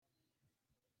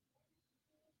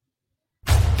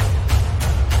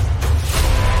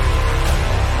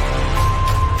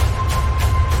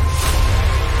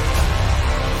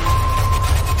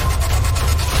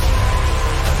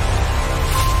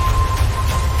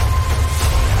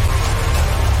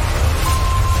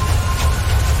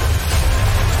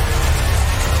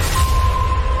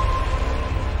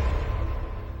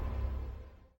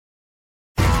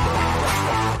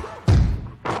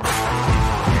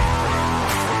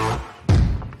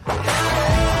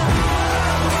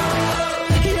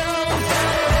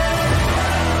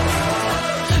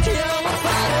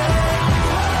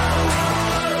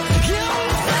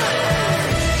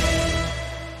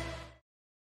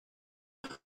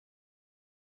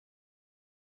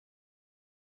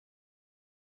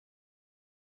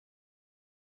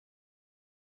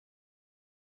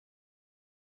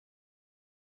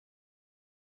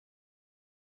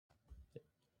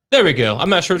There we go. I'm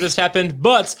not sure what just happened,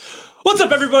 but what's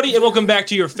up, everybody, and welcome back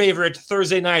to your favorite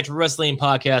Thursday night wrestling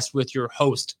podcast with your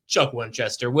host, Chuck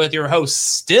Winchester, with your host,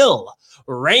 still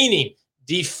reigning,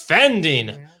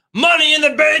 defending, Money in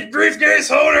the Bank briefcase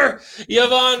holder,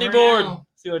 Yvonne DeBoard.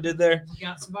 See what I did there? We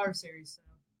got Survivor Series. So.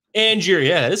 And Jerry,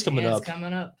 yeah, that is coming up. It's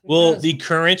coming up. Will the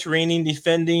current reigning,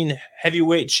 defending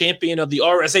heavyweight champion of the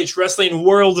RSH Wrestling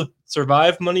World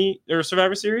survive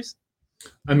Survivor Series?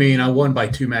 I mean, I won by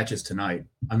 2 matches tonight.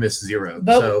 I missed 0.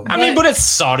 But it's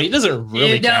Saudi. It doesn't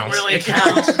really count. It don't really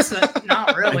count. It's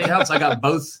not really. It counts. I got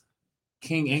both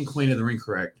King and Queen of the Ring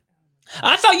correct.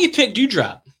 I thought you picked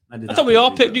Dewdrop. I thought we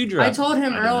all picked Dewdrop. I told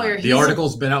him earlier. The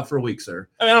article's been out for a week, sir.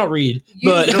 I mean, I don't read,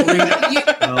 but you don't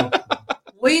read it?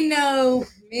 We know.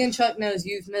 Me and Chuck knows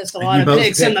you've missed a lot of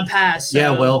picks in the past. So,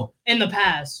 yeah, well, in the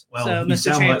past. Well, so, you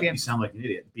Mr. Champion. you sound like an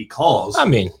idiot because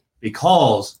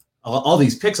all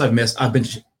these picks I've missed.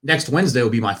 Next Wednesday will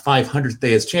be my 500th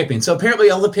day as champion. So apparently,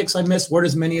 all the picks I missed weren't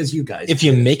as many as you guys. If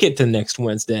you make it to next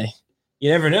Wednesday, you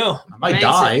never know. I might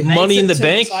die. Money in the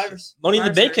Bank. Money in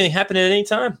the Bank can happen at any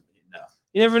time. No,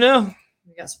 you never know.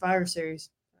 We got Survivor Series.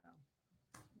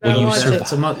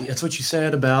 That's what you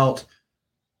said about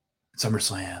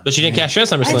SummerSlam. But she didn't cash in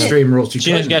SummerSlam. Extreme Rules. She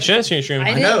didn't cash in Extreme.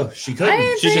 I know. She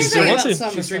couldn't. She just didn't want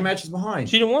to. She's 3 matches behind.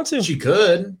 She didn't want to. She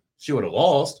could. She would have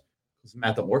lost.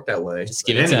 Math don't work that way. Just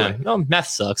give it time. No, math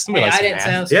sucks. Hey, I didn't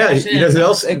math. Yeah, you know who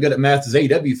else ain't good at math is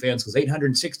AEW fans because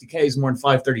 860K is more than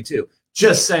 532.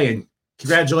 Just saying.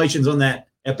 Congratulations on that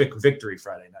epic victory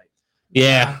Friday night.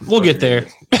 Yeah, we'll get there.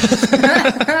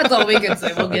 That's all we can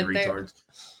say. We'll get there.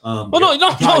 Well, no,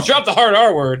 don't drop the hard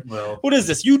R word. Well, what is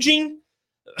this, Eugene?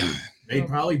 They'd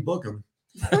probably book him.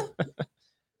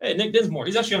 Hey, Nick Dinsmore.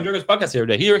 He's actually on Jericho's podcast the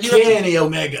other day. Kenny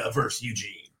Omega versus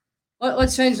Eugene.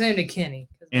 Let's change the name to Kenny.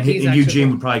 And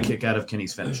Eugene would probably kick out of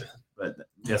Kenny's finisher. But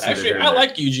actually, I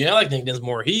like Eugene. I like Nick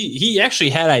Dinsmore. He actually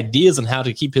had ideas on how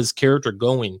to keep his character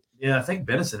going. Yeah, I think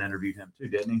Benison interviewed him too,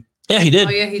 didn't he? Yeah, he did.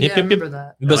 Oh, yeah, he did. I remember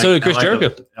that. But so did Chris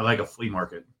Jericho. I like a flea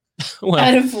market. Well,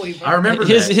 I remember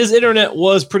his internet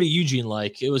was pretty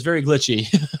Eugene-like. It was very glitchy.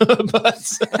 It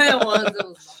was.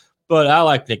 But I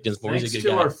like Nick Dinsmore. Thanks He's a good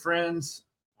guy. to our friends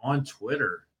on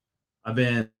Twitter. I've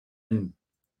been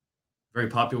very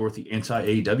popular with the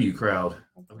anti-AEW crowd.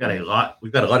 We've got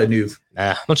a lot of new.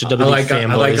 Bunch of WWE fanboys.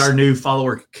 I like our new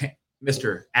follower,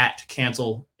 Mr.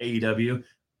 @Cancel AEW.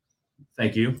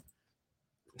 Thank you.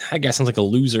 That guy sounds like a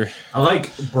loser. I like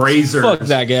Brazers. Fuck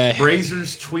that guy.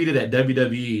 Brazers tweeted at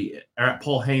WWE at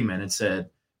Paul Heyman and said,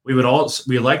 we'd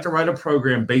like to write a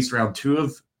program based around 2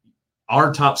 of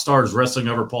our top stars wrestling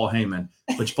over Paul Heyman,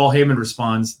 which Paul Heyman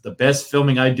responds, the best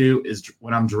filming I do is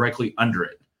when I'm directly under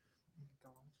it.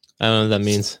 I don't know what that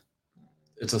means.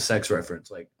 It's a sex reference,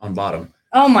 like on bottom.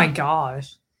 Oh my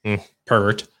gosh.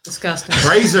 Pervert. Disgusting.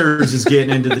 Brazers is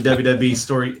getting into the WWE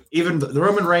story. Even the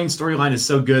Roman Reigns storyline is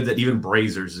so good that even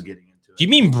Brazers is getting into it. Do you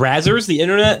mean Brazzers, the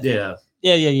internet? Yeah.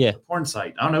 Yeah. Porn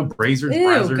site. I don't know. Brazers. Ew,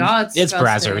 Brazzers. God, it's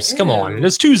Brazzers. Come on.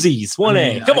 There's 2 Z's, 1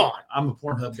 A. Come on. I'm a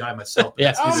Pornhub guy myself.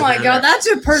 Yeah. Oh my God. That's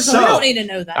your personal. We don't need to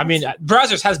know that. I mean,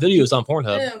 Brazzers has videos on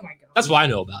Pornhub. Oh my God. That's why I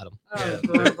know about them.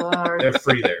 Oh, they're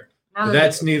free there.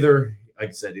 That's neither, like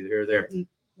I said, either here or there.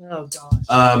 Oh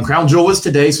gosh. Crown Jewel was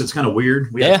today, so it's kind of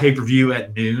weird. We had pay-per-view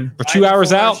at noon. For 2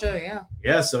 hours out. Show, yeah.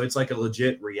 Yeah, so it's like a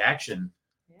legit reaction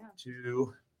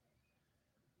to.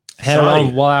 I had it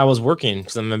on while I was working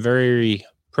because I'm a very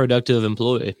productive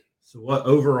employee. So what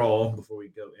overall, before we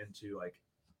go into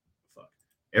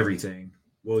everything,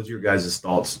 what was your guys'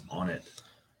 thoughts on it?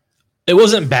 It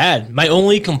wasn't bad. My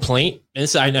only complaint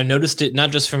is I noticed it not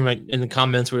just from in the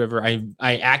comments or whatever.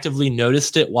 I actively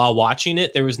noticed it while watching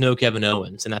it. There was no Kevin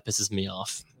Owens, and that pisses me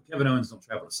off. Kevin Owens don't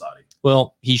travel to Saudi.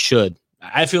 Well, he should.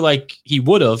 I feel like he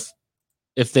would have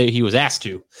if he was asked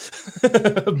to.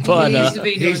 But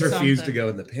he's refused to go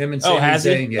in him and Sami has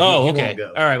Zayn, he? yeah, oh, he okay. won't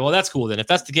go. All right. Well, that's cool then. If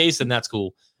that's the case, then that's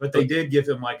cool. But they did give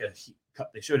him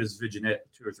they showed his vignette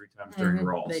 2 or 3 times during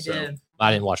Raw. They did.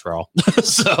 I didn't watch Raw,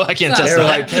 so I can't tell. They're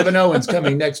like Kevin Owens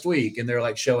coming next week, and they're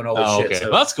like showing all this shit. Okay. So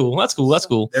well, that's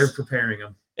cool. They're preparing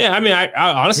him. Yeah, I mean, I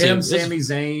honestly, Sami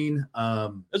Zayn,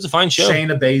 it was a fine show.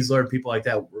 Shayna Baszler, people like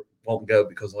that won't go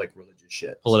because of religious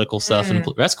shit, political stuff, and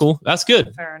that's cool. That's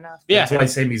good. Fair enough. Yeah, that's why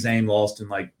Sami Zayn lost in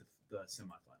the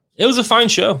semifinals. It was a fine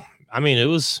show. I mean, it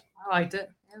was. I liked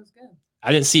it. It was good.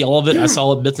 I didn't see all of it. I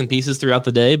saw bits and pieces throughout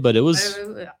the day, but it was.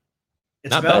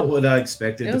 It's about what I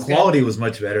expected. The quality was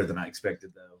much better than I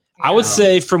expected, though. I would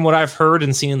say, from what I've heard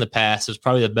and seen in the past, it's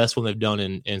probably the best one they've done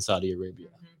in Saudi Arabia.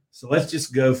 So let's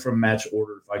just go from match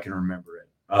order if I can remember it.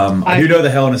 I do know the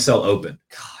Hell in a Cell open.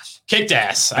 Gosh, kicked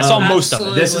ass. I saw most of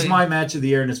it. This is my match of the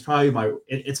year, and it's probably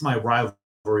my rival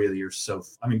rivalry of the year. So,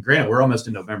 I mean, granted, we're almost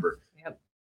in November. Yep.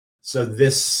 So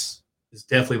this is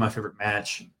definitely my favorite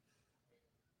match.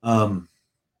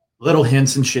 Little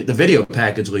hints and shit. The video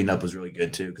package leading up was really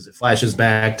good too because it flashes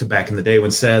back to back in the day when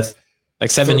Seth,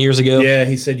 like 7 years ago. Yeah,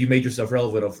 he said you made yourself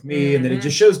relevant of me, and then it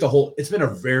just shows the whole. It's been a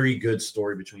very good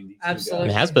story between these Absolutely.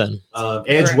 two guys. It has been.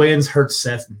 Edge wins, hurts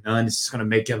Seth none. It's just going to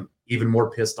make him even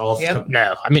more pissed off. Yep.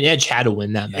 No, I mean Edge had to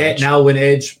win that match. Now when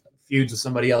Edge feuds with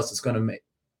somebody else, it's going to make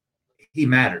he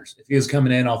matters. If he was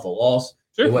coming in off a loss,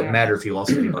 Sure. it wouldn't matter if he lost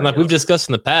to anybody Like we've else. discussed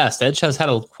in the past, Edge has had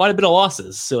quite a bit of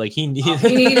losses, so like he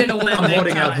needed to win. I'm big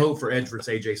holding out time. hope for Edge versus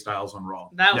AJ Styles on Raw.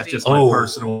 That would That's be just cool. my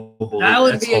personal belief. That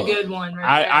would That's be a all. good one.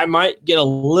 Right I might get a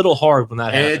little hard when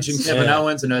that Edge happens. and Kevin Yeah.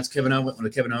 Owens. I know it's Kevin Owens. One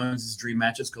of Kevin Owens' dream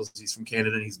matches because he's from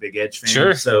Canada and he's a big Edge fan.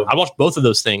 Sure. So I watched both of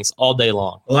those things all day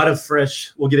long. a lot of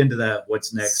fresh. We'll get into that.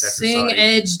 What's next after Seeing Saudi.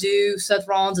 Edge do Seth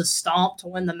Rollins' stomp to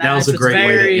win the match That was a was great way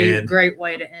to very end. great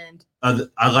way to end.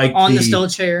 I like On the steel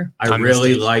chair. I On the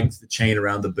really stage. liked the chain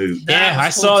around the boot. That Yeah,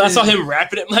 was I cool, saw too. him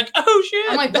wrapping it. I'm like, oh shit.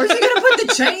 I'm like, where's he gonna put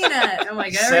the chain at? I'm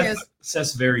like, there he Seth, is.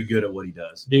 Seth's very good at what he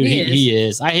does. Dude, He he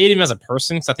is. I hate him as a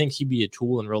person because I think he'd be a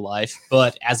tool in real life.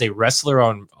 But as a wrestler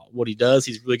on what he does,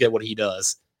 he's really good at what he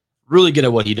does. Really good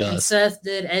at what he And does. Seth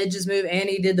did Edge's move, and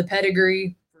he did the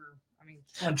pedigree.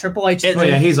 On Triple H. It- Oh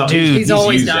yeah, he's Dude, he's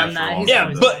always used done for that. a long He's Yeah,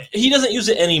 time. but he doesn't use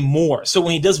it anymore. So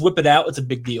when he does whip it out, it's a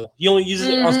big deal. He only uses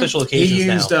it on Mhm. special he occasions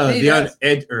used now. He does.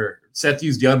 Seth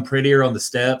used the unprettier on the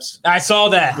steps, I saw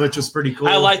that. which was pretty cool.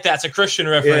 I like that. It's a Christian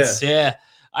reference. Yeah.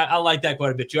 I like that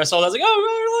quite a bit too. I saw that. I was like,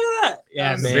 oh, look at that.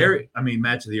 Yeah, It's man.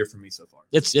 match of the year for me so far.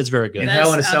 It's very good. And That's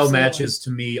Hell in a Cell absolutely- matches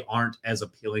to me aren't as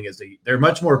appealing as they're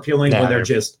much more appealing when they're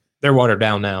just They're watered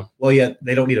down now. well, yeah,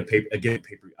 they don't need a pay-per-view,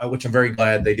 which I'm very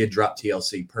glad they did drop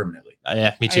TLC permanently.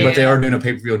 Yeah, me too. But they are doing a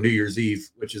pay-per-view on New Year's Eve,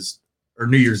 or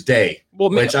New Year's Day, Well,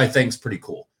 which I think is pretty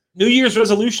cool. New Year's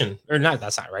resolution, or not?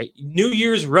 That's not right. New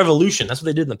Year's revolution. That's what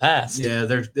they did in the past. Yeah,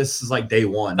 this is like day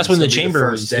one. That's when the This will be chamber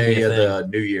first used to be day a of the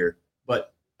new year.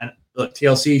 But and look,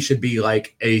 TLC should be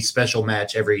like a special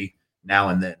match every now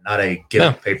and then, not a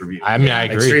pay-per-view. I mean, I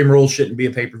agree. Extreme Rules shouldn't be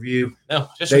a pay-per-view. No,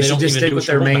 They should just stick with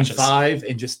their main five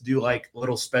and just do like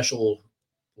little special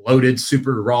loaded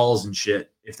super Raws and shit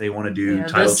if they want to do Yeah,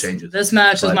 title this, changes. This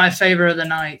match was But- my favorite of the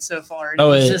night so far.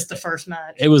 Oh, It's it- just the first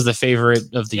match. It was the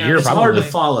favorite of the Yeah, year, It's hard to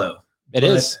probably. follow. It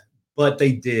is But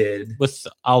they did with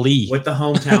Ali. with the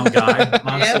hometown guy,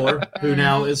 Mansoor, Yep. who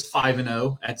now is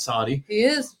 5-0 at Saudi. He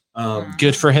is.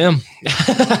 Good for him,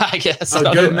 I guess. A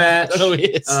good match. Oh, he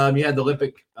is. You had the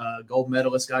Olympic gold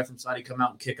medalist guy from Saudi come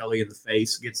out and kick Ali in the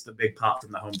face, gets the big pop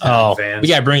from the hometown Oh, fans. we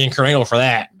got to bring in Kurt Angle for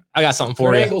that. I got something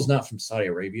for Kurt you. Angle's not from Saudi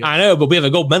Arabia. I know, but we have a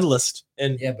gold medalist,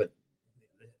 and Yeah, but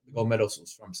the gold medalist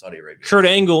was from Saudi Arabia. Kurt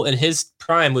Angle in his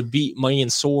prime would beat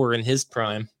Mansoor in his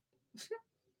prime.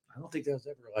 I don't think that was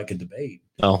ever like a debate.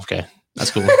 Oh, okay,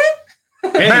 that's cool.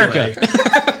 Anyway,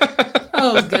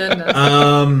 Oh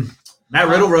goodness. Matt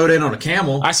Riddle rode in on a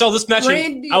camel. I saw this match.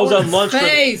 Randy I was on Orton's lunch.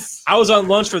 face. I was on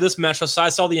lunch for this match, so I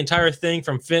saw the entire thing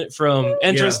from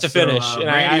entrance to finish, and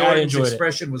Randy I Orton's enjoyed it.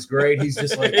 expression was great. He's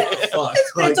just like, oh, fuck.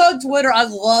 Like, It's on Twitter. I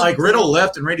love like Riddle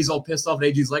left and Randy's all pissed off.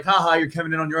 And AJ's like, haha, you're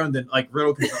coming in on your own. Then like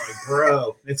Riddle comes out like,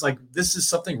 bro. It's like, this is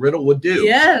something Riddle would do.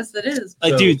 Yes, it is.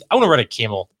 Like, So- dude, I want to ride a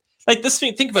camel. Like this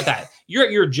thing. Think about that. You're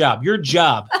at your job. Your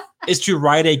job is to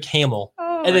ride a camel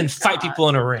Oh and then my fight God. people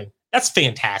in a ring. That's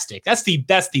fantastic. That's the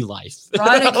life.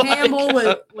 Ride a Like- camel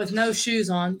with no shoes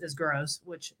on is gross,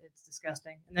 which it's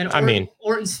disgusting. And then I mean-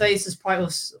 Orton's face is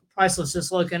priceless.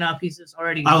 Just looking up, he's just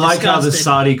already. I like how the disgusted.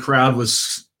 Saudi crowd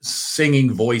was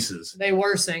singing voices, They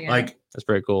were singing. like That's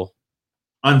very cool.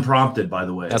 unprompted, by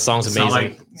the way. That song's It's not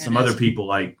amazing. like Yeah, some it other is. people,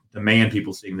 like demand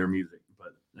people sing their music,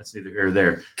 but that's neither here or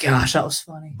there. gosh, that was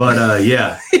funny. But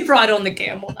yeah, He ride on the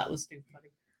camel. That was too funny.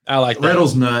 I like that.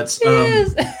 Riddle's nuts.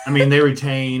 Yes. I mean, they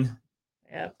retain.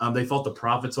 Yeah. They fought the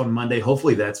Profits on Monday.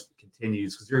 Hopefully that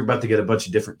continues because you're about to get a bunch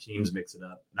of different teams mix it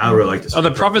up. And I really like this. Are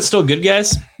the Profits still good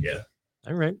guys? Yeah.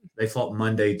 All right. They fought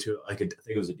Monday to I think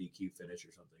it was a DQ finish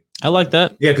or something. I like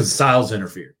that. Yeah, because Styles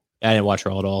interfered. I didn't watch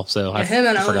Raw at all, so I Him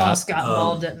and forgot. Omos got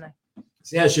involved, didn't they?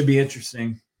 So yeah, it should be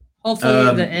interesting.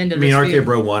 Hopefully, the end I of mean, this RK feud.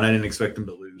 Bro won. I didn't expect him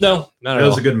to lose. No, not It at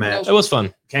was all. a good match. It was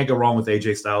fun. Can't go wrong with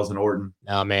AJ Styles and Orton.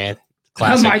 No, man. Those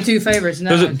Classic. are my two favorites.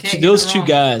 No, those can't get those it two wrong.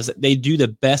 guys, they do the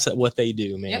best at what they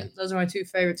do, man. Yep, those are my two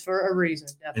favorites for a reason.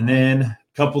 Definitely. And then a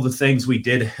couple of the things we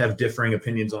did have differing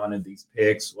opinions on in these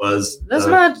picks was This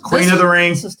match- Queen this- of the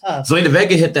Ring. This is tough. Zelina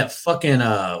Vega hit that fucking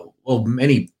little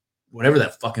mini whatever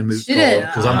that fucking move She did.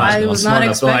 because I'm not I was smart not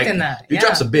enough. So, like, expecting that. He Yeah.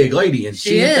 drops a big lady and she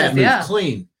She hit is, that move yeah.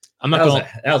 clean. I'm not That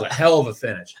gonna was a hell of a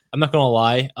finish. I'm not gonna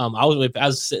lie. I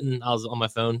was on my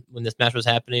phone when this match was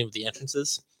happening with the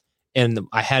entrances, and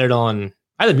I had it on.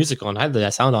 I had the music on. I had the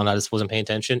sound on. I just wasn't paying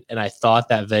attention, and I thought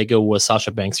that Vega was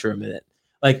Sasha Banks for a minute.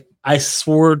 Like I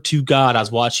swore to God, I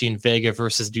was watching Vega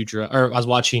versus Doudrop, or I was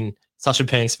watching Sasha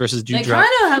Banks versus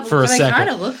Doudrop for a second. They kind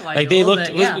of look like they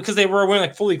looked because they were wearing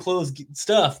like fully clothed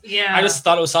stuff. Yeah, I just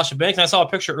thought it was Sasha Banks. And I saw a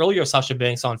picture earlier of Sasha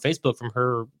Banks on Facebook from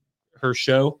her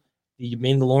show, The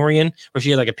Mandalorian, where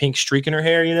she had like a pink streak in her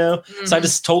hair. Mm-hmm. So I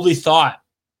just totally thought.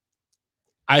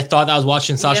 I thought I was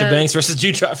watching Sasha Banks versus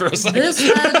Doudrop for a second.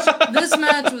 This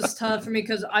match was tough for me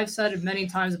because I've said it many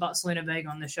times about Zelina Vega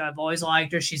on the show. I've always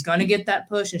liked her. She's going to get that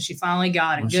push, and she finally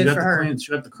got it. Good for her.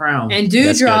 She got the crown. And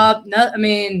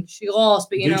Doudrop, she lost,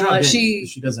 but you know what?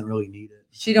 She doesn't really need it.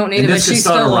 She don't need it, but she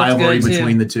still a rivalry good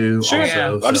between too. the two. Sure,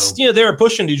 also, I just they were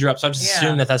pushing Doudrop, so I just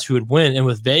assumed that that's who would win. And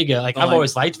with Vega, I've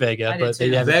always liked Vega, but they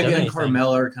haven't Vega done and anything.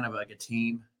 Carmella are kind of like a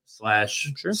team /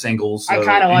 singles. So I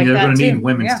kind of like that they're going to need too.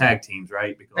 women's tag teams,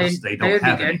 right? Because they don't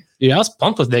have any. Yeah, I was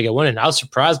pumped with Vega winning. I was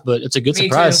surprised, but it's a good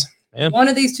surprise. Yeah. One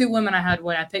of these two women I had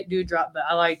win. I picked Doudrop, but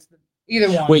I liked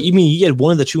either one. Wait, you mean you had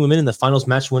one of the two women in the finals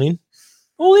match winning?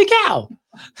 Holy cow!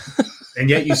 And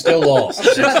yet you still lost.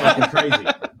 That's fucking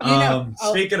crazy.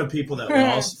 Speaking of people that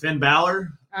lost, Finn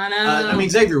Balor. I know. I mean,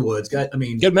 Xavier Woods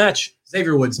good match.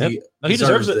 Xavier Woods. He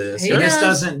deserves it. This. This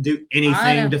doesn't do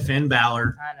anything to Finn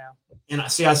Balor. I know. And I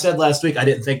said last week I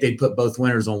didn't think they'd put both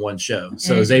winners on one show.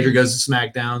 So Xavier goes to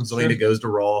SmackDown, Zelina goes to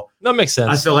Raw. That makes sense.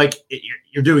 I feel like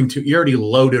you're doing two. You already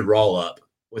loaded Raw up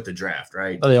with the draft,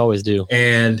 right? Oh, they always do.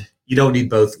 And you don't need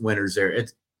both winners there.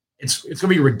 It's going to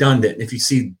be redundant if you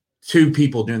see two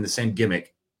people doing the same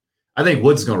gimmick. I think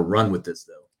Woods is going to run with this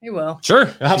though. He will. Sure,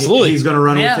 absolutely. He's going to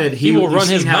run with it. He will run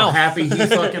his mouth. How happy he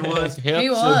fucking was. He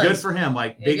was. So good for him.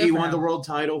 Like Big E won the world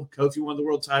title. Kofi won the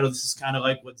world title. This is kind of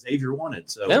like what Xavier wanted.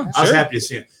 So I was happy to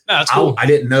see it. No, that's cool. I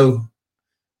didn't know.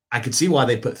 I could see why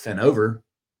they put Finn over,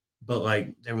 but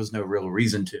like there was no real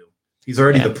reason to. He's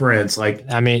already the prince. Like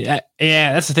I mean,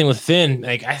 that's the thing with Finn.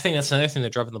 Like I think that's another thing they're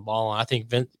dropping the ball on. I think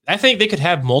they could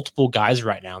have multiple guys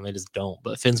right now, and they just don't.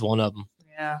 But Finn's one of them.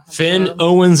 Yeah, Finn,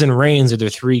 Owens, and Reigns are the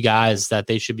three guys that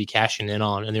they should be cashing in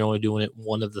on, and they're only doing it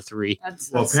one of the three.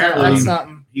 Apparently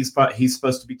he's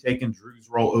supposed to be taking Drew's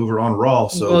role over on Raw,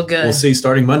 so we'll see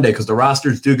starting Monday because the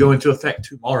rosters do go into effect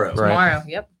tomorrow. Tomorrow,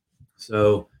 yep.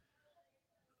 So,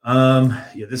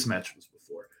 this match was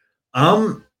before.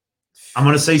 I'm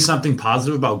going to say something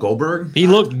positive about Goldberg. He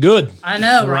looked good. I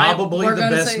know, Probably the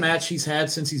best match he's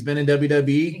had since he's been in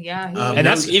WWE. Yeah. And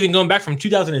that's even going back from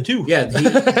 2002. Yeah.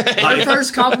 My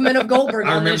first compliment of Goldberg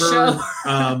on this show.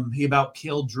 He about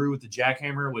killed Drew with the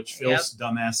jackhammer, which Phil's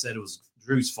dumbass said it was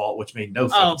Drew's fault, which made no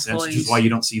fucking sense, which is why you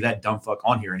don't see that dumb fuck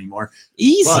on here anymore.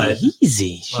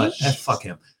 Easy. But fuck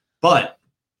him. But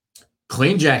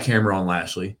clean jackhammer on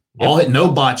Lashley. No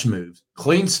botch moves.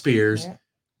 Clean spears. Yeah.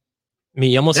 I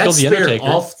mean, he almost killed the Undertaker.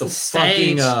 Off the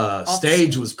fucking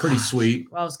stage was pretty sweet.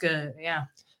 That was good, yeah.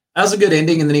 That was a good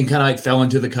ending, and then he kind of like fell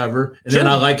into the cover. And then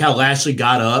I like how Lashley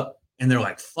got up, and they're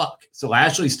like, fuck. So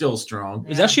Lashley's still strong. It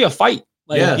was actually a fight.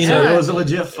 Like, it was a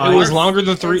legit fight. It was longer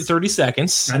than 30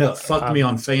 seconds. I know it fucked me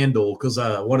on FanDuel because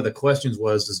one of the questions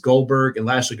was, does Goldberg and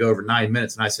Lashley go over 9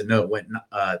 minutes? And I said, no, it went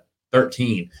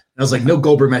 13. And I was like, no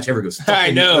Goldberg match ever goes.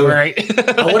 I know, right?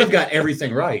 I would have got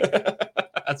everything right.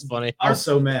 That's funny. I was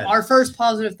so mad. Our first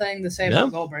positive thing to say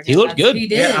about Goldberg. He looked good. He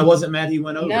did. Yeah, I wasn't mad he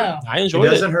went over. No. I enjoyed it.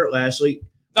 It doesn't hurt Lashley.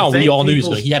 No, we all knew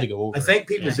he had to go over. I think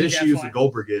people's issue with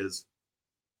Goldberg is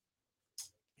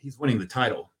he's winning the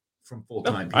title from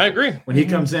full-time people. I agree. When he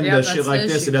comes in and does shit like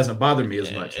this, it doesn't bother me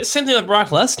as much. Same thing with Brock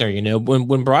Lesnar.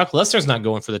 When Brock Lesnar's not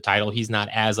going for the title, he's not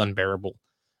as unbearable.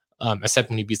 Except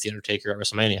when he beats the Undertaker at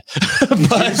WrestleMania.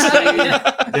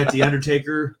 That the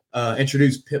Undertaker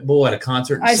introduced Pitbull at a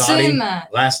concert in Saudi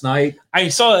last night. I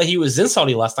saw that he was in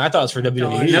Saudi last night. I thought it was for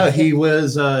WWE. No, he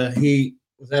was at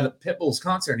a Pitbull's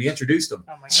concert and he introduced him.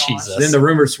 Oh my God. Jesus. Then the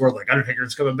rumors were like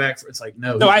Undertaker's coming back. It's like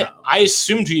no. I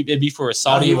assumed it'd be for a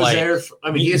Saudi. He was there.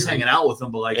 He is hanging out with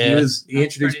them, but he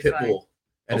introduced Pitbull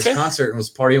at his concert and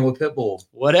was partying with Pitbull.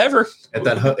 Whatever. At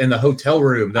that in the hotel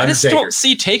room. I just don't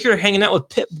see Taker hanging out with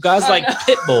guys like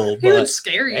Pitbull. He would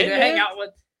scare you to hang out with.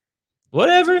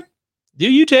 Whatever.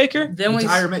 Do you, Taker? Then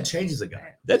retirement changes a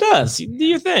guy. That does. You do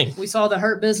your thing. We saw the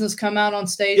Hurt Business come out on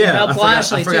stage. Yeah, I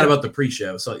forgot about the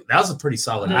pre-show. So that was a pretty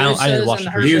solid. I didn't watch the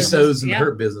Usos and the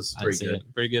Hurt Business is pretty good.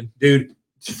 Pretty good, dude.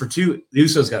 The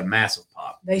Usos got a massive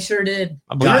pop. They sure did.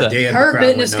 God damn, Hurt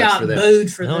Business got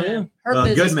booed for them.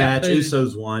 Good match.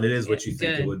 Usos won. It is what you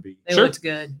think it would be. They looked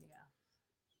good.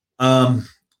 No,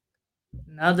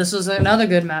 this was another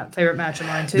good favorite match of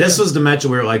mine too. This was the match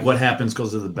where like what happens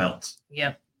because of the belts.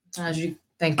 Yep. As you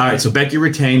think. All right, so Becky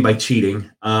retained by cheating.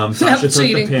 Sasha took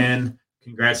the pin.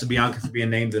 congrats to Bianca for being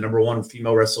named the #1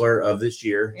 female wrestler of this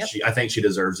year. Yep. I think she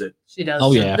deserves it. She does.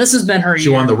 Oh, yeah. This has been her year. She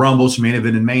won the Rumble. She main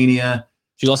evented Mania.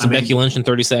 She lost to Becky Lynch in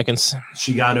 30 seconds.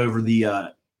 She got over the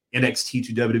NXT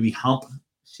to WWE hump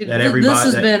This that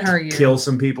has been her year. kills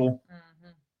some people.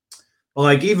 Well,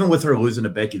 like even with her losing to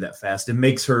Becky that fast, it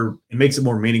makes it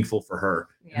more meaningful for her.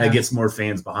 Yeah. And that gets more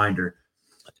fans behind her.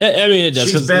 I mean, it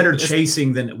does. She's better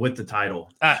chasing than with the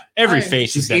title. Every face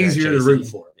is She's better easier at to root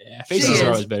chasing. for. Yeah, faces She are is.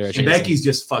 always better at And chasing. Becky's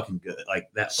just fucking good. Like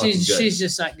that fucking good. She's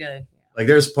just that good. Like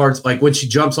there's parts like when she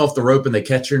jumps off the rope and they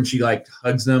catch her and she like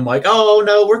hugs them like, oh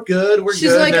no, we're good. We're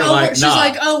She's good. like, And they're she's nah.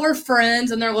 like, oh, we're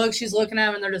friends, and she's looking at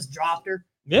him, and they're just dropped her.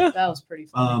 Yeah. That was pretty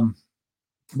funny.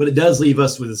 But it does leave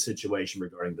us with a situation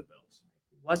regarding the belts.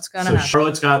 What's gonna So happen?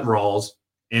 Charlotte's got Raws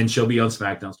and she'll be on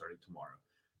SmackDown starting tomorrow.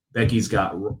 Becky's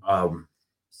got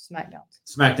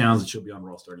SmackDowns and she'll be on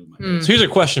Raw starting Monday. So here's a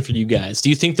question for you guys. Do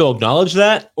you think they'll acknowledge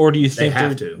that, or do you They think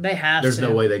have to. They have There's to.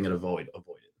 no way they can avoid it.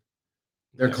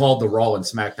 They're called the Raw and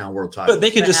SmackDown World Titles. But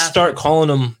they could They just have start to. calling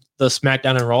them the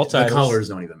SmackDown and Raw the titles. colors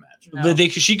don't even match. No.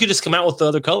 She could just come out with the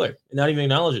other color and not even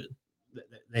acknowledge it.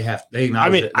 They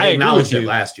acknowledged it. I They agree acknowledged with it you.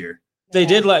 last year. They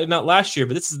did not last year,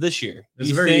 but this is this year. There's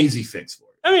You a very think- easy fix for it.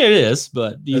 I mean, it is,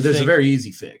 but do you There's think, a very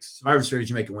easy fix. Survivor Series,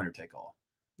 you make a winner take all.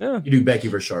 yeah. You do Becky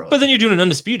versus Charlotte. But then you're doing an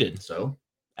undisputed. so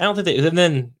I don't think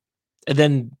and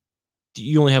then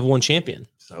you only have one champion.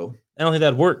 I don't think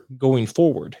that'd work going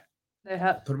forward. They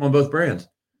have. put them on both brands.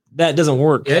 That doesn't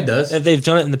work. Yeah, it does. If they've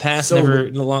done it in the past, So never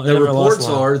The never lost reports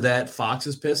long. are that Fox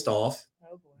is pissed off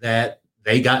Oh boy. that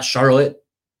they got Charlotte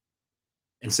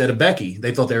instead of Becky.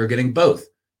 They thought they were getting both.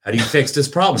 How do you fix this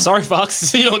problem? Sorry,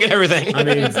 Fox, you don't get everything. I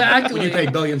mean, Exactly. when you pay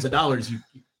billions of dollars,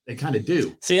 they kind of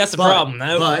do. See, that's the But- problem.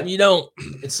 No, but- you don't.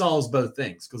 It solves both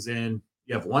things because then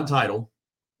you have one title,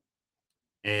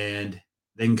 and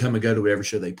they can come and go to whatever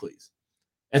show they please.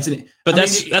 But I mean,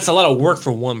 that's a lot of work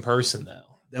for one person, though.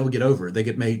 They'll get over it. They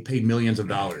get paid millions of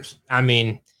dollars. I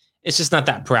mean, it's just not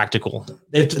that practical.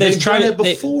 They've tried done it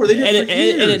before. They did it for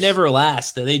years. and it never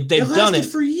lasts. They've It done lasted it.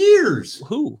 for years.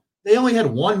 Who? They only had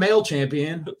one male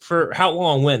champion For how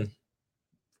long? When?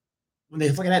 when they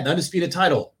fucking had the undisputed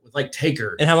title with like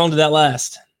Taker. And how long did that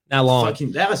last? Not long.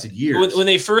 Fucking that lasted years. When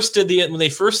they first did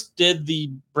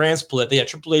the brand split, they had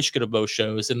Triple H go to both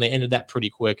shows, and they ended that pretty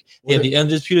quick. They had the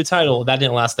undisputed title that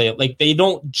didn't last. They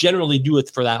don't generally do it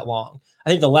for that long. I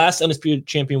think the last undisputed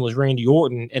champion was Randy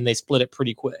Orton, and they split it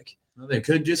pretty quick. Well, they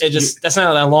could just. That's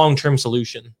not a long term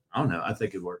solution. I don't know. I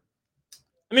think it worked.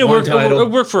 I mean, One title. it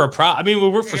worked for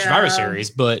we'll work for Survivor Yeah. Series,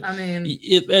 but I mean,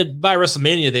 by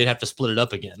WrestleMania they'd have to split it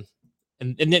up again,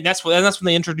 and then that's when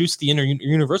they introduced the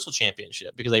Universal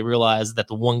Championship, because they realized that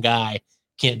the one guy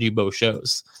can't do both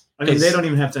shows. I mean, they don't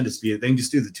even have to undispute it. They can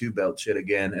just do the 2-belt shit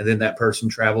again, and then that person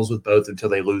travels with both until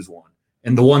they lose one.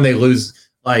 And the one they lose,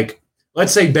 like,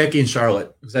 let's say Becky and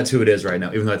Charlotte, because that's who it is right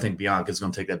now, even though I think Bianca's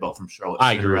going to take that belt from Charlotte.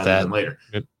 I agree with rather that. than later.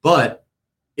 Yep. But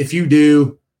if you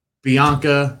do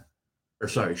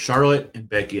Charlotte and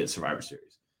Becky at Survivor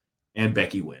Series, and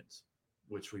Becky wins,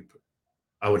 which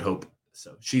I would hope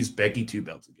so. She's Becky 2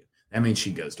 belts again. That means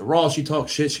she goes to Raw, she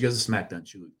talks shit. She goes to SmackDown,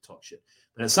 she talks shit.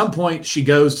 But at some point, she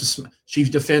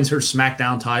defends her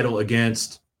SmackDown title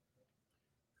against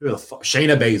who the fuck?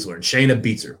 Shayna Baszler, and Shayna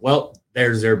beats her. Well,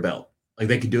 there's their belt. Like,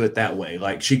 they could do it that way.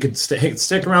 Like, she could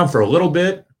stick around for a little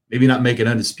bit, maybe not make it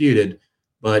undisputed,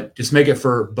 but just make it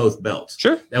for both belts.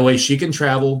 Sure. That way she can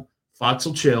travel. Fox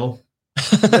will chill.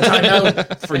 Which I know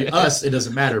for us, it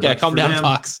doesn't matter. Yeah, but calm for down, them,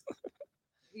 Fox.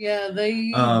 yeah,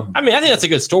 they. I mean, I think that's a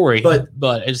good story, But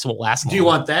it just won't last long. do you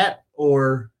want that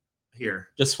or here?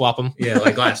 just swap them? Yeah,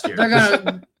 like last year. they're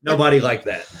gonna. Nobody liked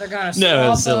that. They're gonna. No,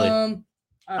 swap it's silly. them.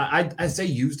 I say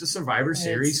use the Survivor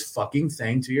Series fucking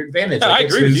thing to your advantage. Yeah, I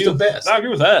it's agree with who's you. the best. I agree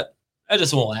with that. That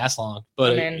just won't last long,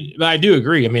 but I mean- but I do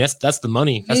agree. I mean, that's the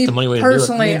money. That's Me the money way to do it. I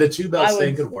personally, mean, the 2 belts I would-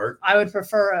 thing could work. I would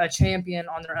prefer a champion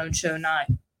on their own show, not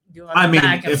doing I mean,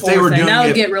 back and if forth they were thing. doing That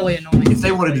would it- get really annoying. If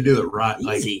they wanted to do it right,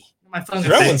 like Easy. My phone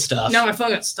Throwing got stuff. No, my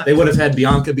phone got stuck. they would have had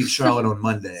Bianca beat Charlotte on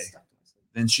Monday.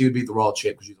 Then she would beat the Raw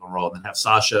champ because she's on Raw, and then have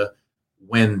Sasha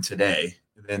win today,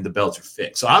 and then the belts are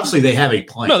fixed. So obviously they have a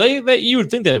plan. No, they you would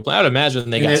think that. I would imagine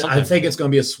they And got I something. think it's going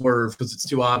to be a swerve because it's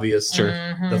too obvious. Sure.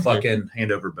 Mhm. The fucking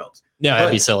handover belts. No,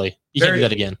 that'd be but silly. You can't do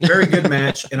that again. Very good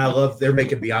match, and I love they're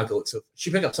making Bianca look so.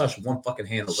 She picked up Sasha one fucking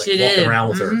hand, like She walking did. around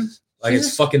with her. Mhm. Like, She's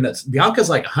it's fucking nuts. Bianca's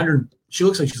like 100. She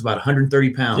looks like she's about 130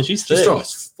 pounds. Yeah, she's thick. strong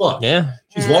as fuck. Yeah,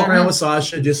 She's walking around with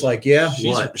Sasha, just like, yeah,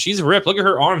 what? she's ripped. Look at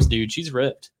her arms, dude. She's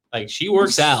ripped. Like, she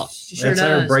works out. She sure That's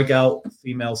her does. breakout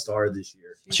female star this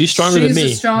year. She's stronger than She's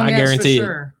me. a strong I ass for guarantee it.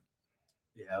 sure.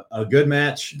 Yeah, a good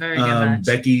match. Very good match.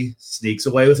 Becky sneaks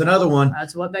away with another one.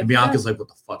 That's what Becky And Bianca's does. like, what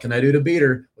the fuck can I do to beat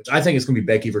her? Which I think it's going to be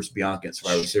Becky versus Bianca at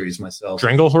Survivor Series myself.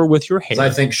 Strangle her with your hair. I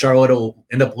think Charlotte will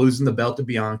end up losing the belt to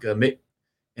Bianca.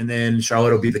 And then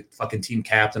Charlotte will be the fucking team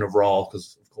captain of Raw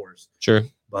because, of course. Sure.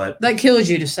 But That kills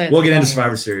you to say. we'll that. get into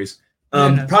Survivor Series.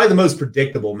 Probably the most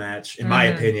predictable match, in my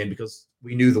opinion, because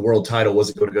we knew the world title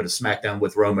wasn't going to go to SmackDown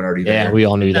with Roman already there. Yeah, we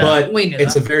all knew that. But we knew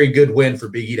it's that. a very good win for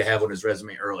Big E to have on his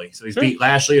resume early. So he's Sure. beat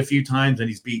Lashley a few times and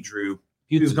he's beat Drew.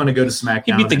 Who's going to go to SmackDown.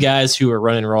 He beat the guys who were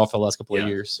running Raw for the last couple of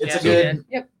years. It's Yeah, a he good,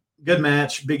 did. good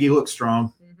match. Big E looks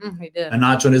strong. He did. A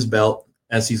notch on his belt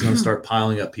as he's going to start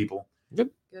piling up people. Good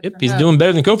Yep, for he's him. doing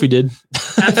better than Kofi did.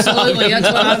 Absolutely, that's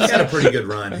what I'm He's got a saying. pretty good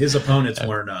run. His opponents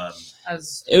weren't.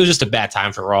 As It was just a bad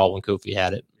time for Raw when Kofi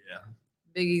had it. Yeah,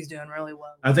 Big E's doing really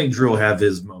well. I think Drew will have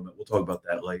his moment. We'll talk about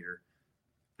that later.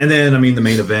 And then, I mean, the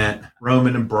main event: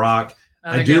 Roman and Brock.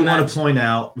 Another I do good want match. to point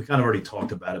out, we kind of already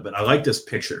talked about it, but I like this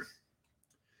picture.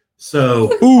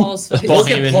 So Paul's face. Paul look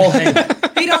at Paul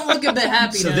Heyman. He don't look a bit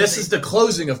happy. So does this he? is the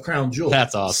closing of Crown Jewel.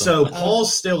 That's awesome. So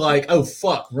Paul's still like, oh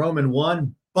fuck, Roman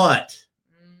won, but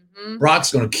Mhm.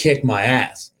 Brock's gonna kick my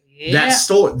ass. Yeah. That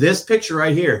story, this picture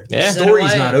right here, Yeah. the story's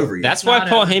Away. not over yet. That's why Not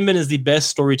Paul ever. Heyman is the best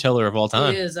storyteller of all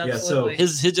time. He is so absolutely.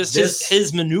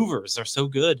 His maneuvers are so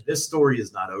good. This story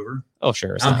is not over. Oh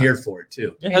sure, it's I'm not. here for it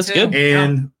too. Yeah, Me that's too. good.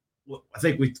 And I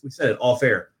think we said it all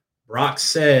fair. Brock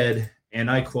said, and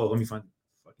I quote, let me find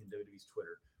fucking WWE's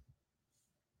Twitter.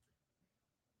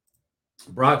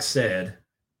 Brock said,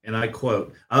 and I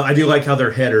quote, I do like how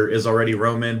their header is already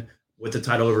Roman with the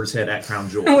title over his head at Crown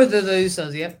Jewel. With the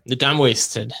Usos, yep. The time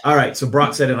wasted. All right, so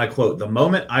Brock said, and I quote, the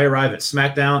moment I arrive at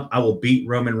SmackDown, I will beat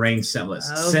Roman Reigns senseless.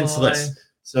 Oh, senseless. boy.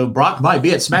 So Brock might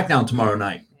be at SmackDown tomorrow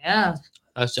night. Yeah.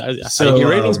 I So, your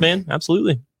ratings, man.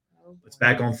 Absolutely. It's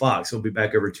back on Fox. He'll be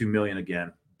back over 2 million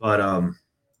again. But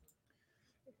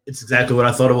it's exactly what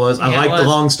I thought it was. I Yeah, like it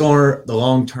was. the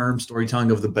long-term storytelling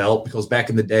of the belt, because back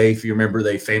in the day, if you remember,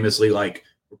 they famously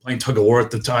were playing tug of war at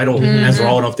the title Mhm. as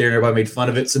rolling up there, and everybody made fun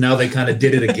of it. So now they kind of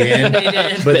did it again. They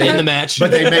did. But in the match.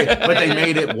 but they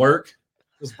made it work,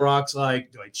 because Brock's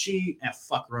like, do I cheat?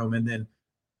 Fuck Roman. Then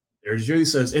there's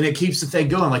Usos, and it keeps the thing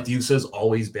going. Like the Usos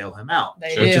always bail him out, They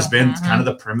which do. has been Mhm. kind of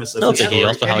the premise of No, the it's a story heel.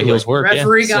 That's how anyway. heels work. Yeah.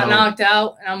 Referee got So- knocked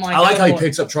out, and I'm like, I like how he oh, boy.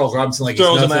 picks up Charles Robinson like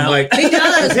Throws it's him nothing. out. Like He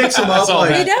does. he picks him up That's all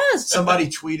like He does. somebody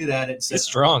tweeted at it and said, He's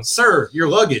strong. "Sir, your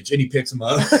luggage," and he picks him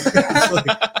up. It's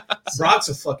like, Brock's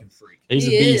a fucking freak. He's a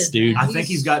He beast, is, dude. man. I think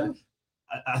he's got.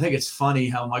 I think it's funny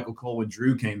how Michael Cole when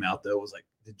Drew came out though was like,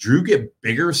 did Drew get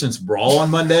bigger since Brawl on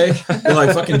Monday? They're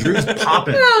like, fucking Drew's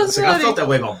popping. That was It's like, I funny. felt that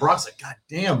way about Brock's. Like, God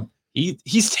damn.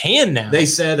 He's tan now. They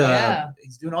said Yeah.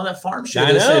 he's doing all that farm shit.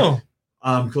 I They said, know.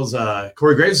 because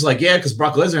Corey Graves is like, yeah, because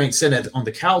Brock Lesnar ain't sitting on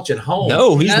the couch at home.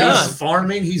 No, he's No. not. He's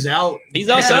farming. He's out. He's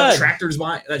setting up outside. tractors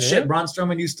behind that Yeah. shit. Braun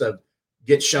Strowman used to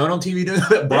get shown on TV doing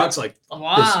that. Brock's like, fuck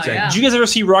Wow, this thing. yeah. Did you guys ever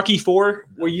see Rocky 4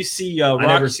 where you see I've Rock?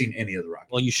 never seen any of the Rocky.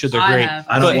 Well, you should. They're I great. have.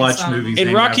 I don't I've watch seen some. movies In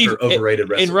named Rocky- after overrated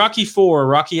wrestlers. In Rocky 4,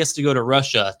 Rocky has to go to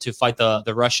Russia to fight the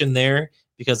Russian there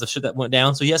because of shit that went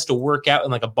down. So he has to work out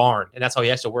in like a barn, and that's how he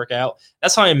has to work out.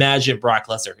 That's how I imagine Brock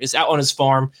Lesnar is out on his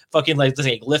farm, fucking like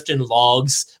lifting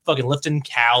logs, fucking lifting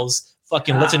cows,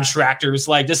 fucking lifting God. tractors,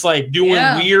 like just like doing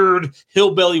Yeah. weird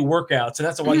hillbilly workouts, and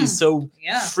that's why he's so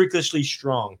Yeah. freakishly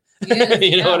strong. He is,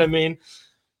 You know yeah. what I mean?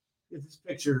 This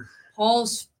picture Paul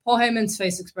Heyman's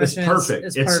face is expression perfect.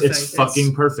 is It's perfect.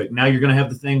 fucking perfect. Now you're gonna have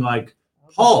the thing like,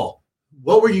 Paul,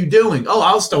 what were you doing? Oh,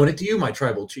 I was throwing it to you, my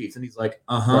tribal chief. And he's like,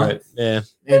 Yeah. and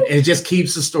it just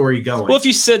keeps the story going. Well, if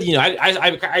you said, you know,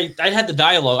 I had the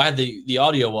dialogue, I had the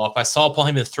audio off. I saw Paul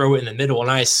Heyman throw it in the middle,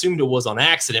 and I assumed it was on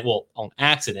accident. Well, on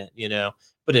accident, you know.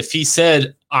 But if he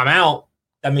said I'm out,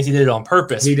 that means he did it on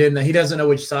purpose. he doesn't know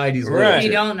which side he's Right. leaning You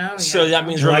to. don't know. So yet. that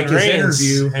means Like Roman his Reigns.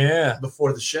 interview. Yeah.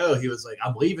 Before the show, he was like,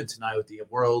 I'm leaving tonight with the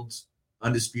world's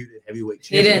undisputed heavyweight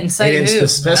He champion. didn't say He didn't who.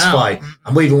 specify. No.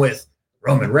 I'm leaving with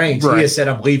Roman Reigns. Right. He has said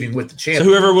I'm leaving with the So champion.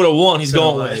 whoever would have won, he's So,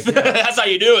 going like, with. yeah. That's how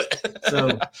you do it.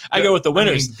 So, I go with the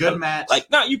winners. good match. Like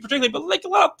not you particularly, but like a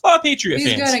lot of Patriot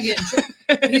He's fans. gonna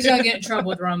get he's gonna get in trouble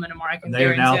with Roman tomorrow. I can And they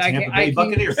are now guarantee. Tampa Bay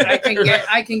Buccaneer fans.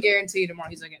 I can guarantee tomorrow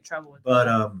he's gonna get in trouble with. But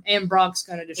And Brock's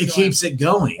gonna destroy. it keeps it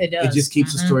going. It does. just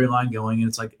keeps Mhm. the storyline going. And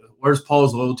it's like, where's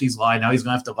Paul's loyalties lie? Now he's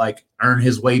gonna have to like earn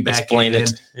his way back Explain in.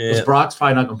 it. Because Yeah. Brock's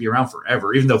probably not gonna be around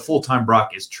forever, even though full-time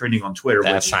Brock is trending on Twitter,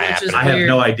 That's which not Which is happening. I have weird.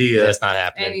 no idea. That's not And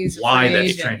happening. he's a Why free that's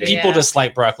agent. trending. People Yeah.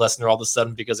 dislike Brock Lesnar all of a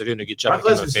sudden because they're doing a good job.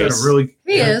 Brock of Lesnar's giving him done a a face. really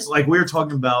He is. like we were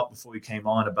talking about before we came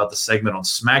on about the segment on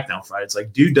SmackDown Friday. It's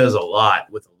like dude does a lot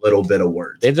with a little bit of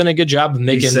words. They've done a good job of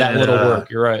making that said, little work.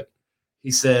 You're right. He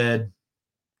said,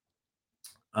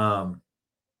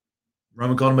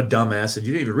 Roman called him a dumbass. Said,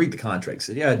 "You didn't even read the contract."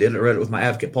 Said, "Yeah, I did. I read it with my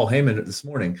advocate Paul Heyman this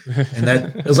morning." And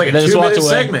that it was like a 2-minute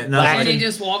segment. And he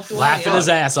just walked away, laughing his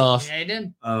ass off. Yeah, he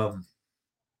did.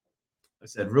 I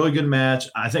said, really good match.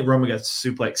 I think Roman got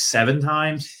suplex 7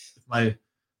 times. My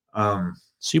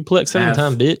suplex 7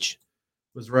 times, bitch.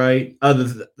 Was right.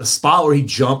 The spot where he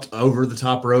jumped over the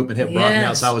top rope and hit Brock on the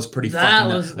outside was pretty fucking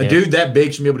nuts. A dude that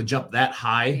big should be able to jump that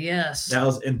high. Yes. That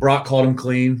was, and Brock called him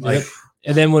clean. Like,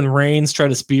 and then when Reigns tried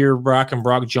to spear Brock and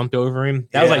Brock jumped over him,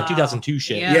 that was like 2002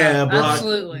 shit. Yeah, Brock,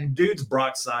 absolutely. Dudes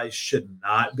Brock size should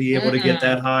not be able to get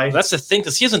that high. Well, that's the thing,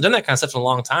 because he hasn't done that kind of stuff in a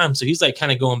long time. So he's like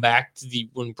kind of going back to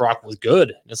when Brock was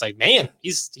good. It's like, man,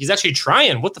 he's actually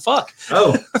trying. What the fuck?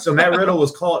 Oh, so Matt Riddle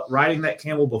was caught riding that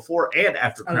camel before and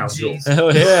after Crown Jewel.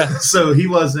 Oh yeah. So he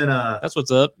wasn't. That's what's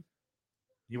up.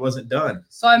 He wasn't done.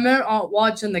 So I remember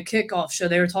watching the kickoff show.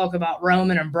 They were talking about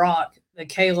Roman and Brock. The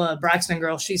Kayla Braxton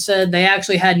girl, she said they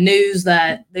actually had news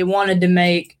that they wanted to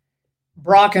make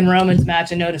Brock and Roman's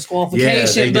match a no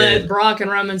disqualification, but Brock and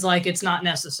Roman's like, it's not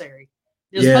necessary.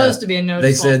 It's supposed to be a no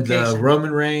disqualification. They said the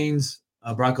Roman Reigns,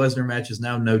 Brock Lesnar match is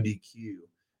now no DQ.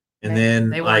 And then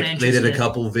they did a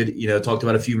couple talked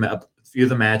about a few of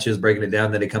the matches, breaking it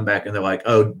down. Then they come back and they're like,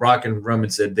 oh, Brock and Roman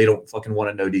said they don't fucking want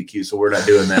a no DQ, so we're not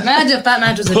doing that. Imagine if that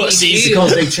match was a DQ.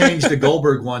 Because they changed the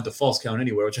Goldberg one to false count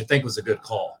anywhere, which I think was a good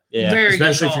call. Yeah.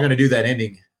 Especially if you're going to to do that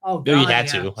ending. Oh, God, you had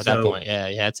to at that point. Yeah,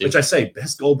 you had to. Which I say,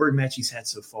 best Goldberg match he's had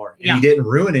so far. And he didn't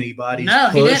ruin anybody's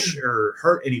push or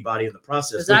hurt anybody in the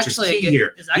process, which is key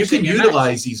here. You can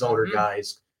utilize these older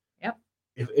guys. Yep.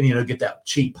 And get that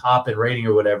cheap pop and rating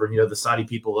or whatever. The Saudi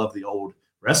people love the old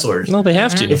wrestlers. No, they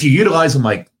have to. If you utilize them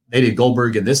like they did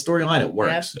Goldberg in this storyline, it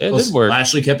works. Yep. It did work.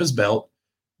 Lashley kept his belt.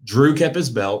 Drew kept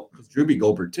his belt because Drew beat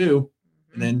Goldberg too.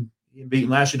 And then beating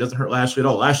Lashley doesn't hurt Lashley at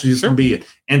all. Lashley's going to be an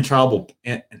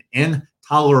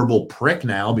intolerable prick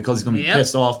now because he's going to be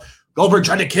pissed off. Goldberg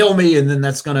tried to kill me, and then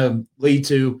that's going to lead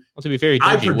to. Well, to be fair,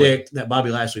 I predict that Bobby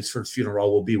Lashley's first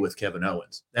funeral will be with Kevin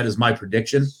Owens. That is my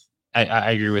prediction.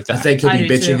 I agree with that. I think he'll be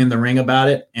bitching in the ring about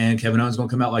it, and Kevin Owens is going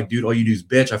to come out like, dude, all you do is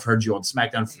bitch. I've heard you on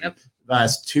SmackDown for the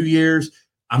last 2 years.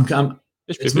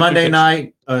 It's Monday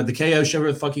night. The KO show,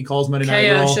 whatever the fuck he calls Monday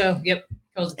Night Raw. KO show, yep.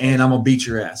 And I'm gonna beat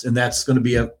your ass, and that's gonna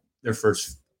be their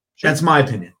first. That's my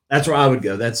opinion. That's where I would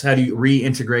go. That's how do you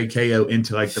reintegrate KO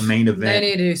into like the main event. They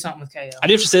need to do something with KO. I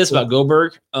do have to say this about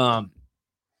Goldberg.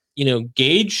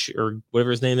 Gage or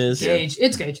whatever his name is. Gage.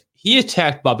 It's Gage. He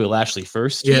attacked Bobby Lashley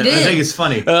first. Yeah, I think it's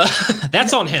funny.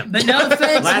 That's on him. But no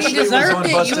offense, he deserved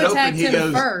it. You attacked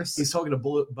him first. He's talking to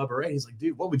Bubba Ray. He's like,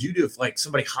 dude, what would you do if like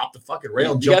somebody hopped the fucking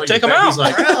rail and jumped? You gotta take him out. He's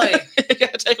like, really? You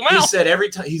gotta take him out. He said every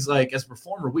time. He's like, as a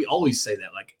performer, we always say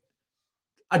that. Like,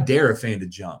 I dare a fan to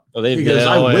jump. He goes,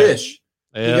 I wish.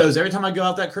 Yeah. He goes, every time I go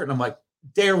out that curtain, I'm like,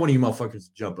 dare one of you motherfuckers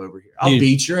to jump over here. I'll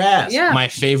beat your ass. Yeah. My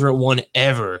favorite one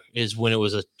ever is when it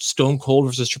was a Stone Cold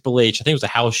versus Triple H. I think it was a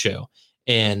house show.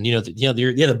 And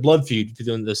the blood feud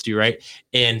between those two, right?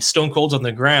 And Stone Cold's on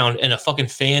the ground, and a fucking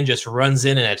fan just runs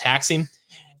in and attacks him.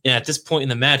 And at this point in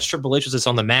the match, Triple H was just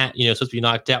on the mat, supposed to be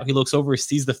knocked out. He looks over,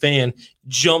 sees the fan,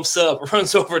 jumps up,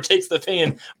 runs over, takes the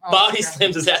fan, body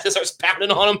slams his ass, and starts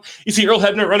pounding on him. You see Earl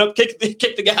Hebner run up, kick the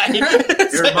guy.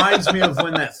 It reminds me of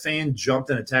when that fan jumped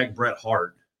and attacked Bret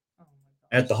Hart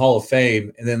at the Hall of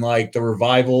Fame, and then like the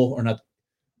Revival or not.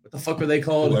 What the fuck were they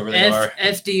called? Whoever they are.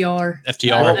 FDR.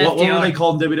 FDR. What were they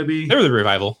called in WWE? They were the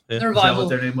Revival. Yeah. The Revival. Is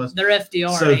that what their name was? They're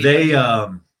FDR. So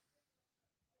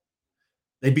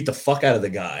they beat the fuck out of the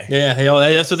guy. Yeah,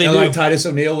 that's what they do. Like Titus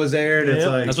O'Neil was there. And it's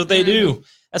like, that's what they do.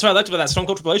 That's what I liked about that Stone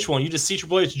Cold Triple H one. You just see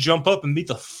Triple H jump up and beat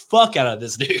the fuck out of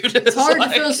this dude. It's hard to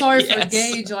feel sorry for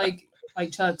Gage, like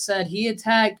Chuck said. He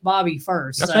attacked Bobby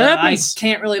first. That's what happens. I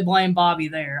can't really blame Bobby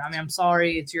there. I mean, I'm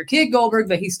sorry. It's your kid, Goldberg,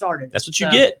 but he started. That's what you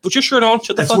get. Put your shirt on.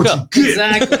 Shut the fuck up.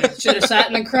 Exactly. Should have sat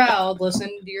in the crowd, listened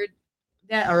to your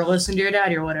dad or listen to your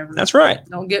daddy or whatever. That's right.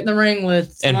 Don't get in the ring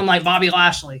with someone like Bobby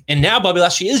Lashley. And now Bobby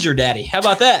Lashley is your daddy. How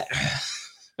about that?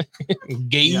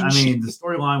 Gage. Yeah, I mean, the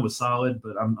storyline was solid,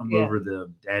 but I'm over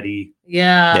the daddy.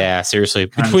 Yeah. Yeah, seriously.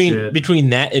 Between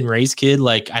that and Ray's kid,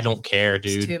 like, I don't care,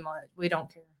 dude. It's too much. We don't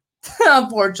care.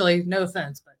 Unfortunately, no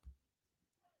offense, but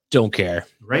don't care.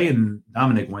 Ray and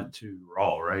Dominic went to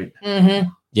Raw, right? Mm-hmm.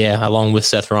 Yeah, along with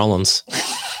Seth Rollins.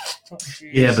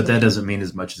 Yeah, but that doesn't mean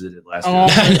as much as it did last year.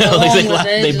 I know.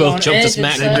 They both jumped to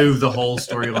SmackDown. They moved the whole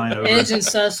storyline over. Edge and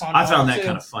Seth on I found that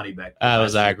kind of funny back then. I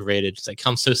was aggravated. It's like,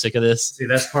 I'm so sick of this. See,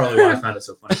 that's partly why I found it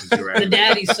so funny. The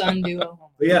daddy-son duo.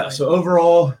 But yeah, so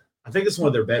overall, I think it's one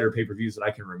of their better pay-per-views that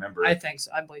I can remember. I think so.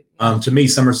 I believe. To me,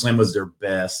 SummerSlam was their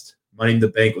best. Money in the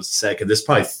Bank was second. This is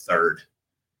probably third.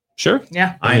 Sure.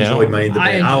 Yeah. I enjoyed Money in the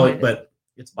Bank. But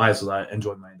it's biased. I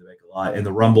enjoyed Money in the Bank a lot. And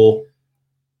the Rumble,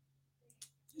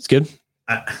 It's good.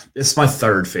 It's my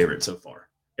third favorite so far.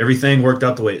 Everything worked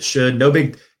out the way it should. No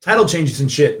big title changes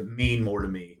and shit mean more to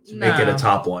me to make it a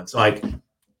top one. So like,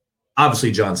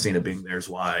 obviously John Cena being there is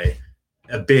why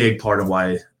a big part of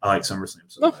why I like SummerSlam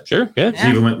so much. Sure, yeah.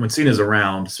 Even when Cena's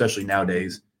around, especially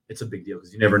nowadays, it's a big deal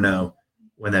because you never know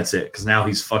when that's it. Because now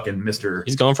he's fucking Mr.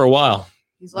 He's gone for a while.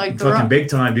 He's like the fucking Rock. big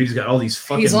time, dude. He's got all these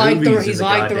fucking He's like movies. he's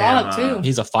like the Rock too.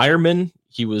 He's a fireman.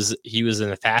 He was in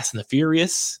the Fast and the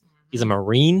Furious. He's a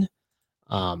Marine.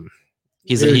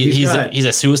 He's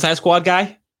a Suicide Squad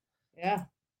guy. Yeah.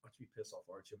 Watch me piss off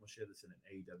Archie. I'm gonna share this in an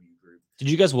AEW group. Did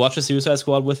you guys watch the Suicide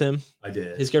Squad with him? I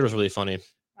did. His character was really funny.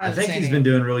 I think he's been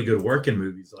doing really good work in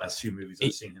movies. The last few movies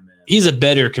I've seen him in. He's a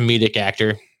better comedic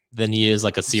actor than he is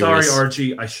like a serious. Sorry,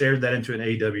 Archie. I shared that into an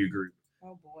AEW group.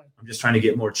 Oh boy. I'm just trying to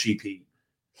get more cheap heat.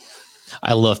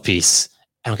 I love peace.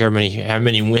 I don't care how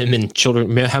many women and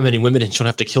children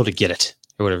have to kill to get it,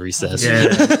 or whatever he says. Yeah.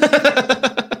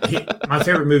 My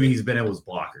favorite movie he's been in was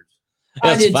Blockers.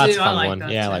 That's a I fun like one.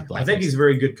 that Yeah, I too. like Blockers. I think he's a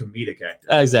very good comedic actor.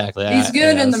 Exactly. He's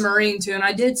good in the Marine too, and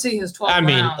I did see his 12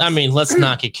 rounds. I mean, let's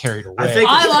not get carried away.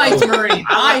 I liked Marine.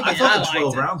 I thought the liked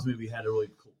 12 it. rounds movie had a really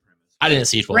cool premise. I didn't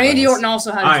see 12 Randy rounds. Orton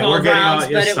also had All right, 12 rounds,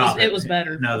 yeah, but it was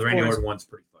better. No, the of Randy course. Orton one's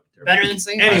pretty fucking terrible. Better than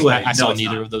Cena. Anyway, I saw no, it's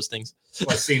neither not. of those things.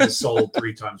 I've seen it sold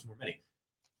 3 times more many.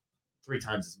 3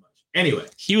 times as much. Anyway,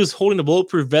 He was holding a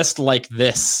bulletproof vest like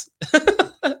this.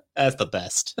 That's the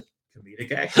best.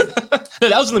 comedic actor. No,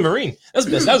 that was in the Marine. That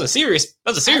was a serious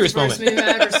That's the first moment. movie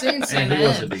I've ever seen And Cena he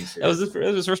wasn't in. being That was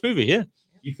serious. his first movie. Yeah.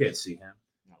 You can't see him.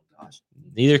 Oh gosh.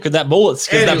 Neither could that bullets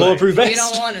because that Anyway, bulletproof We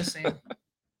vest. don't want to see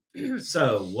him.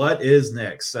 So, what is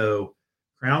next? So,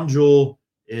 Crown Jewel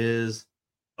is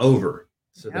over.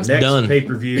 So, the Yep. next Done.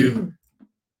 pay-per-view,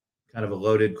 kind of a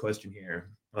loaded question here.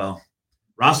 Well,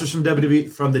 rosters from the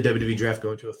WWE draft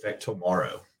go into effect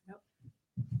tomorrow. Yep.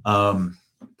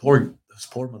 Those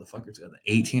poor motherfuckers got an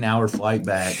 18-hour flight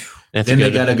back. And Then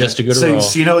they got to go. just to go to So, Raw.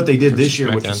 so you know what they did this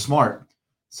year, which SmackDown. is smart.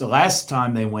 So last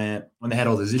time they went, when they had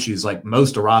all those issues, like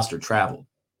most of roster traveled.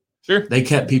 Sure. They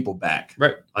kept people back.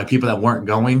 Right. Like people that weren't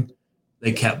going,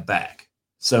 they kept back.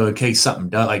 So in case something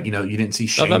does, like, you didn't see Oh,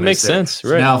 Sheamus. that makes there. sense. So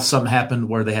Right. now if something happened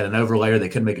where they had an overlayer, they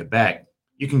couldn't make it back.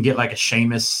 You can get like a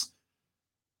Sheamus.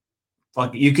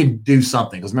 You could do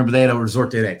something. Because remember, they had to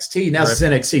resort to NXT. Now since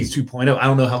NXT is 2.0, I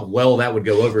don't know how well that would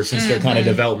go over since they're kind of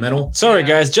developmental. Sorry,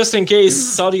 guys. Just in case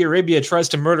Saudi Arabia tries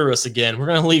to murder us again, we're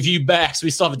going to leave you back so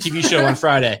we still have a TV show on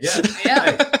Friday. Yeah.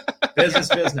 Yeah. Business.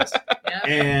 Yeah.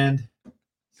 And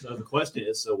so the question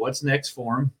is, so what's next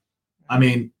for him? I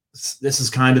mean, this is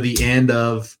kind of the end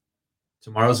of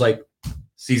tomorrow's like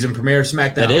season premiere of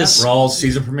SmackDown. It is. Raw's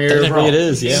season premiere of Technically Raw. it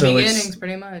is, yeah. So Beginnings, it's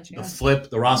pretty much. Yeah.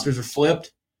 the rosters are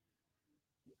flipped.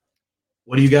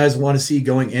 What do you guys want to see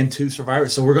going into Survivor?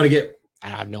 So we're going to get,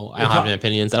 I don't have any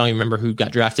opinions. I don't even remember who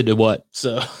got drafted to what.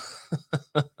 So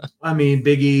I mean,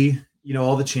 Big E,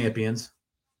 all the champions.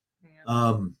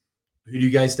 Yeah. Who do you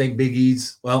guys think Big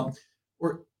E's? Well,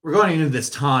 we're going into this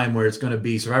time where it's going to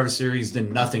be Survivor Series,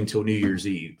 then nothing till New Year's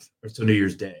Eve or till New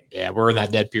Year's Day. yeah, we're in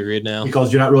that dead period now.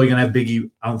 Because you're not really going to have Big E,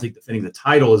 I don't think, defending the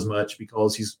title as much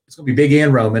because it's going to be Big E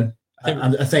and Roman.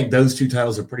 I think those 2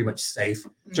 titles are pretty much safe.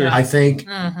 Sure. I think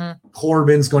Mm-hmm.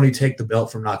 Corbin's going to take the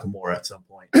belt from Nakamura at some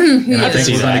point. He And I can think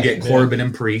see we're going that. to get Corbin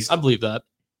and Priest. I believe that.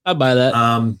 I buy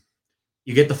that.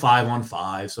 You get the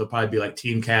 5-on-5, so it'll probably be like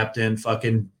team captain,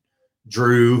 fucking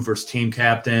Drew versus team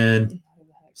captain,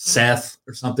 Seth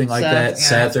or something like Seth, that. yeah.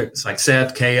 Seth, or it's like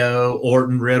Seth, KO,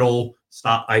 Orton, Riddle,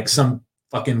 stop, like some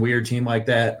fucking weird team like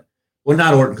that. Well,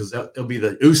 not Orton, because it'll be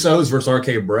the Usos versus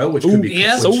RK Bro, which could be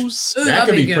yeah. which- So, Ooh, that that'd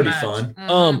could be a good pretty match. fun.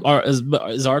 Mhm.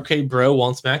 is Arcade Bro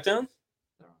on SmackDown?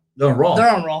 They're on Raw. They're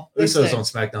on Raw. They Usos stay. on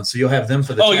SmackDown, so you'll have them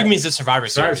for the. Oh, tag. you mean the Survivor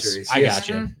Survivor Series? Series, I yes. got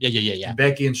you. Mhm. Yeah.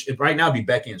 Becky and right now it'd be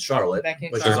Becky and Charlotte, Becky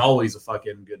and which is Charlotte. always a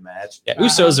fucking good match. Yeah,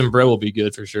 Usos and Bro will be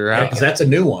good for sure. Yeah, because that's a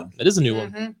new one. That is a new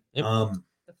one. Mhm. Yep.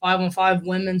 The 5-on-5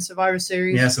 women's Survivor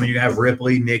Series. Yeah, so you have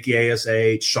Ripley, Nikki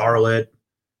ASH, Charlotte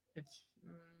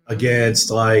against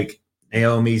like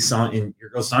Naomi, and your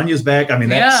girl Sonya's back. I mean,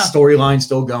 that Yeah. storyline's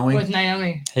still going. With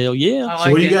Naomi. Hell yeah. I So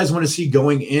like what do you it. guys want to see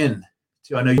going in?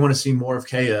 I know you want to see more of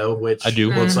KO, which I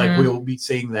do. looks like Mhm. we'll be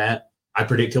seeing that. I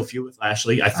predict he'll feud with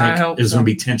Lashley. I I think hope there's so. going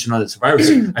to be tension on the Survivor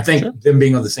Series. I think Sure. them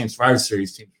being on the same Survivor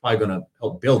Series team is probably going to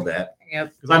help build that.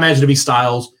 Yep. Because I imagine it'd be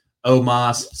Styles,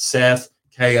 Omos, Seth,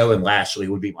 KO, and Lashley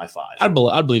would be my 5. I'd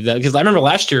believe that because I remember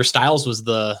last year Styles was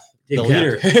the Team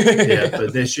leader. captain. Yeah,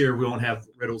 but this year we won't have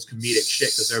Riddle's comedic shit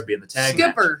because they'll be in the tag match.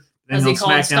 Skipper. Then as on he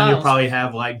called SmackDown, you'll Styles. probably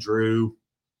have like Drew.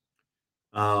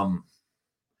 I'm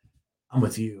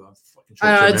with you. I'm fucking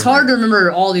I know, it's hard to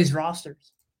remember all these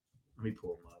rosters. Let me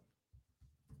pull them up.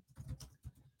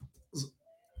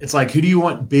 it's like, who do you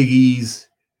want Big E's?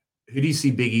 Who do you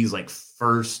see Big E's like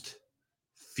first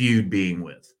feud being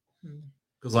with?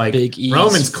 Because like Big E's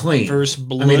Roman's clean. First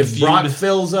blood I mean, if feud.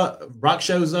 Brock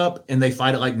shows up and they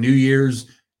fight at like New Year's,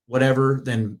 whatever,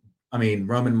 then I mean,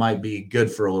 Roman might be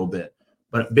good for a little bit.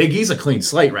 But Big E's a clean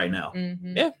slate right now.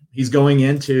 Mhm. Yeah. He's going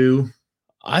into.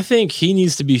 I think he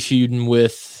needs to be feuding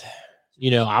with,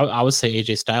 I would say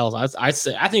AJ Styles. I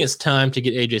think it's time to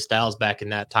get AJ Styles back in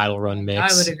that title run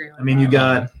mix. I would agree with I mean, you that.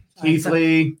 got Keith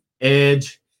Lee,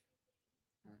 Edge,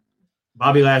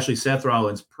 Bobby Lashley, Seth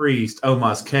Rollins, Priest,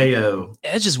 Omos, KO,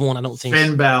 Edge is one I don't think.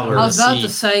 Finn Balor, I was about to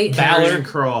say Balor-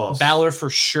 Cross. Balor for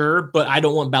sure, but I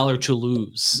don't want Balor to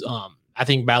lose. I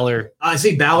think Balor. I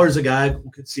see Balor's a guy who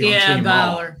could see on Yeah, Team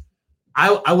Balor.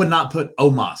 Raw. I would not put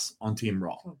Omos on Team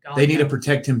Raw. Oh, God, They need no. to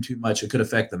protect him too much. It could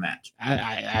affect the match.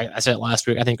 I said it last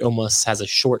week. I think Omos has a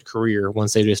short career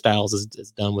once AJ Styles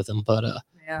is done with him. But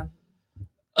Yeah.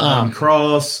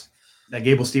 Cross, that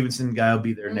Gable Stevenson guy will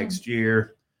be there next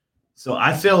year. So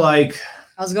I feel like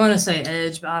I was going to say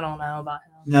Edge, but I don't know about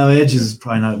him. no, Edge is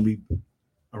probably not going to be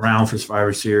around for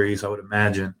Survivor Series, I would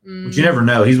imagine. Mm. But you never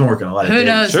know. He's been working a lot of Who days.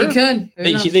 knows? Sure. He could.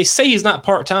 Who knows? they say he's not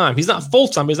part time. He's not full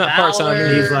time. He's not part time.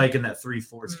 Balor. He's like in that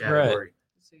 3/4 category.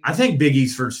 I think Big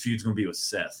E's first feud's going to be with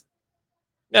Seth.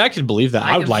 Yeah, I could believe that.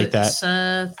 I would could like fit that.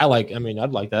 Seth. I'd like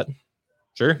that.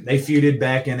 Sure. They feuded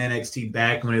back in NXT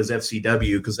back when it was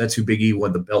FCW because that's who Big E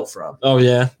won the belt from. Oh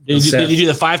yeah. Did Seth- you do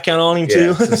the 5 count on him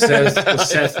Yeah, too? so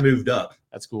Seth moved up.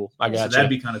 That's cool. I So got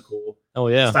that'd you. be kind of cool. Oh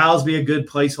yeah. Styles be a good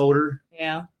placeholder.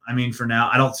 Yeah. I mean, for now,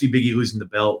 I don't see Big E losing the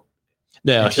belt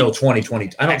No. until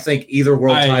 2020. I don't think either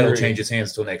world I title agree. changes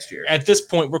hands till next year. At this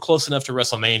point, we're close enough to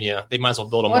WrestleMania. They might as well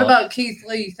build him What up. about Keith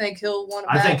Lee? You think he'll want it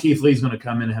I back? think Keith Lee's going to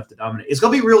come in and have to dominate. It's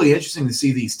going to be really interesting to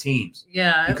see these teams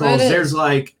Yeah. because it is. there's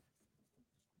like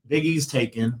Big E's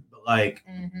taken, but like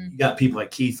Mhm. you got people like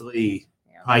Keith Lee,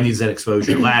 Yeah. probably needs that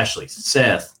exposure. Lashley,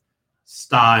 Seth,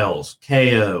 Styles,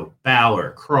 KO,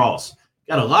 Balor, Cross.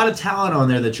 Got a lot of talent on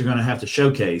there that you're going to have to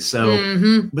showcase. So,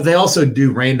 Mhm. but they also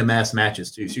do random ass matches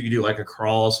too. So you can do like a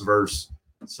Cross versus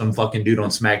some fucking dude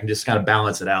on Smack and just kind of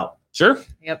balance it out. Sure.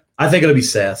 I think it'll be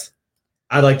Seth.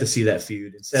 I'd like to see that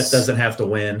feud. And Seth doesn't have to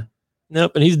win.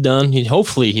 Nope. And he's done.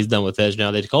 Hopefully he's done with Edge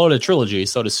now. They call it a trilogy,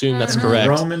 so I'd assume that's Mhm. correct.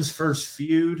 Roman's first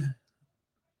feud.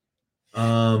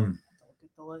 Don't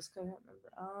get the list. I can't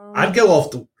remember. I'd go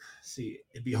off the see.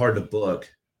 It'd be hard to book.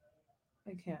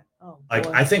 I can't. Oh, Like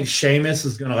boy. I think Sheamus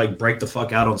is gonna like break the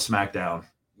fuck out on SmackDown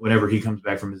whenever he comes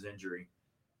back from his injury.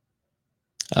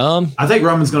 I think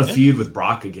Roman's gonna Yeah. feud with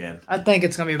Brock again. I think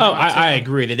it's gonna be. Oh, Brock, I too.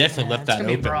 agree. They definitely Yeah, left it's that gonna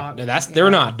be open. Brock. They're Yeah.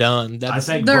 not done. I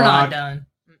think They're Brock, not done.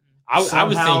 I would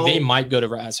somehow- think they might go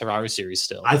to Survivor Series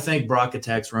still. I think Brock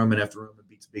attacks Roman after Roman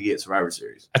beats Big E at Survivor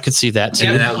Series. I could see that too.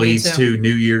 Yeah. And then that me leads too. to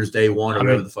New Year's Day 1 or I mean-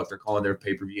 whatever the fuck they're calling their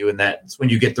pay-per-view. And that's when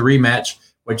you get the rematch,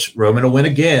 which Roman will win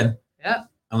again. Yeah.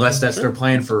 Unless that's their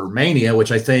plan for Mania,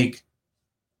 which I think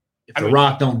if I The mean-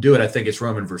 Rock don't do it, I think it's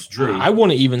Roman versus Drew. I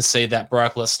want to even say that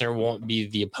Brock Lesnar won't be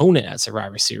the opponent at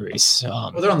Survivor Series.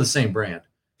 well, they're on the same brand.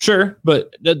 Sure,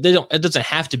 but they don't. It doesn't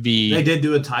have to be. They did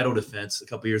do a title defense a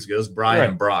couple years ago. It was Brian Right.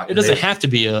 and Brock. It doesn't have to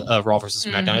be a Raw versus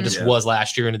SmackDown. It Mhm. just Yeah. was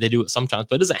last year, and they do it sometimes,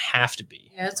 but it doesn't have to be.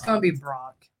 Yeah, it's gonna be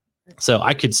Brock. So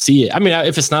I could see it. I mean,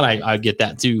 if it's not, I get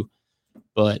that too.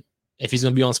 But if he's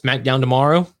going to be on SmackDown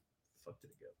tomorrow,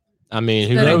 I mean,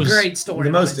 who Been a knows? great story.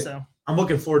 The most- So. I'm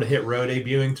looking forward to Hit Row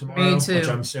debuting tomorrow, Me too. which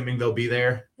I'm assuming they'll be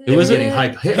there. Who is it? Getting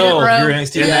hype. Hit Hit Row. Row. your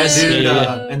NXT And that guys? dude,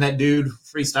 Yeah. and that dude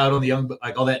freestyled on the Young,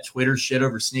 like all that Twitter shit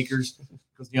over sneakers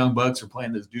because the Young Bucks are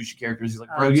playing those douchey characters. He's like,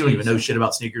 bro, Oh, you don't geez. even know shit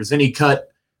about sneakers. Then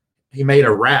he made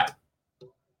a rap,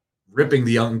 ripping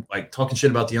the Young, like talking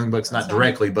shit about the Young Bucks, not That's fine.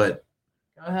 directly, but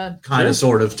Go ahead. kind of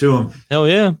Sure. sort of to him, Hell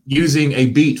yeah. using a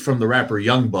beat from the rapper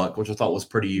Young Buck, which I thought was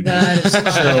pretty unique. That is So,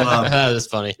 That is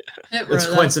funny. Hit it's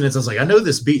Row, coincidence. I was like, I know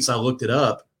this beat, so I looked it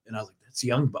up, and I was like, that's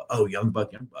Young Buck. Oh, Young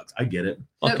Bucks. I get it.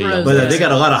 Okay, Rose. But Yeah. they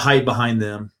got a lot of hype behind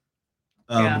them.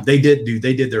 Yeah. They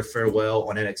did their farewell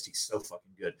on NXT so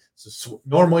fucking good. So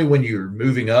normally when you're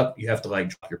moving up, you have to like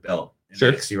drop your belt in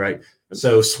Sure. NXT, right?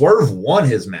 So Swerve won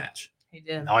his match, He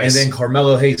did. Nice. and then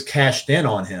Carmelo Hayes cashed in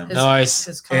on him His- Nice.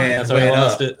 his comment. and That's why he went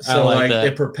lost up. it. I So like like that.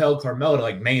 it propelled Carmelo to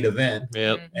like main event,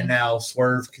 Yep. Mhm. and now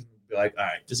Swerve can be like, all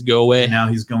right. Just go away. And now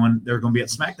they're going to be at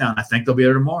SmackDown. I think they'll be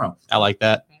there tomorrow. I like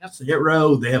that. Yep. So Hit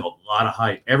Row, they have a lot of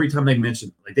hype. Every time they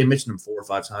mention them 4 or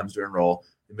 5 times during Raw.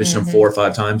 They mentioned Mhm. them 4 or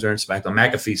 5 times during SmackDown.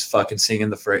 McAfee's fucking singing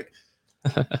the phrase.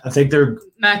 I think they're, Gonna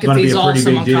be McAfee's a pretty awesome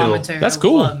big on deal. commentary. That's I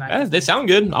cool. love Yeah, McAfee. they sound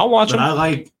good. I'll watch but them. I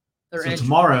like, They're so interesting.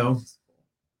 tomorrow,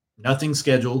 nothing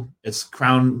scheduled. It's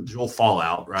Crown Jewel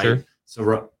Fallout, right? Sure.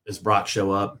 So does Brock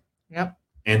show up? Yep.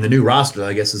 And the new roster,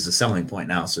 I guess, is the selling point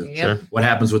now. So Yep. Sure. what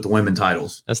happens with the women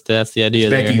titles? That's the idea.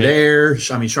 Becky there.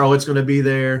 there. I mean, Charlotte's going to be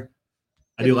there.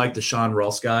 I do like the Sean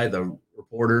Ross guy, the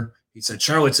reporter. He said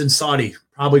Charlotte's in Saudi,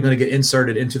 probably going to get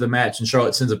inserted into the match. And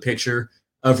Charlotte sends a picture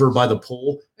of her by the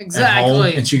pool at home,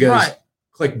 Exactly. and she goes, Right.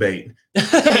 clickbait. And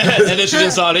then she's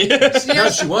in Saudi. No,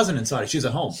 she wasn't in Saudi. She's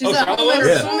at home. She's at home in her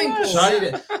Yeah. swimming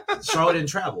pool. Charlotte didn't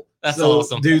travel. That's So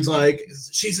awesome. Dude's like,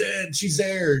 she's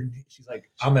there. And she's like,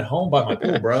 I'm at home by my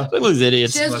pool, bro. Look at these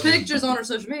idiots. She has pictures on her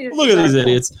social media. Look at these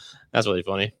idiots. That's really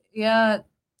funny. Yeah.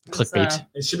 Clickbait.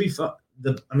 It should be fun.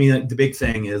 The big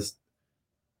thing is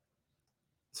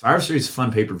Survivor Series is a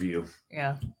fun pay-per-view.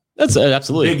 Yeah. That's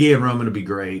absolutely. Big E and Roman would be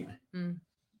great.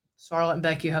 Charlotte and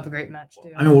Becky have a great match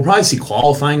too. I mean, we'll probably see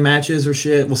qualifying matches or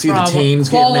shit. We'll see Probably. the teams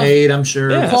get made, I'm sure.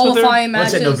 Yeah. that's what they're- qualifying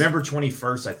What's matches. it, November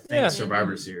 21st, I think, Yeah.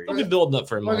 Survivor Series. I'll be building up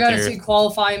for a We're month going to here. see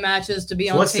qualifying matches to be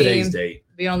So on what's team. today's date?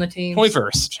 Be on the team.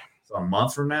 21st. So a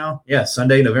month from now? Yeah,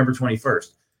 Sunday, November 21st.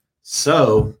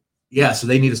 So, yeah, so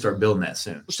they need to start building that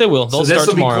soon. Which they will. They'll So this start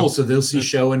will be tomorrow. cool. So they'll see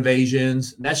show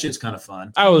invasions. And that shit's kind of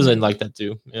fun. I was in like that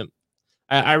too. Yep.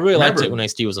 I really liked Remember, it when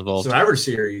NXT was involved. Survivor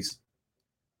Series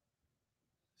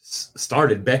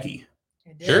started Becky.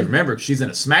 It did. Sure. Remember, she's in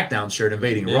a SmackDown shirt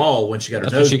invading Yeah. Raw when she got her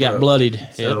That's when nose she got broke. bloodied.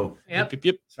 Yep. So Yep.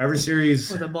 Survivor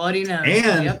Series, With a bloody nose.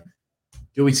 And- Yep.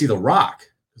 do we see The Rock?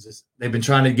 Because they've been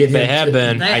trying to get him. They have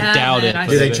been. They I have doubt been. it. I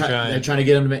but Do they've they been try, trying. they're trying to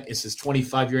get him to it's his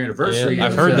 25-year anniversary. Yeah,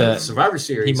 I've of heard the that. Survivor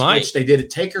Series, He might. which they did at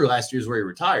Taker last year, is where he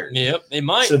retired. Yep, they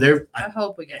might. So they're I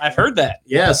hope we get I've heard that.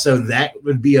 yeah. So that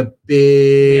would be a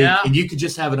big. Yeah. And you could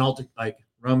just have an alter like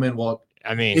Roman walk.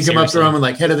 I mean, He come up to seriously. Roman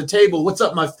like head of the table. What's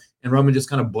up, and Roman just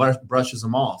kind of brushes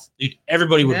him off. Dude,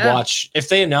 everybody would Yeah. watch. If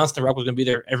they announced The Rock was going to be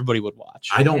there, everybody would watch.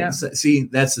 I don't Yeah. see.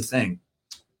 That's the thing,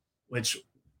 which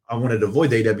I wanted to avoid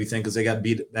the AW thing because they got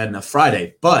beat bad enough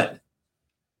Friday. But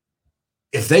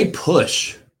if they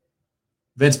push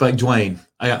Vince like Dwayne,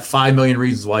 I got 5 million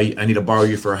reasons why I need to borrow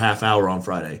you for a half hour on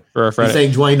Friday. For a You Friday.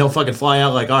 think Dwayne don't fucking fly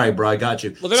out? Like, all right, bro, I got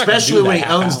you. Well, they're not gonna Especially do when that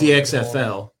he half owns the hour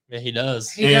XFL, Yeah, he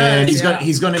does. He and does,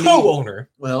 he's gonna need. Co-owner.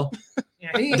 Well,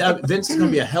 Yeah, he, Vince is gonna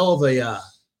be a hell of a.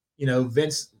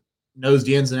 Vince knows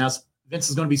the ins and outs. Vince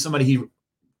is gonna be somebody he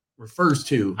refers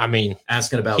to I mean,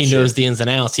 asking about. he shit. knows the ins and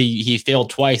outs. He failed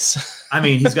twice. I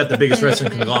mean, he's got the biggest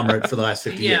wrestling conglomerate for the last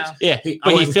 50 years. yeah. Yeah, I but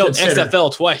he wouldn't failed consider-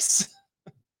 XFL twice.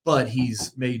 But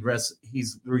he's made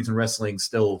he's the reason wrestling's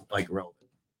still like relevant.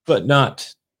 But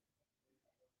not.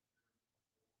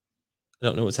 I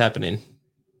don't know what's happening.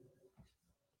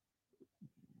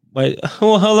 Why?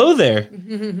 Well, hello there.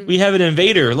 We have an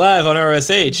invader live on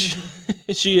RSH.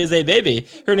 She is a baby.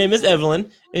 Her name is Evelyn,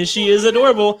 and she is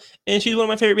adorable, and she's one of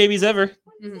my favorite babies ever.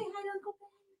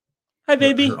 Hi,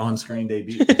 baby. Her on-screen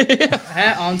debut.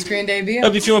 On-screen debut.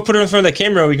 If you want to put her in front of the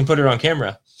camera, we can put her on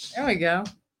camera. There we go.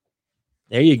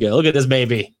 There you go. Look at this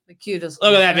baby. The cutest.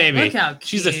 Look at that baby. Look how cute.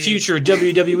 She's a future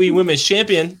WWE Women's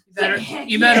Champion.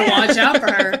 You better watch out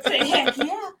for her. Heck yeah. Okay.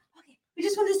 We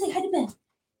just wanted to say hi to Ben.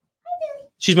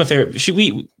 She's my favorite.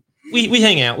 We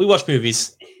hang out. We watch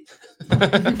movies. Cute.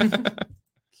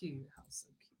 How so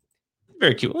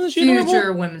Very cute. Isn't she cute. adorable?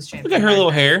 Future women's champion. Look at her right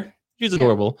little there. hair. She's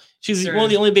adorable. She's Sure one of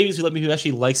the is. only babies who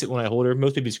actually likes it when I hold her.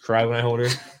 Most babies cry when I hold her.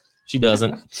 She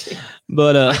doesn't.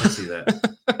 But I can see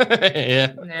that.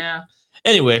 yeah. Yeah.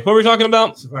 Anyway, what were we talking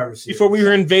about Survivor Series. before we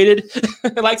were invaded?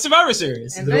 Like Survivor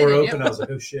Series. the door Invaded, opened, yep. I was like,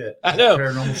 oh shit. I know.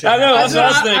 Paranormal shit I know, happened. that's what I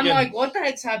was I'm thinking. like, what the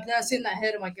heck's happening? I see in that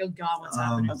head. I'm like, oh God, what's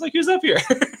happening? I was like, who's up here?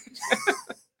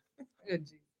 Good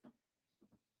gee.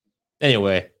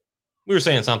 Anyway, we were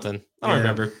saying something. I don't Yeah.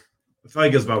 remember. I feel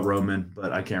like it's about Roman,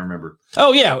 but I can't remember.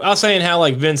 Oh yeah, I was saying how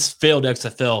like Vince failed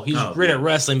XFL. He's Oh, great yeah. at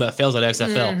wrestling, but fails at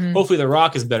XFL. Mhm. Hopefully, The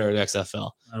Rock is better at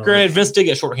XFL. I don't Granted, know. Vince did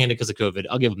get shorthanded because of COVID.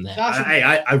 I'll give him that. Josh,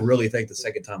 I really think the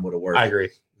second time would have worked. I agree.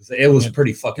 It was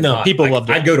pretty fucking No, hot. people Like, loved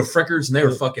it. I'd go to Frickers and they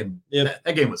were Yep. fucking Yep.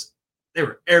 that game was they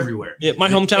were everywhere. Yeah, my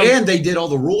hometown. And they did all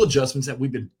the rule adjustments that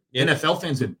we've been Yep. NFL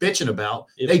fans been bitching about.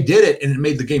 Yep. They did it and it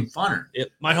made the game funner.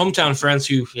 My hometown friends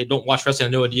who don't watch wrestling,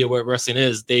 have no idea what wrestling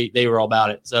is. They were all about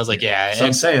it. So I was like, yeah, So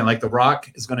I'm saying, like, The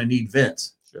Rock is going to need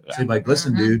Vince. sure. So he's like,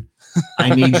 listen, Mhm. dude,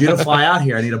 I need you to fly out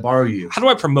here. I need to borrow you. How do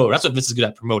I promote? That's what Vince is good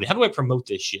at promoting. How do I promote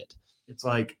this shit? It's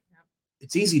like,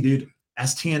 it's easy, dude.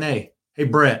 Ask TNA. Hey,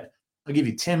 Brett, I'll give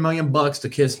you $10 million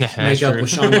to make up with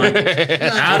Shawn Michaels.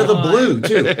 Out of the blue,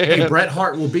 too. Hey, Bret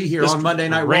Hart will be here Just on Monday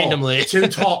Night randomly.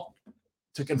 Raw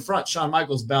to confront Shawn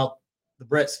Michaels about the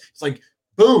Bretts. It's like,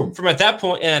 boom. From at that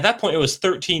point, and at that point, it was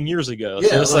 13 years ago. Yeah,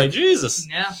 So it's like- like Jesus.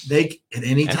 yeah. They at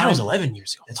any And that time. was 11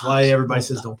 years ago. That's why everybody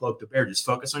says don't poke the bear. Just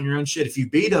focus on your own shit. If you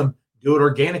beat them, do it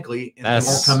organically, and they That's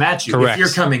won't come at you. correct. If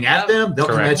you're coming at them, they'll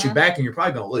come Correct. at you back, and you're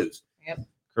probably going to lose.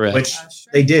 Correct. Which That's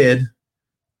true. they did,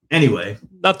 Anyway,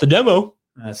 Not the demo.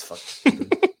 that's fucking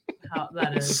stupid. How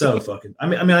that is. So fucking. I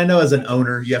mean, I know as an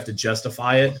owner, you have to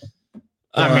justify it.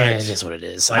 I mean, Right. it is what it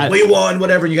is. Like we won,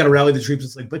 whatever. And you got to rally the troops.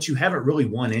 It's like, but you haven't really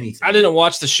won anything. I didn't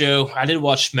watch the show. I did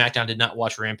watch SmackDown. Did not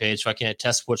watch Rampage, so I can't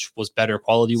attest which was better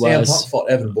quality CM wise. Punk fought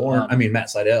Evan Bourne. I mean Matt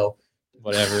Sydal.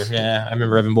 Whatever. Yeah, I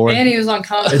remember Evan Bourne. And he was on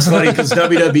commentary. It's funny because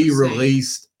WWE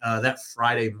released that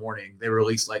Friday morning. They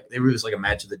released like a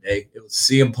match of the day. It was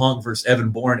CM Punk versus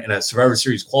Evan Bourne in a Survivor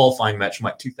Series qualifying match from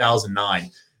like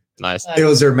 2009. Nice. It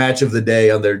was their match of the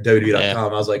day on their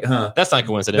WWE.com. I was like, That's not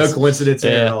coincidence. no coincidence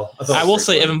at Yeah. all. thought it I was will pretty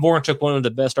say funny. Evan Bourne took one of the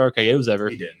best RKOs ever.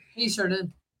 He did. He sure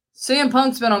did. CM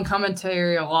Punk's been on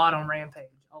commentary a lot on Rampage.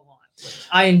 A lot.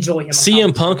 I enjoy him. on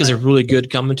CM Punk is a commentary. really good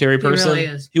commentary He person. really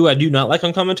is. Who I do not like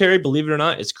on commentary, believe it or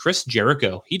not, is Chris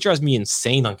Jericho. He drives me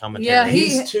insane on commentary. Yeah,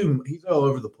 He's all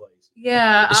over the place.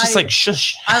 Yeah, it's just like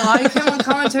shush. I like him on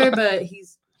commentary, but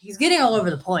he's getting all over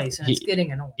the place and it's He-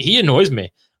 getting annoying. He annoys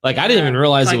me. Like I didn't even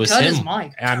realize Like, it was cut him. his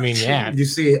mic. I mean, yeah, Did you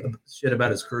see shit about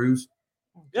his cruise?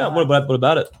 yeah. What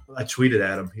about it? I tweeted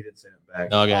at him. He didn't say it back.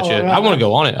 Oh, gotcha. Oh, I want to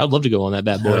go on it. I'd love to go on that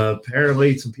bad boy.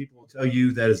 Apparently, some people will tell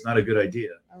you that is not a good idea.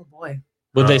 Oh boy,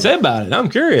 What they say about it? I'm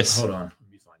curious. Hold on.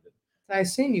 Let me find it. I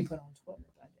seen you put on Twitter.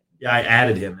 Yeah, I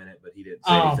added him in it, but he didn't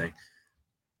say Oh. anything.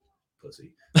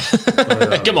 Pussy.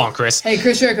 Come on, Chris. Hey,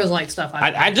 Chris Jericho's like stuff.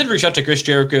 I did reach out to Chris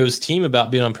Jericho's team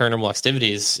about being on Paranormal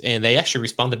Activities, and they actually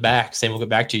responded back saying we'll get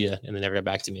back to you, and they never got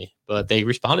back to me. But they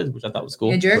responded, which I thought was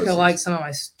cool. Yeah, Jericho Pussies. liked some of my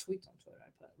tweets on Twitter. I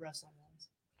put wrestling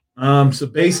ones. So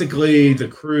basically, the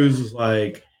cruise was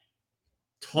like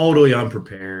totally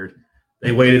unprepared.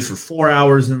 They waited for 4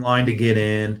 hours in line to get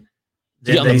in.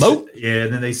 To get on the boat? Yeah,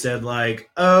 and then they said like,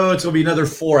 "Oh, it's gonna be another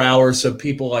 4 hours." So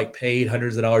people like paid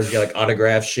hundreds of dollars to get like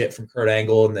autograph shit from Kurt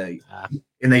Angle, and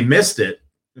they missed it.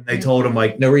 And they told them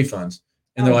like no refunds.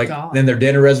 And they're Oh, like, God. then their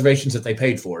dinner reservations that they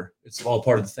paid for. It's all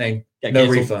part of the thing. Got No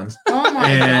canceled. refunds. Oh my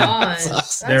And gosh,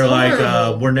 They're That's like,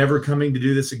 horrible. we're never coming to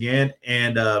do this again.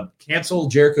 And cancel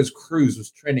Jericho's cruise was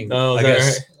trending. Oh, I is that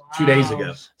guess right? 2 days Wow. ago.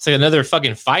 It's like another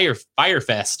fucking fire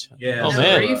fest. Yeah. Oh, so,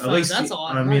 man. at least That's a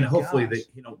lot. I mean, Oh, hopefully gosh.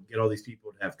 they don't get all these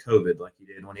people to have COVID like he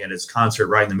did when he had his concert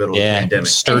right in the middle of the Yeah, pandemic. And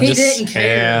he Sturgis. didn't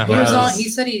care. Yeah, He was Wow. on. He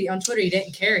said on Twitter he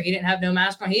didn't care. He didn't have no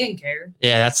mask on. He didn't care.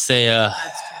 yeah. That's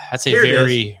a Here it is.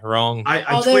 very wrong. I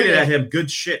Oh, there it tweeted at is. him, good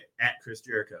shit at Chris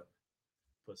Jericho.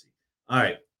 Pussy. All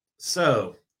right.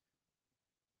 So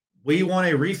we want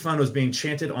a refund was being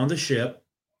chanted on the ship.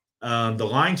 The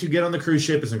line to get on the cruise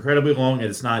ship is incredibly long and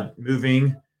it's not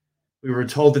moving. We were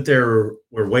told that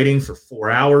we're waiting for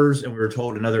 4 hours, and we were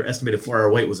told another estimated 4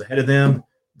 hour wait was ahead of them.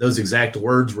 Those exact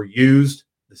words were used.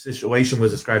 The situation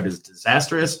was described as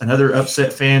disastrous. Another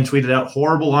upset fan tweeted out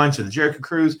horrible lines to the Jericho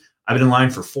cruise. I've been in line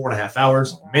for 4.5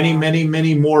 hours. Many, many,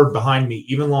 many more behind me,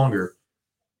 even longer.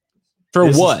 For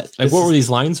this is- what? Like, this what is were these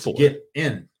lines for? To get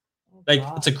in. Like,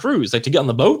 it's a cruise. Like to get on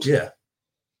the boat. Yeah.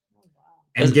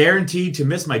 And guaranteed to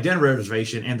miss my dinner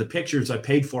reservation and the pictures I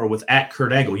paid for with at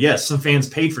Kurt Angle. Yes, some fans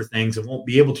paid for things and won't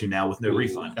be able to now with no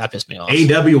refund. That pissed me off.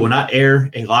 AEW will not air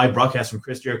a live broadcast from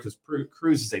Chris Jericho's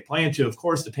cruise as they plan to. Of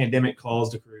course, the pandemic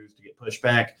caused the cruise to get pushed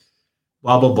back.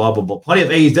 Blah, blah, blah, blah, blah. Plenty of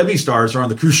AEW stars are on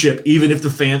the cruise ship, even if the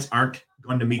fans aren't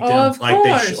going to meet them Of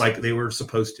course. like they were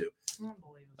supposed to.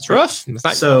 It's rough. It's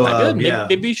not, So, not good. yeah.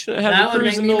 Maybe you should have That a would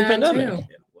cruise make in me the middle of the mad pandemic.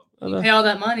 too. I You don't pay know. all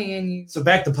that money and you. So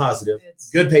back to positive. It's,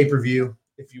 Good pay-per-view,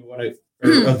 if you want to,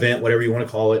 or event, whatever you want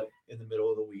to call it, in the middle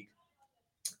of the week.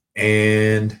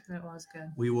 And It was good.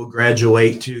 we will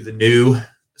graduate to the new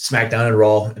SmackDown and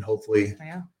Raw, and hopefully,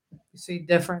 Yeah. You see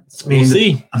difference. I mean, We'll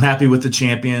see. I'm happy with the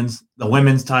champions. The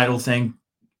women's title thing,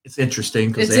 it's interesting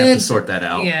because It's they have in- to sort that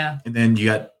out. Yeah. And then you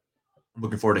got, I'm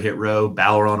looking forward to Hit Row,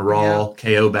 Balor on Raw,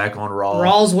 KO back on Raw,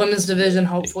 Raw's women's division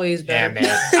hopefully is Yeah, better.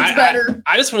 man. It's better.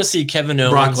 I just want to see Kevin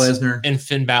Brock Owens Lesnar. and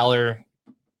Finn Balor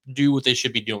do what they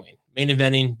should be doing. Main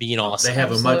eventing, being awesome. They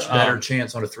have a much Absolutely. better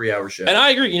chance on a 3-hour show. And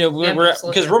I agree. You know, Yeah, we're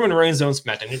absolutely. because Roman Reigns owns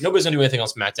SmackDown. Nobody's gonna do anything on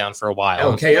SmackDown for a while.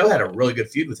 Oh, KO had a really good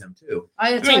feud with him too.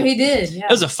 That's I mean, what he did. Yeah.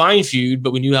 It was a fine feud,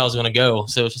 but we knew how it was going to go.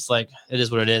 So it's just like it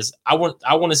is what it is. I want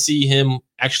to see him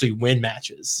actually win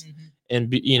matches Mhm. and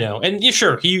be, you know, and yeah,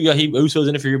 sure, he Usos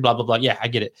interfere, blah blah blah. Yeah, I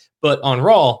get it. But on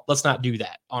Raw, let's not do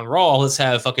that. On Raw, let's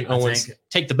have fucking I Owens think-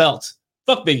 take the belt.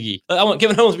 Fuck Big E. I want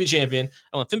Kevin Owens to be champion.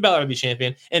 I want Finn Balor to be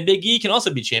champion, and Big E can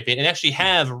also be champion and actually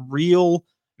have real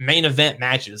main event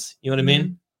matches. You know what I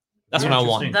mean? That's Yeah, what I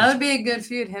want. interesting. That would be a good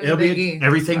feud. Him It'll and Big be E.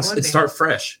 everything. That would It be. start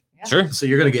fresh. Sure. So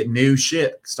you're going to get new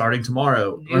shit starting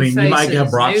tomorrow. New I mean, you might have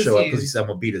faces, Brock new show up because he feuds. said I'm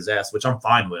going to beat his ass, which I'm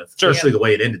fine with, Sure. especially the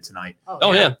way it ended tonight.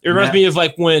 Oh yeah, it reminds that- me of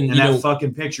like when And you that know.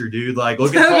 fucking picture, dude. Like,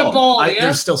 look Look at at Paul. Paul, yeah.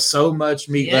 There's still so much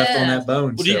meat left on Yeah. that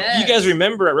bone. Well, do so. you guys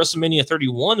remember at WrestleMania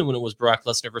 31 when it was Brock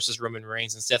Lesnar versus Roman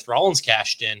Reigns and Seth Rollins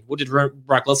cashed in? What did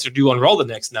Brock Lesnar do on Raw the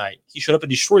next night? He showed up and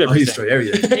destroyed Oh, he everything. destroyed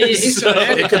everything. He destroyed So-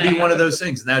 everything. It could be one of those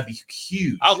things, and that'd be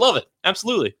huge. I would love it.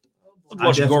 Absolutely. I'd I'd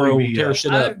watch definitely Goro be, tear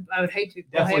shit up. I would hate to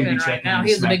Definitely be Heyman right checking now. into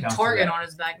He has a big SmackDown for target that. on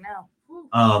his back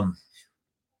now.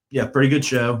 Yeah, pretty good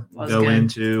show. We'll Was go good.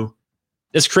 into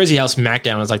It's crazy how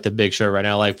SmackDown is like the big show right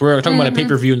now. Like we're talking about a Mhm.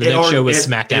 pay-per-view and the next show is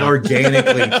SmackDown. It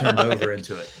organically turned over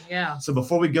into it. Yeah. So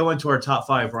before we go into our top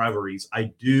 5 rivalries, I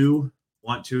do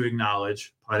want to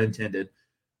acknowledge, pun intended,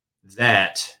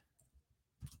 that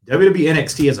WWE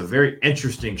NXT is a very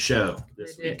interesting show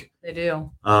this They do. week. They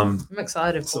do. Um, I'm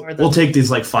excited so for it. we'll take these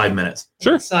like 5 minutes.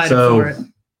 Sure. Excited So, for it.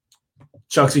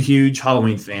 Chuck's a huge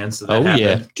Halloween fan, so that Oh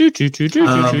yeah.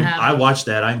 happened. I watched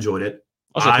that. I enjoyed it.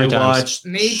 I watched.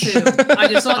 Me too. I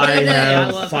just saw it the I other day. I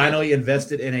have love finally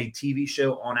invested in a TV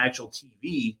show on actual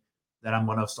TV that I'm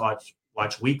going to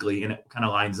watch weekly, and it kind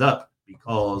of lines up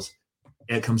because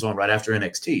it comes on right after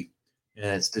NXT, and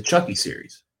it's the Chucky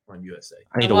series on USA.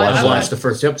 I need to I watch I've that. watched the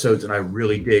first episodes, and I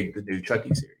really dig the new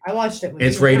Chucky series. I watched it. With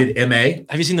It's you. rated MA.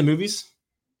 Have you seen the movies?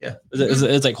 Yeah. Is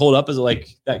it like hold up? Is it like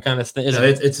that kind of thing? Is No,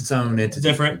 it it's its own entity.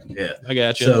 different? Yeah. I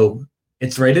got you. So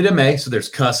it's rated MA, so there's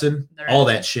cussing, There all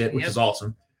is. that shit, which Yep. is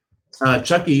awesome.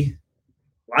 Chucky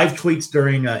live tweets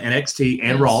during NXT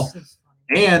and Yes. Raw,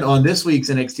 and on this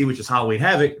week's NXT, which is Halloween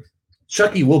Havoc,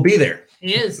 Chucky will be there.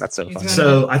 He is. That's so He's fun. gonna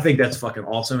So I think that's fucking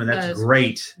awesome, and That that's is-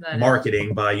 great that is.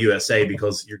 marketing by USA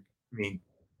because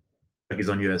Chucky's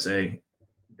on USA,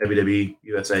 WWE,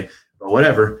 USA, but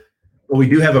whatever. But we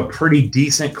do have a pretty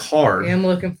decent card I am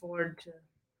looking forward to a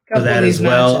for couple that of these as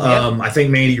well. matches. Yep. I think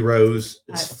Mandy Rose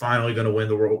is I- finally going to win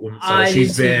the World Women's I title. do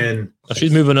She's too. been Oh,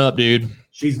 she's moving up, dude.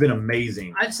 she's been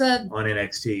amazing I've said on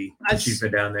NXT. I've- Since she's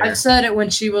been down there. I've said it when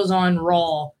she was on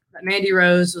Raw that Mandy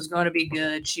Rose was going to be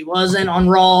good. She wasn't on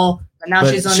Raw, but now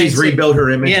But she's on. she's NXT. rebuilt her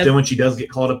image. Yep. Then when she does get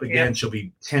called up again, Yep. she'll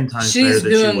be 10 times She's better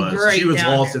than she doing was. great She was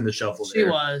down lost there. in the shuffle She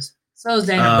there. was. So is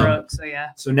Dana Um, Brooke. So yeah.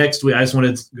 So next week, I just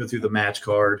wanted to go through the match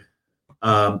card.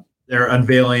 They're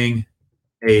unveiling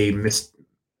a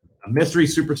mystery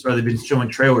superstar they've been showing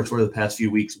trailers for the past few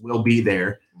weeks. Will be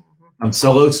there.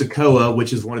 Solo Sikoa,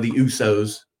 which is one of the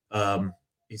Usos.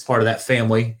 He's part of that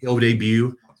family. He'll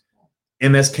debut.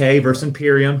 MSK versus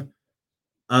Imperium.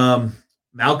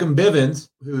 Malcolm Bivens,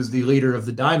 who is the leader of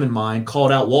the Diamond Mine,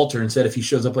 called out Walter and said if he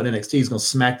shows up on NXT, he's going to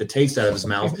smack the taste out of his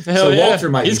mouth. Hell So yeah. Walter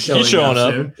might He's be showing up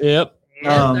up. soon. Yep.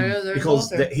 Yeah, there's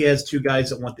Because Walter. he has 2 guys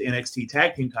that want the NXT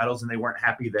tag team titles, and they weren't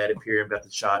happy that Imperium got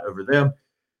the shot over them.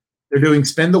 They're doing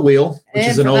spin the wheel, which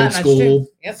And is an for that old match, school too.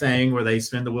 Yep. thing where they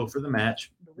spin the wheel for the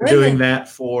match. The They're doing women- that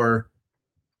for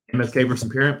MSK versus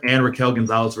Imperium and Raquel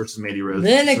Gonzalez versus Mandy Rose. The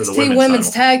for NXT Women's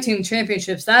title. Tag Team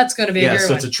Championships. That's going to be a Yeah, good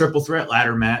so it's one. a triple threat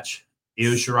ladder match.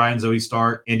 Io Shirai and Zoe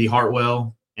Stark, Indy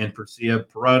Hartwell, and Persia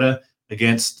Pirotta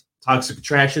against Toxic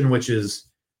Attraction, which is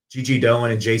Gigi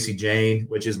Dolan and JC Jane,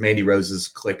 which is Mandy Rose's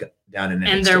clique down in NXT.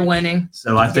 And they're winning.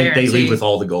 So I think they leave Guaranteed. with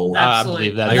all the gold. I Absolutely.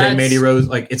 believe that. I think That's- Mandy Rose,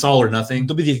 like it's all or nothing.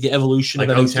 There'll be the evolution Like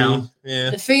of NXT. O-Town. Yeah.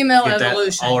 The female Get that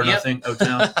evolution. all or Yep. nothing.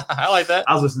 O-Town. I like that.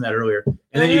 I was listening to that earlier.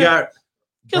 And then you got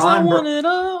Because I Braun, want it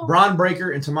all. Braun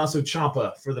Breaker and Tommaso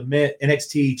Ciampa for the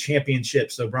NXT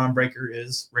Championship. So Braun Breaker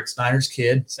is Rick Steiner's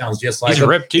kid. Sounds just like He's him.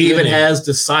 ripped too. He even isn't has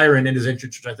the siren in his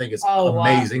entrance, which I think is Oh, wow.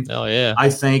 amazing. Hell yeah. I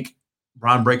think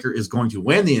Braun Breaker is going to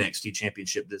win the NXT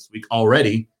Championship this week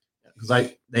already because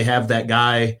they have that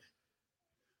guy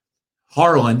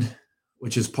Harlan,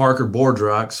 which is Parker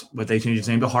Bordrox, but they changed his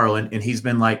name to Harlan, and he's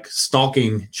been like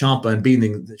stalking Ciampa and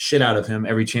beating the shit out of him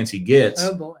every chance he gets.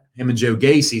 Oh boy. Him and Joe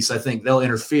Gacy. So I think they'll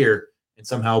interfere, and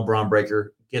somehow Braun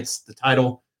Breaker gets the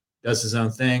title, does his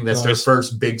own thing. That's their Nice.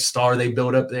 first big star they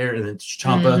build up there, and then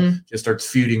Ciampa Mhm. just starts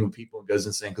feuding with people and goes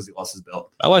insane because he lost his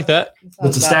belt. I like that.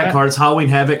 But the stat cards, Halloween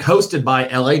Havoc, hosted by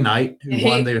LA Knight, who He-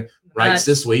 won the rights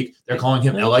that- this week. They're calling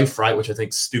him LA Fright, which I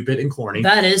think is stupid and corny.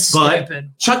 That is But-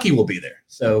 stupid. Chucky will be there.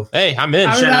 So Hey, I'm in.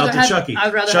 I would shout out rather to have- Chucky.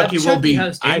 I'd rather Chucky have will Chucky be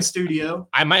host in it. studio.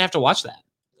 I might have to watch that.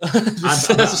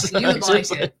 You would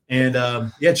like it. And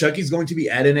Chucky's going to be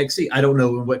at NXT. I don't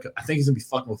know what I think he's gonna be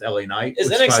fucking with LA Knight. Is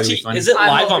which probably be NXT? funny. Is it I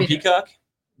live hope on he does. Peacock?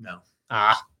 No.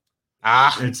 Ah.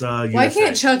 It's Why USA.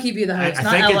 can't Chucky be the I host?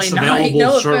 Not think LA it's Knight. available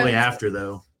No shortly offense. after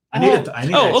though. I I need hope- it. I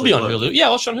need Oh, to it'll be on actually look. Hulu. Yeah,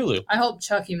 I'll watch it on Hulu. I hope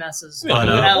Chucky messes Yeah, with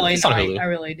no, LA it's on Knight. Hulu. I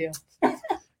really do.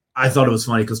 I thought it was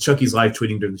funny because Chucky's live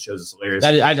tweeting during the shows is hilarious.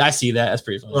 I see that. That's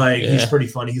pretty funny. Like Yeah. he's pretty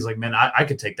funny. He's like, man, I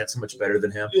could take that so much better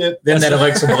than him. Yeah, Then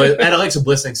that's- that Alexa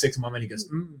Bliss thing sticks in my mind. He goes,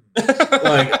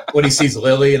 like when he sees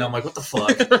Lily, and I'm like, what the fuck?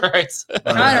 right.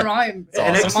 I don't know. It's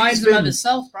And awesome. NXT's Reminds him of been-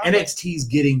 himself, probably. NXT's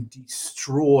getting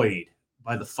destroyed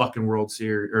by the fucking World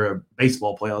Series or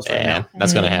baseball playoffs right Yeah, now.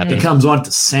 that's gonna Mhm. happen. It comes on at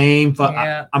the same.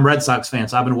 Yeah. I'm a Red Sox fan,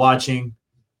 so I've been watching.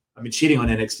 I've been cheating on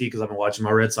NXT because I've been watching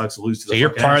my Red Sox lose to the. So you're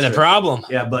fucking part of the Astros. problem.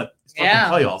 Yeah, but it's fucking Yeah.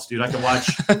 playoffs, dude. I can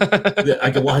watch. I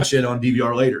can watch it on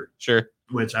DVR later, Sure.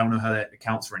 which I don't know how that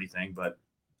accounts for anything, but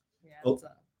Yeah, Oh. it's,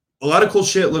 a lot of cool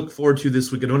shit. Look forward to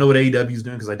this week. I don't know what AEW is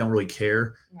doing because I don't really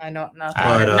care. I know nothing.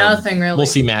 But, nothing really. We'll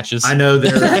see matches. I know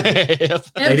they're. Yep. They didn't,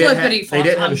 have, Flippity they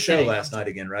didn't have a flop, show I'm last kidding. night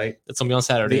again, right? It's gonna be on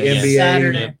Saturday. The yeah. NBA.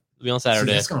 Saturday. It'll be on See,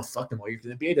 Saturday. that's gonna fuck them all. The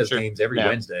NBA does Sure. games every Yeah.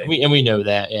 Wednesday. And we know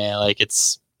that. Yeah, like it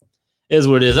is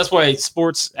what it is. That's why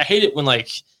sports. I hate it when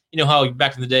how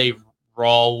back in the day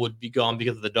Raw would be gone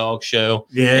because of the dog show.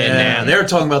 Yeah, And, they were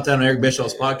talking about that on Eric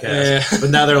Bischoff's podcast, Yeah. but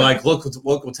now they're like, look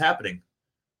what's happening.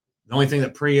 The only thing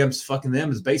that preempts fucking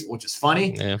them is baseball, which is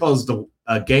funny Yeah. because the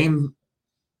game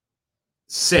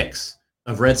 6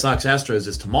 of Red Sox Astros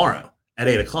is tomorrow at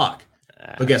 8:00.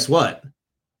 But guess what?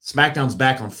 SmackDown's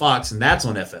back on Fox, and that's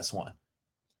on FS1.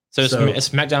 So, so- is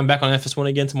SmackDown back on FS1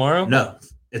 again tomorrow? No,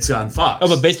 it's on Fox. Oh,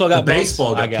 but baseball got the both?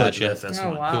 baseball I got put gotcha. to FS1.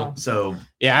 Oh, wow. So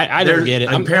Yeah, I don't they're- get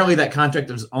it. Apparently, that contract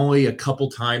there's only a couple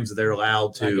times they're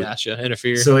allowed I to. gotcha.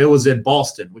 Interfere. So it was in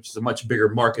Boston, which is a much bigger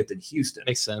market than Houston.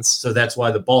 Makes sense. So that's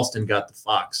why the Boston got the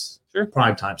Fox Sure.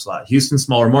 prime time slot. Houston,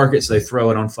 smaller market, so they throw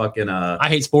it on fucking I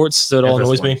hate sports, so it all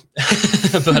annoys me.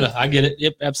 But I get it.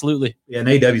 Yep, absolutely. yeah. And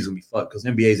AEW's gonna be fucked because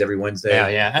NBA's every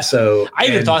Wednesday. Yeah. So I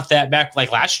even and- thought that back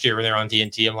last year when they were on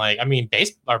TNT. I'm like, I mean,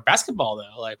 baseball or basketball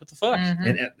though. Like, what the fuck? Mhm.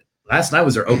 And last night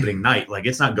was their opening night. Like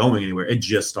it's not going anywhere. It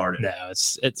just started. No, it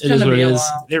is gonna what it be a is.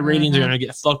 while. Their ratings are Mhm. gonna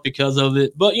get fucked because of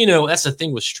it. But that's the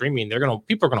thing with streaming.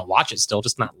 People are gonna watch it still,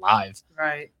 just not live.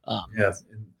 Right. Yeah.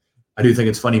 And I do think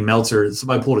it's funny. Meltzer,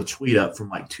 somebody pulled a tweet up from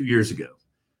like 2 years ago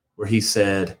where he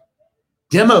said,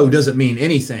 demo doesn't mean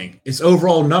anything. It's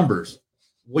overall numbers.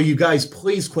 Will you guys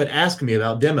please quit asking me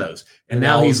about demos? And And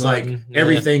now all of a he's like, sudden, yeah.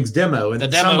 everything's demo. And The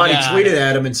demo somebody guy. tweeted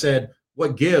at him and said,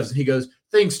 what gives? And he goes,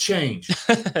 things change.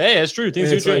 Hey, that's true.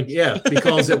 Things And do it's like, change. yeah,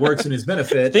 because it works in his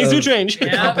benefit. Things do of change. The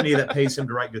Yeah. company that pays him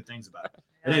to write good things about it.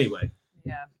 But anyway,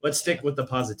 Yeah. let's stick with the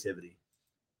positivity.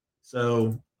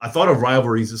 So I thought of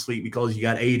rivalries this week because you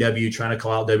got AEW trying to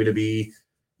call out WWE.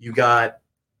 You got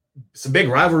some big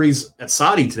rivalries at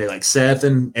Saudi today, like Seth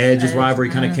and Edge's Edge, rivalry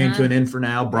kind of came mhm. to an end for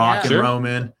now. Brock Yeah. and Sure.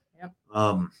 Roman. Yep.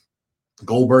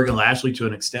 Goldberg and Lashley to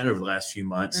an extent over the last few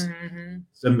months. Mhm.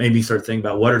 So it made me start thinking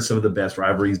about what are some of the best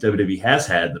rivalries WWE has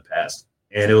had in the past.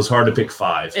 And it was hard to pick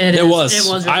 5. It is- was.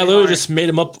 It was. I really literally hard. just made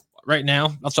them up right now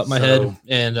off the top of my So- head,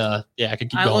 and I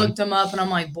could keep I going. looked them up and I'm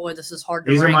like, boy, this is hard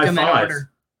to These are rank my them in 5.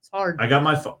 order. It's hard. I got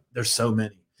my phone. There's so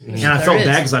many. Mhm. And I There felt is.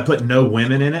 bad because I put no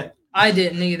women in it. I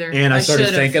didn't either. And I started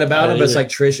should've. thinking about Yeah, it, but it's either. like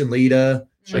Trish and Lita.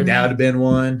 Like Mhm. that would have been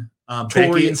one.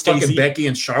 Tori Becky and Stacey. fucking Becky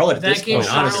and Charlotte at this Becky point,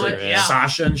 and honestly. Charlotte, yeah.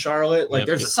 Sasha and Charlotte. Like Yep.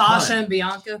 there's a Sasha ton. and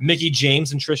Bianca. Mickey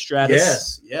James and Trish Stratus.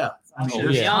 Yes, yeah. I mean, Sasha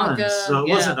there's and yeah. Bianca. tons. So it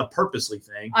yeah. wasn't a purposely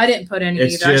thing. I didn't put any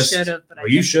It's either. just- I should have. But I Well,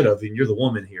 you didn't. should have, and you're the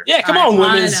woman here. Yeah, come I- on,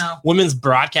 I women's know. women's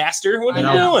broadcaster. What are And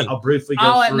you know. doing? I'll briefly go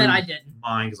I'll through admit I didn't.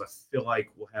 mine because I feel like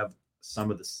we'll have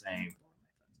some of the same.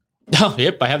 Oh,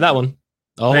 yep, I have that one.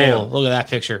 Oh, Bam. look at that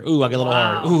picture. Ooh, I get a little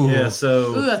Wow. hard. Ooh, Yeah,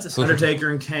 so Ooh, that's a sweet.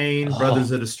 Undertaker and Kane, Oh. Brothers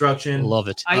of Destruction. love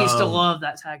it. I used to Um, love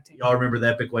that tag team. Y'all remember the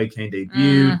Epic Way Kane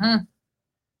debuted? Mhm.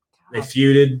 They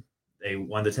feuded. They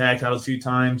won the tag titles a few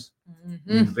times.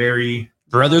 Mhm. Very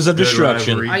Brothers of Good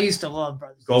Destruction. rivalry. I used to love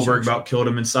Brothers. Goldberg Destruction. about killed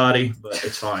him in Saudi, but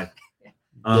it's fine.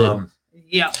 Did.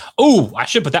 Yeah. Oh, I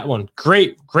should put that one.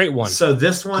 Great one. So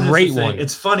this one, Great is the thing. one.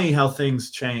 It's funny how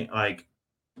things change. Like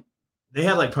they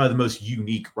had like probably the most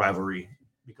unique rivalry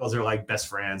because they're like best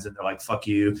friends and they're like fuck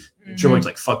you. Mhm. Triple H's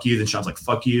like fuck you. Then Sean's like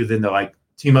fuck you. Then they're like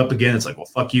team up again. It's like well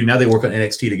fuck you. Now they work on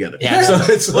NXT together. Yeah.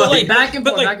 so it's But, like, back and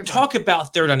but forth, like, back and talk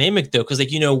about their dynamic though, because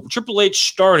Triple H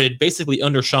started basically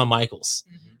under Shawn Michaels,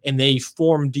 Mhm. and they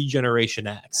formed D-Generation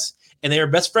X, and they were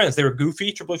best friends. They were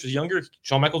goofy. Triple H was younger.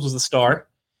 Shawn Michaels was the star,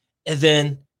 and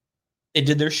then they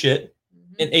did their shit,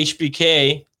 Mhm. and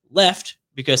HBK left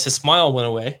because his smile went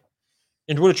away.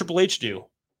 And what did Triple H do?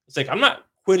 It's like, I'm not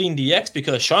quitting DX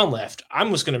because Shawn left.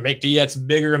 I'm just going to make DX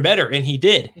bigger and better, and he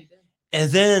did. He did. And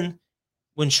then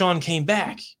when Shawn came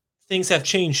back, things have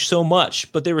changed so much,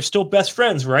 but they were still best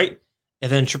friends, right? And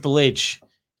then Triple H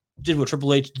did what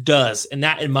Triple H does. And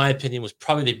that, in my opinion, was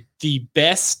probably the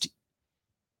best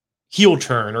heel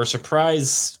turn or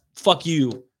surprise fuck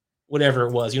you, whatever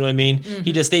it was. You know what I mean?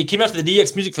 Mhm. They came out to the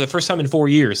DX music for the first time in 4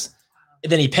 years.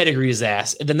 And then he pedigreed his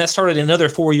ass. And then that started another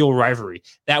 4-year rivalry.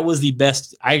 That was the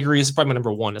best. I agree. This is probably my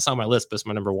number one. It's not on my list, but it's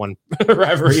my number one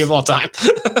rivalry of all time.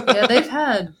 Yeah, they've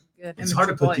had good. It's hard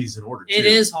to put these in order. It too.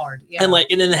 is hard. Yeah. And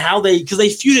then how because they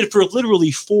feuded for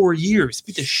literally 4 years,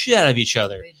 beat the shit out of each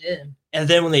other. They did. And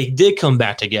then when they did come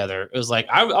back together, it was like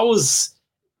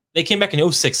they came back in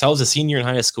 2006. I was a senior in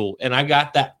high school, and I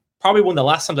got that probably one of the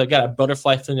last times I got a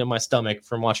butterfly feeling in my stomach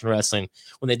from watching wrestling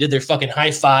when they did their fucking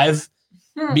high five,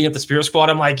 beating up the Spirit Squad.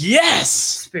 I'm like, yes,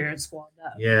 Spirit Squad.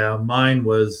 Yeah, mine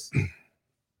was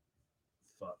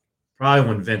probably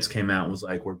when Vince came out and was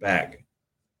like, "We're back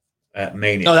at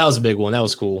Mania." Oh, that was a big one. That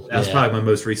was cool. That was probably my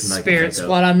most recent. Spirit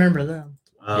Squad. I remember them.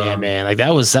 Yeah, man, like that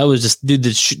was just dude,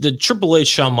 the Triple H,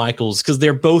 Shawn Michaels, because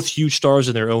they're both huge stars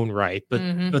in their own right,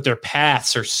 but their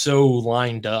paths are so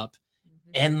lined up,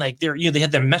 and like they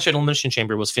had their match at Elimination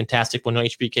Chamber was fantastic when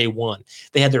HBK won.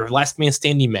 They had their last man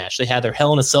standing match. They had their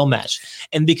Hell in a Cell match,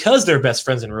 and because they're best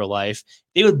friends in real life,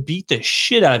 they would beat the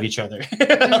shit out of each other.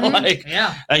 like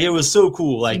it was so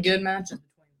cool. Like good matches.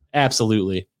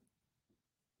 Absolutely.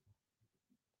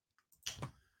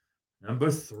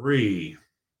 Number 3.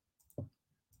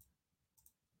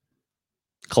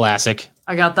 Classic.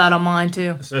 I got that on mine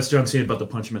too. So that's John Cena about to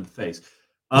punch him in the face.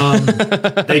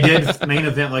 They did main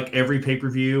event like every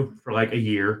pay-per-view for like a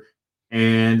year,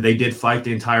 and they did fight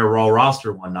the entire Raw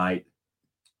roster one night.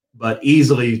 But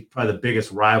easily probably the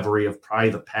biggest rivalry of probably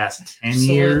the past 10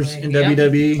 years in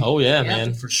WWE. Oh yeah,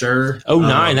 man. For sure.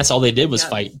 09, that's all they did was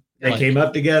fight. They came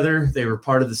up together. They were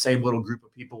part of the same little group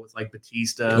of people with like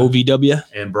Batista, OVW,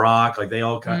 and Brock. Like they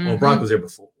all kind. Well, Brock was there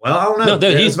before. Well, I don't know.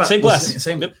 No, he's same class.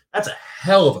 Same. That's a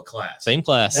hell of a class. Same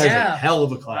class. That's a hell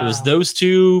of a class. It was those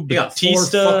two, You got 4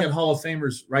 Batista. fucking Hall of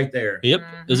Famers right there. Yep.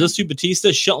 It was those two,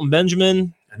 Batista, Shelton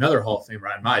Benjamin. Another Hall of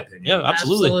Famer, in my opinion. Yeah,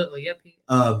 absolutely. Absolutely. Yep.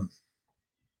 I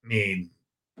mean,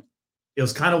 it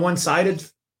was kind of one-sided.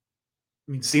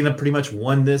 I mean, Cena pretty much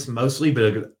won this mostly,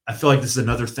 but I feel like this is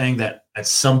another thing that at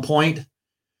some point,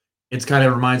 it's kind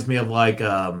of reminds me of like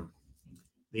the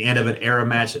end of an era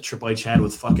match that Triple H had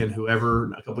with fucking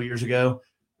whoever a couple years ago.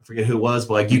 I forget who it was,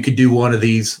 but like you could do one of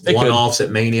these one-offs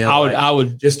at Mania. I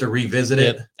would just to revisit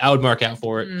it. I would mark out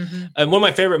for it. And one of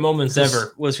my favorite moments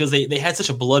ever was because they had such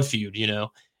a blood feud, you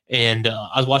know. And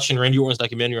I was watching Randy Orton's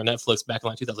documentary on Netflix back in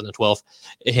like 2012,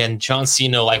 and John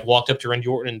Cena like walked up to Randy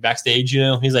Orton backstage. You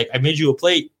know, he's like, "I made you a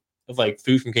plate of like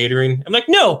food from catering." I'm like,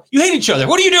 "No, you hate each other.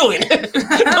 What are you doing?" Like,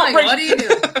 what are you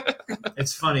doing?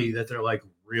 It's funny that they're like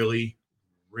really,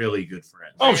 really good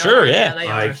friends. Oh, sure, yeah.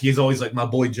 Like he's always like my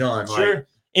boy John. Sure. Like,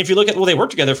 And if you look at they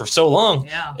worked together for so long.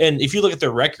 Yeah. And if you look at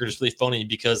their record, it's really funny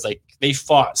because like they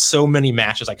fought so many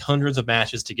matches, like hundreds of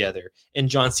matches together. And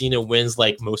John Cena wins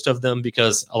like most of them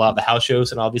because a lot of the house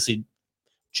shows, and obviously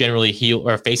generally heel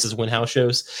or faces win house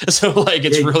shows. So like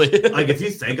it's really like if you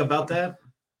think about that,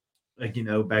 like you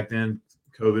know, back then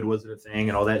COVID wasn't a thing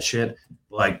and all that shit.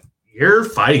 Like you're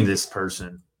fighting this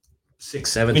person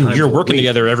 6-7 times. You're working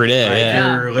together every day. Like,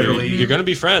 Yeah. You're literally you're gonna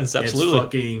be friends. Absolutely. It's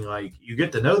fucking like you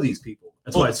get to know these people.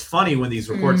 That's why it's funny when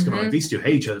these reports come out. Like, these two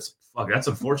hate each other. It's like, fuck, that's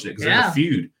unfortunate because they're in a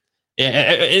feud.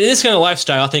 Yeah, in this kind of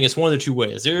lifestyle, I think it's one of the two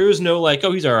ways. There is no like,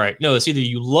 oh, he's all right. No, it's either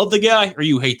you love the guy or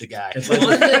you hate the guy. It's like,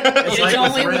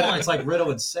 it's like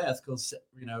Riddle and Seth, because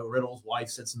you know Riddle's wife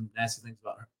said some nasty things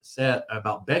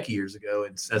about Becky years ago,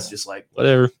 and Seth's just like,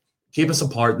 whatever, keep us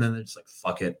apart. And then they're just like,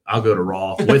 fuck it, I'll go to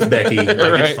Raw with Becky. Like,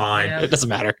 it's fine. Yeah. It doesn't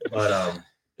matter. But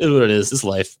it's what it is. It's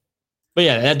life. But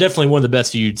yeah, that's definitely one of the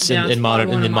best feuds in the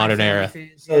modern era.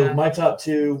 So my top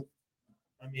two,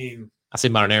 I mean, I say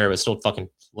modern era, but still fucking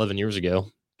 11 years ago,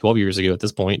 12 years ago at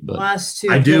this point. But last two,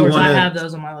 I do want to have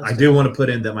those on my list. I do want to put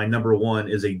in that my number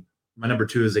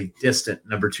two is a distant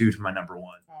number two to my number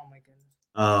one. Oh my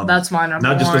goodness, that's my number.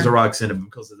 Not one. just because of Rock Cena, but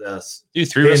because of this. Dude,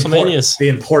 3 WrestleManias. The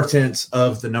importance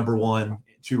of the number one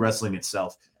to wrestling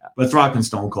itself. But it's Rock and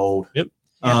Stone Cold. Yep.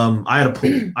 I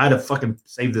had to fucking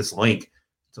save this link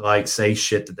to like say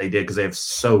shit that they did because they have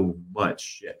so much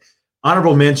shit.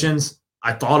 Honorable mentions.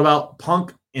 I thought about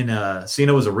Punk and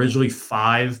Cena was originally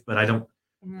 5, but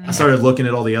I started looking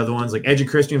at all the other ones. Like Edge and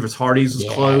Christian versus Hardy's was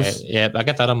close. Yeah, I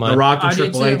got that on mine. The Rock and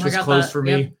Triple H was close for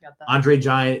me. Yep, Andre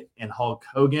Giant and Hulk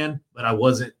Hogan, but I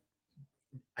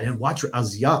didn't watch it. I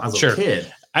was young. I was a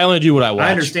kid. I only do what I watch.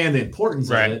 I understand the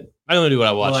importance of it. I only do what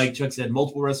I watch. But like Chuck said,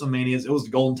 multiple WrestleManias. It was the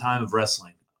golden time of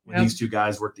wrestling when these two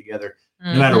guys worked together.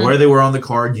 No matter where they were on the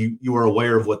card, you were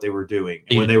aware of what they were doing.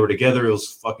 And when they were together, it was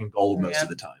fucking gold most of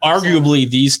the time. Arguably,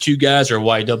 these two guys are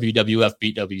why WWF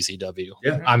beat WCW.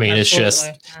 Yeah. I mean, it's just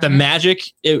the magic.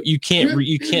 You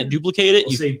can't duplicate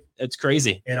it. It's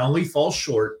crazy. It only falls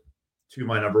short to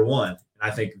my number one. And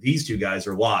And I think these two guys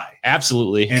are why.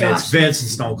 Absolutely. And Gosh. it's Vince and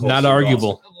Stone Cold. Not Steve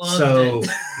arguable. Austin. So Loved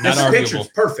it. Not this arguable. picture's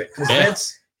perfect because Yeah.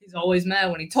 Vince He's always mad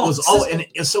when he talks. was and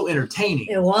it's so entertaining.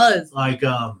 It was. Like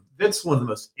Vince is one of the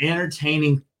most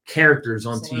entertaining characters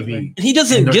on Absolutely. TV And he in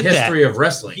doesn't the get that. history of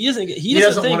wrestling. He doesn't get. He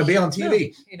doesn't want to think- be on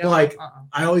TV. You know, Like uh-uh.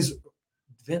 I always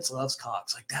Vince loves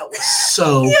cocks. Like that was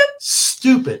so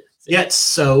stupid yet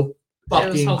so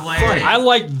fucking hilarious. funny. I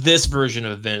like this version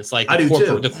of Vince, like I do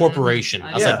too. the corporation.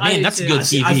 I was Yeah. like, I man, do that's too. good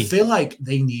I TV. feel like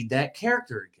they need that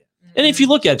character again. And if you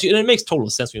look at it, and it makes total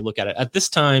sense when you look at it. At this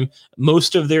time,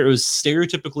 most of it was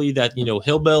stereotypically that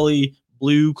hillbilly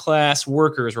blue class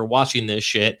workers were watching this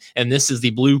shit, and this is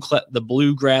the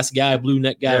bluegrass guy, blue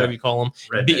neck guy, Yeah. whatever you call him,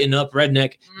 Redneck. beating up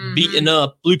redneck, Mhm. beating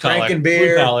up blue collar, Drinking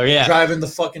beer, blue collar, yeah, driving the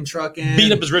fucking truck in.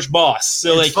 beating up his rich boss.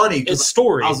 So It's like, funny it's because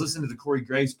story. I was listening to the Corey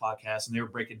Graves podcast and they were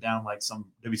breaking down like some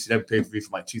WCW pay per view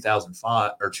from like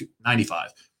 2005 or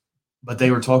 95, but they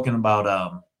were talking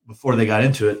about before they got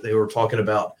into it, they were talking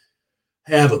about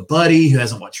hey, I have a buddy who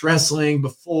hasn't watched wrestling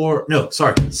before. No,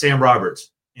 sorry, Sam Roberts.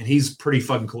 And he's pretty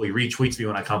fucking cool. He retweets me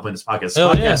when I come in this podcast. This Oh,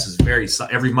 podcast yeah. is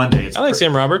every Monday. It's I like pretty-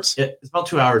 Sam Roberts. It's about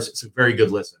 2 hours. It's a very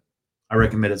good listen. I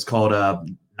recommend it. It's called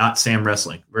Not Sam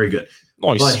Wrestling. Very good.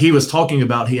 Nice. But he was talking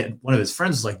about he had one of his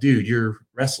friends was like, dude, you're a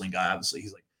wrestling guy, obviously.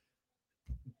 He's like,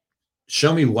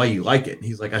 show me why you like it. And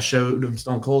he's like, I showed him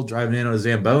Stone Cold driving in on a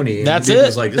Zamboni. And That's the dude it.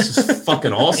 was like, this is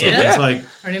fucking awesome. Yeah. It's like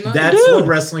Pretty much. that's Dude. what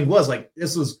wrestling was. Like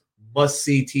this was must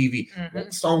see TV.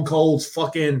 Mhm. Stone Cold's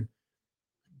fucking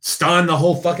stunned the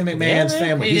whole fucking McMahon's Yeah,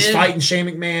 family. he He's did. fighting Shane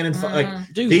McMahon and like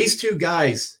Mhm. Dude, these two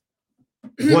guys.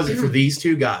 Was it for these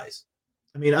two guys?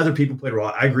 I mean, other people played a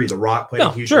role. I agree. The Rock played No,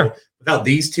 a huge sure. role. Without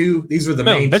these two, these were the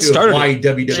No, main that two of started why it.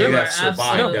 WWF Sure,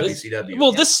 survived absolutely. WCW.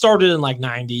 well, this started in like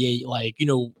 '98. Like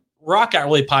Rock got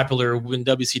really popular when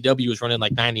WCW was running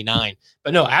like '99.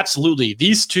 But no, absolutely,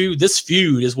 these two, this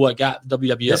feud is what got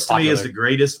WWF this to me popular. is the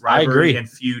greatest I agree. rivalry and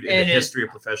feud in It the is. history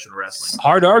of professional wrestling.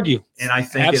 Hard to argue. And I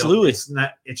think Absolutely. it's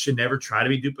not. It should never try to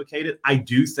be duplicated. I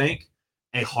do think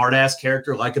a hard ass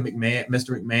character like a McMahon,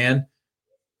 Mr. McMahon,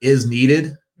 is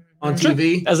needed on Sure.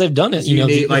 TV. As they've done it, You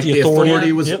need with like the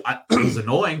authority was Yep. was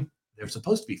annoying. They're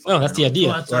supposed to be. No, that's the fucking annoying. idea.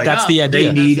 Well, that's Like, That's the They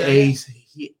idea. need That's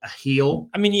a heel.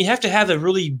 I mean, you have to have a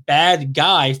really bad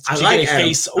guy to I get like a Adam.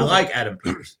 face I over. like Adam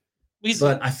Pearce, He's-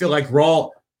 but I feel like Raw,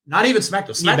 not even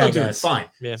SmackDown. Need bad SmackDown doing guys. fine.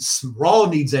 Yeah. Raw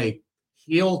needs a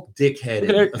heel dickhead Look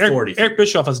at Eric, authority. Eric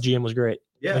Bischoff as GM was great.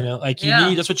 Yeah. Like you Yeah.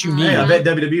 need. That's what you Mhm. need. Hey, I bet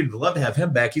WWE would love to have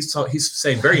him back. He's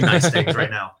saying very nice things right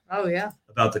now Oh yeah.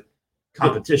 about the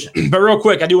competition. But real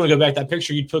quick, I do want to go back to that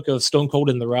picture you took of Stone Cold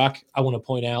and The Rock. I want to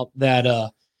point out that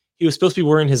he was supposed to be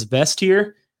wearing his vest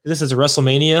here. This is a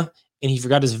WrestleMania, and he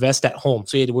forgot his vest at home,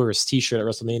 so he had to wear his T-shirt at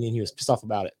WrestleMania, and he was pissed off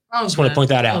about it. Oh, Just want to point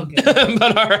that out. Okay.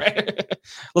 But all right,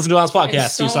 listen to Alan's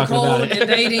podcast. He was Stone talking Cold about it.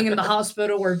 invading in the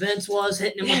hospital where Vince was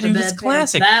hitting him Yeah, with the dude, bed. that's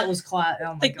classic. That was classic.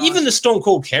 Oh my Like gosh. even the Stone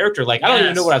Cold character, like I don't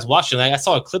even know Yes. what I was watching. Like I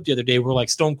saw a clip the other day where like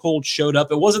Stone Cold showed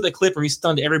up. It wasn't the clip where he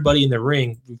stunned everybody in the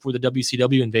ring before the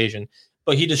WCW invasion,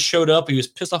 but he just showed up. He was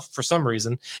pissed off for some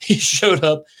reason. He showed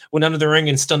up, went under the ring,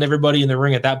 and stunned everybody in the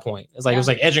ring at that point. It was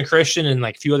like Edge and Christian and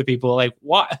like a few other people. Like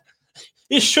what?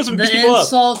 He just shows some the people up.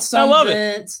 insults I on love it.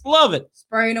 Vince, Love it.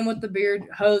 spraying him with the beer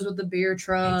hose with the beer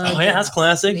truck. Oh yeah, that's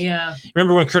classic. Yeah.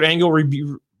 Remember when Kurt Angle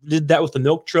did that with the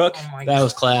milk truck? Oh my That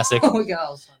was God. classic. Oh my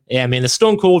god. Yeah, man, the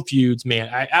Stone Cold feuds, man.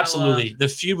 I absolutely the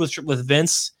feud with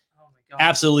Vince. Oh my god.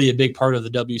 Absolutely a big part of the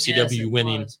WCW Yes, it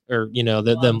winning was. or them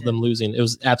Loved it. losing. It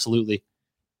was absolutely.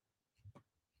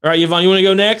 All right, Yvonne, you want to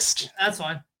go next? That's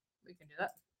fine. We can do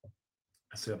that.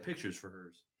 I still have pictures for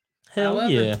hers. Hell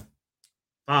However- yeah.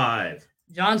 5.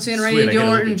 John Cena, Sweet, Randy I gotta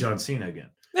look at Orton. John Cena again.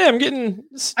 Yeah, I'm getting.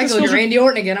 I can look at Randy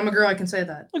Orton again. I'm a girl. I can say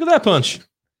that. Look at that punch.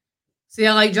 See,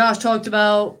 like Josh talked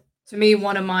about, to me,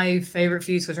 one of my favorite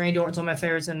feuds because Randy Orton's one of my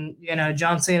favorites, and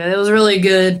John Cena. It was really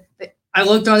good. I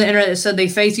looked on the internet. It said they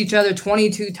faced each other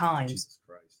 22 times. Jesus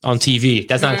Christ. On TV.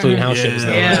 That's not including house shows.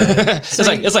 though. Yeah.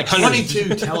 it's like hundreds.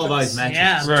 22 televised matches.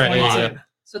 Yeah, Right, 22. yeah.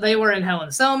 So they were in Hell in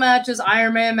a Cell matches,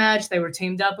 Iron Man match. They were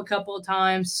teamed up a couple of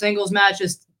times, singles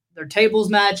matches, their tables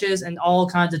matches, and all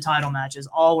kinds of title matches.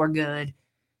 All were good.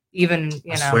 Even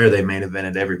I swear they main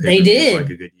evented every pay-per-view They for did. like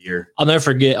a good year. I'll never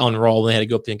forget on Raw when they had to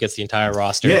go up against the entire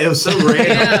roster. Yeah, it was so random.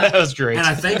 Yeah. That was great. And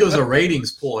I think it was a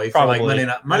ratings ploy for like Probably. Monday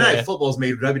Night. Monday Yeah. Night Football's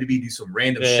made WWE do some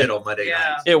random Yeah. shit on Monday Yeah.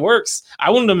 nights. It works. I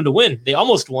wanted them to win. They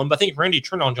almost won, but I think Randy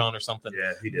turned on John or something.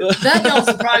 Yeah, he did. That don't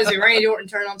surprise me. Randy Orton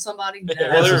turned on somebody. Yeah, No.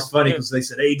 well, That's they're- just funny because they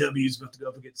said AEW's about to go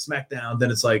up against SmackDown. Then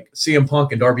it's like CM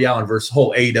Punk and Darby Allin versus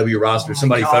whole AEW roster. Oh my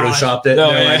Somebody gosh. photoshopped it. No,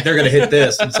 and they're yeah. like, they're going to hit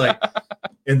this. And it's like,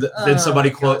 And then somebody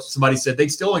gosh. somebody said they'd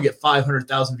still only get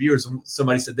 500,000 viewers. And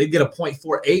somebody said they'd get a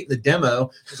 0.48 in the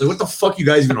demo. I was like, what the fuck you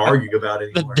guys even arguing about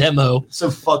The anymore? demo. It's so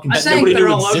fucking I stupid. think Nobody they're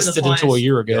knew all over the existed until a place.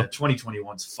 year ago. Yeah,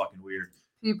 2021's fucking weird.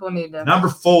 People need to. Number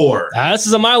 4. This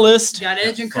is on my list. Got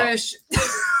Edge and Fuck. Chris.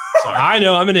 Sorry. I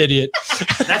know, I'm an idiot.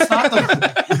 That's not the.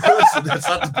 That's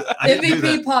not the. I didn't do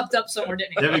that. MVP popped up somewhere,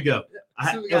 didn't he? There we go.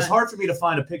 So we It was got- hard for me to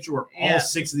find a picture where Yeah. all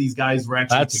 6 of these guys were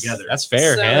actually together. That's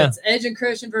fair. So Yeah. it's Edge and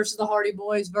Christian versus the Hardy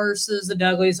Boys versus the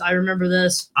Dudleys. I remember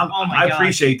this. Oh my I god!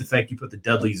 appreciate the fact you put the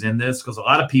Dudleys in this because a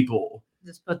lot of people,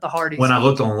 Just put the Hardys. when I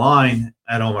looked online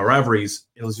at all my rivalries,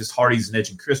 it was just Hardy's and Edge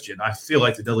and Christian. I feel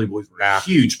like the Dudley Boys were Yeah. a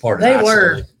huge part of They that.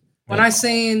 were. When Yeah. I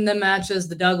seen the matches,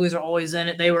 the Dudleys are always in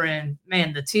it. They were in,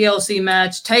 man, the TLC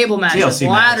match, table matches, TLC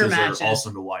ladder matches matches, are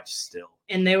awesome to watch still.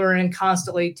 and they were in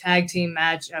constantly tag team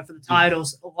match for the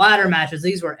titles, ladder matches.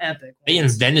 These were epic. They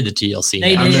invented the TLC.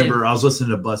 They now. I did. remember I was listening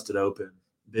to Busted Open.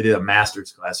 They did a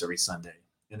Masters class every Sunday,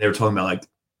 and they were talking about like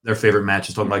their favorite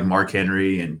matches, talking like Mark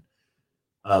Henry and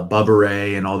Bubba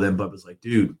Ray and all them. Bubba was like,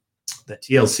 dude, that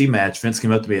TLC match, Vince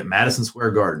came up to me at Madison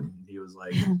Square Garden. He was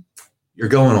like, you're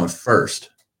going on first.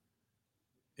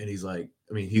 And he's like,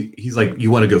 I mean, he's like, you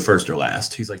want to go first or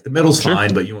last? He's like, the middle's Sure.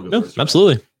 fine, but you want to go No, first. or last."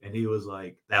 absolutely. And he was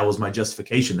like, that was my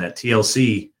justification. That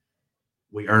TLC,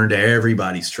 we earned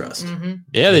everybody's trust. Mhm.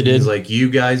 Yeah, they did. He's like, you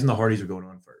guys and the Hardys are going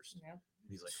on first. Yep.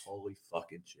 He's like, holy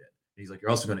fucking shit. He's like,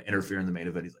 you're also going to interfere in the main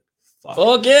event. He's like, fuck.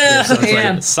 Fuck yeah. So it's like-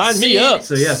 Yeah. Sign me See, up.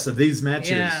 So yeah, so these matches,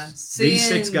 Yeah, these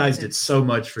 6 seeing- guys did so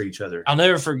much for each other. I'll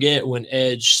never forget when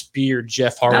Edge speared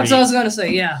Jeff Hardy That's what I was gonna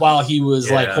say. Yeah, while he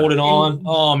was like Yeah. holding on.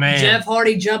 Oh man. Jeff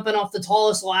Hardy jumping off the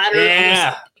tallest ladder, Yeah.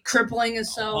 almost crippling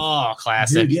himself. Oh,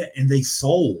 classic. Dude, yeah, and they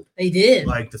sold. They did.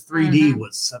 Like the 3D Mhm.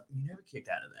 was something you never kicked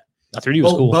out of that. That 3D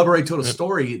was cool. Bubba Ray told a Yeah.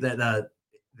 story that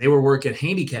they were working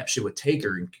handicap shit with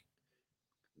Taker, and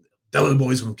Dudley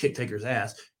Boys going to kick Taker's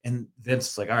ass. And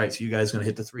Vince is like, all right, so you guys going to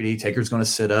hit the 3D. Taker's going to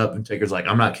sit up, and Taker's like,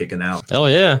 I'm not kicking out. Hell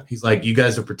yeah. He's like, you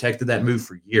guys have protected that move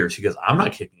for years. He goes, I'm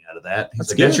not kicking out of that. He's That's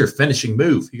like, that's good. your finishing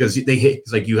move. He goes, they hit.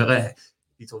 He's like,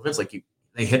 he told Vince, like,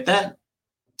 they hit that.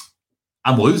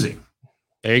 I'm losing.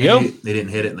 There you go. They didn't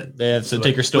hit it. Yeah, so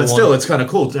Taker still but won. still, it's kind of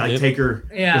cool. Like, Yep. Taker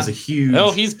Yeah. is a huge. Oh,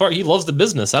 he loves the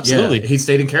business. Absolutely. Yeah, he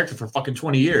stayed in character for fucking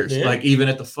 20 years. Yeah. Like even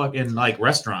at the fucking like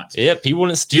restaurants. Yep. He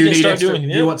wouldn't Do you need start extra, doing do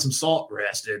it. you want some salt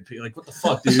rested? Like what the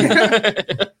fuck,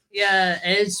 dude? Yeah,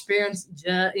 Edge experience.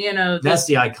 You know, That's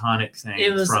the iconic thing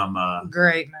It was from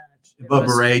great match. It Bubba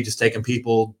was- Ray just taking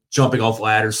people, jumping off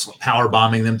ladders, power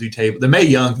bombing them through table. The Mae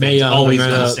Young thing Mae is Young, always yeah,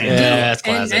 going to stand yeah, out. that's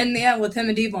classic. and yeah, with him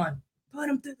and Devon, put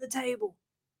him through the table.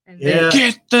 And Yeah.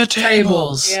 Get the tables.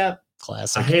 tables. Yep. I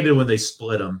Classic. hated when they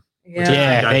split them. Yeah.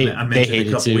 Yeah. I they mentioned a hated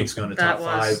couple too. weeks ago in the That top was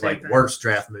 5, like stupid. worst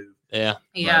draft move. Yeah.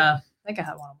 Yeah. I think I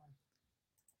had one of them.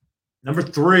 Number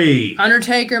 3.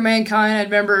 Undertaker, Mankind. I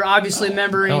remember, obviously,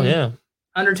 remembering Oh yeah.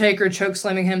 Undertaker choke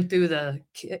slamming him through the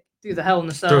Hell in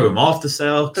the Cell. Threw him off the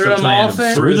cell. Threw him slammed off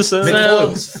it. Through the cell. Mick So-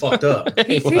 Foley was fucked up.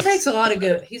 He takes a lot of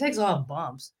good. He takes a lot of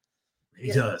bumps.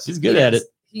 He does. He's good at it.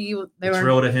 They It's were.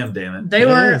 real to him, damn it. They It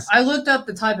were. is. I looked up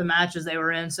the type of matches they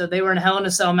were in. So they were in a Hell in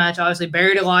a Cell match, obviously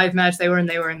Buried Alive match. They were in.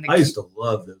 They were in the. I used to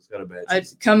love those kind of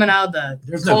matches. Coming out of the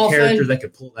There's no coffin. character that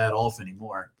could pull that off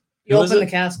anymore. You Who was open it?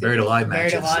 the casket. Buried Alive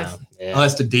Buried matches. Alive. Yeah.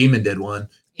 Unless the Demon did one.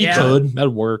 He Yeah. could.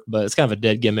 That'd work, but it's kind of a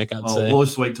dead gimmick, I'd Well, say. we'll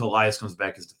just wait till Elias comes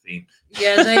back as the Fiend.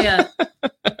 Yeah, they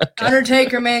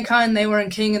Undertaker, Mankind. They were in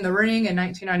King in the Ring in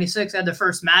 1996. They had their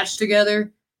first match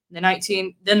together. Then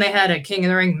they had a King in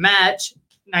the Ring match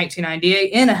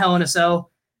 1998 in a Hell in a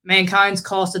Cell. Mankind's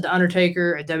costed the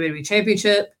Undertaker a WWE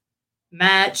Championship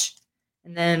match,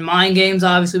 and then Mind Games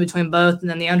obviously between both. And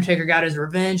then the Undertaker got his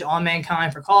revenge on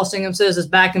Mankind for costing him. So this is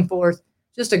back and forth.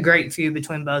 Just a great feud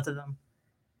between both of them,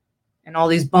 and all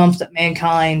these bumps that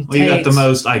Mankind. Well, you got the takes.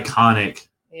 most iconic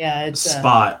Yeah, it's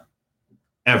spot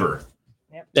ever.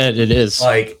 That it is.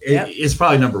 Like Yep. it's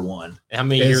probably number 1. How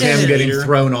many It's years him getting later?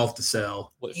 thrown off the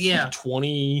cell. What, Yeah.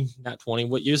 20, not 20.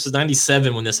 What year? This is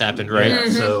 97 when this happened, right? Yeah,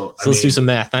 Mhm. so So let's do some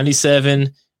math.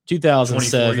 97,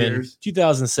 2007, 24 years.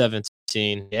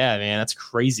 2017. Yeah, man, that's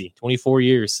crazy. 24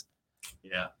 years.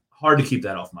 Yeah, hard to keep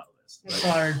that off my list. It's But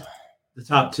hard. the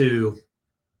top 2.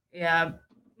 Yeah,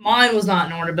 mine was not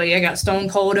in order, but yeah, I got Stone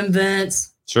Cold and Vince.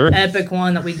 Sure. Epic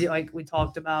one that we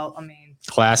talked about. I mean,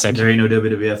 Classic. There ain't no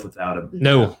WWF without him.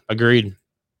 No, agreed.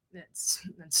 it's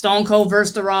Stone Cold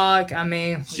versus The Rock. I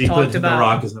mean, we She put talked The about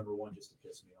Rock as number 1 just to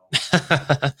piss me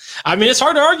off. I mean, it's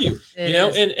hard to argue, It you know,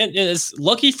 is. and it's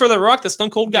lucky for The Rock that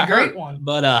Stone Cold got a great hurt. one.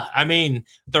 But I mean,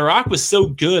 The Rock was so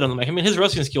good on the mic. I mean, his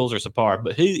wrestling skills are subpar,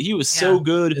 but he was so Yeah.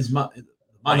 good Is my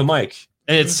on the mic.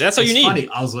 And that's all you It's need. Funny,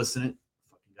 I was listening.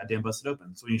 goddamn busted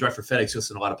open. So when you drive for FedEx, you'll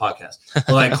listen to a lot of podcasts. But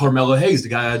like Carmelo Hayes, the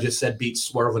guy I just said beat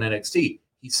Swerve in NXT.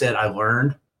 He said, I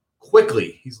learned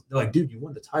quickly. They're like, dude, you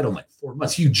won the title in like 4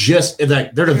 months. You just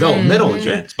like they're developmental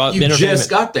again. You just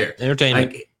got there.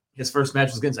 Entertainment. Like his first match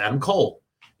was against Adam Cole,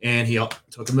 and he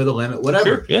took him to the limit, whatever.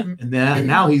 Sure, yeah. And then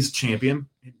now he's champion.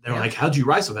 They're like, how'd you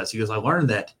rise so fast? He goes, I learned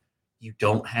that you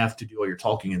don't have to do all your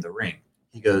talking in the ring.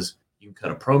 He goes, you can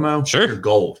cut a promo. Sure. You're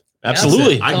gold.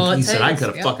 Absolutely. He said, I can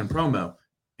cut a fucking promo.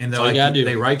 And they're like,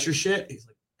 they write your shit. He's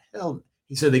like, hell.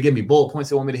 He said, they give me bullet points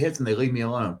they want me to hit, and they leave me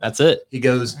alone. That's it. He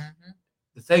goes,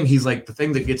 the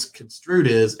thing that gets construed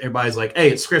is everybody's like,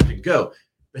 hey, it's scripted, go.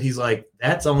 But he's like,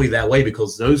 that's only that way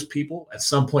because those people at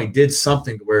some point did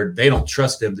something where they don't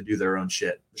trust them to do their own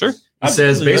shit. Sure. He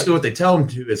says basically what they tell them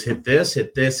to is hit this,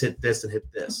 hit this, hit this, and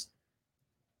hit this.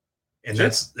 And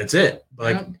that's it.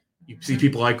 But like you see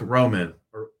people like Roman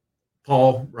or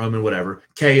Paul, Roman, whatever,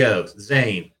 KO,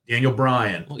 Zayn, Daniel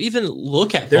Bryan. Well, even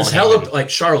look at there's hella like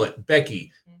Charlotte,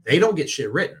 Becky. They don't get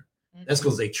shit written. That's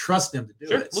because they trust them to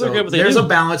do it. Well, so there's a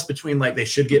balance between like they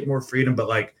should get more freedom, but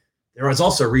like there is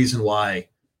also a reason why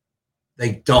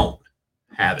they don't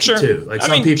have it too. Like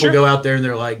some people go out there and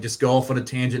they're like just go off on a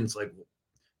tangent. It's like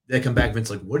they come back and it's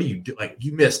like, what do you do? Like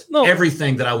you missed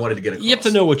everything that I wanted to get across. You have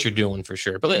to know what you're doing for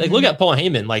sure. But like look at Paul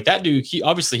Heyman. Like that dude, he's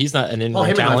not an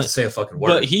in-ring talent. To say a fucking word.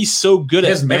 But he's so good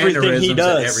at everything he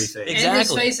does. Everything. Exactly. And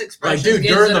his face expression. Like dude,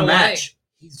 during the match,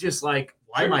 he's just like,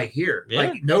 why am I here? Yeah.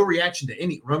 Like no reaction to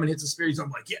any Roman hits a spear. He's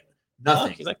like, yeah.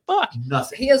 Nothing. He's like, fuck.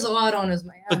 Nothing. He has a lot on his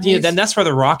mind. But yeah, then that's why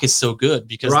The Rock is so good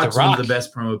because The Rock, one of the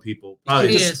best promo people.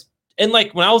 He is. And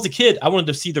like when I was a kid, I wanted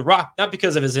to see The Rock, not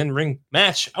because of his in-ring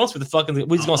match. I want to see what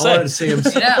he's going to say. I wanted to see him.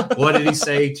 What did he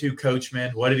say to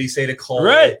Coachman? What did he say to Cole?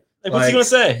 Right. Like what's he going to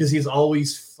say? Because he's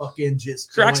always fucking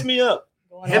just cracks me up.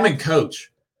 Him and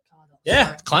Coach.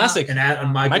 Yeah, classic.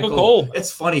 And Michael Cole.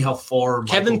 It's funny how far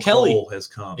Kevin Michael Kelly Cole has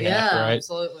come. Yeah, right?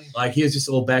 Absolutely. Like he was just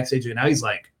a little backstage, and now he's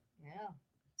like,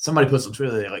 somebody puts on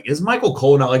Twitter, they're like, is Michael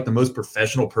Cole not like the most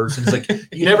professional person? It's like,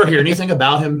 you never hear anything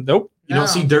about him. Nope. You don't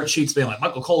see dirt sheets being like,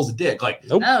 Michael Cole's a dick. Like,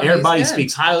 nope. Everybody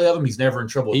speaks highly of him. He's never in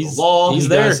trouble with the law. He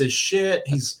does his shit.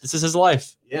 This is his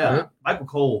life. Yeah. Right. Michael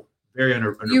Cole, very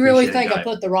You really think I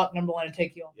put The Rock number 1 to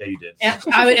take you off? Yeah, you did.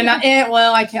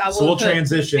 I can't. So we'll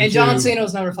transition. And John Cena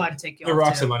was number 5 to take you off. The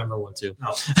Rock's my number 1 too.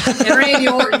 No. And Randy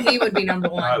Orton, he would be number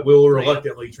 1. All right, we'll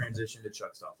reluctantly transition to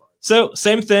Chuck's top 5. So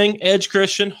same thing, Edge,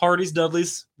 Christian, Hardy's,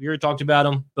 Dudley's. We already talked about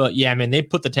them, but yeah, man, they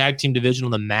put the tag team division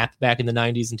on the map back in the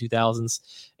 90s and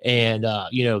 2000s, and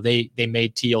they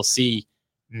made TLC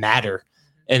matter,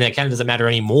 and it kind of doesn't matter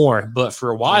anymore. But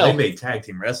for a while, they made tag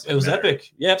team wrestling. It was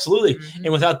epic, yeah, absolutely. Mm-hmm.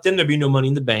 And without them, there'd be no Money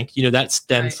in the Bank. That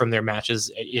stemmed from their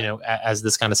matches, as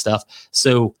this kind of stuff.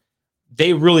 So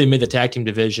they really made the tag team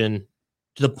division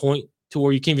to the point to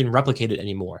where you can't even replicate it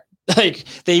anymore. Like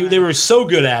they were so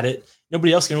good at it.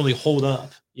 Nobody else can really hold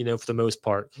up, for the most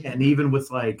part. Yeah, and even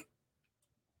with like,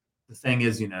 the thing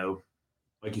is,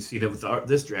 like you see that with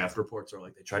this draft, reports are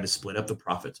like they tried to split up the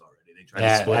profits already. They tried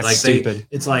to split. That's stupid.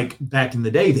 It's like back in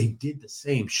the day they did the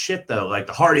same shit though. Like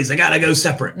the Hardys, they gotta go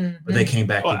separate, but they came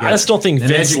back together. I just don't think And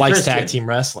Vince Edge likes Christian. tag team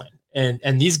wrestling,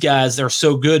 and these guys are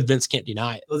so good, Vince can't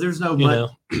deny it. Well, there's no money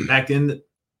back in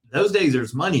those days.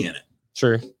 There's money in it.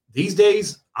 Sure. These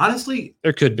days, honestly,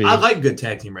 there could be. I like good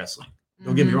tag team wrestling.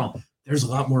 Don't get me wrong. There's a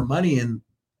lot more money in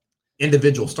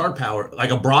individual star power, like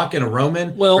a Brock and a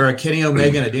Roman, or a Kenny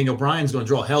Omega and a Daniel Bryan's going to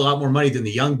draw a hell of a lot more money than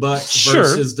the Young Bucks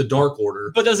versus the Dark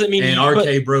Order. But doesn't mean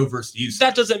RK Bro versus you.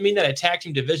 That doesn't mean that a tag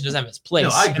team division doesn't have its place. No,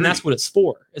 I agree. And that's what it's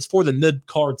for. It's for the mid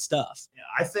card stuff. Yeah,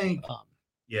 I think. But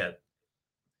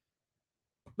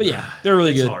yeah, they're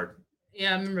really good. Hard.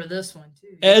 Yeah, I remember this one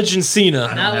too. Edge and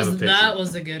Cena. That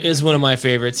was the good. Is one of my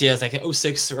favorites. Yeah, it's like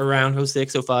 06 around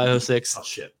 06, 05, 06. Oh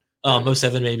shit.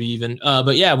 07 maybe even.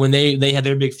 But yeah, when they had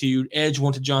their big feud, Edge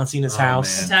went to John Cena's house,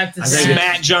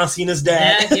 smacked John Cena's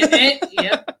dad.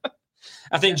 Yep.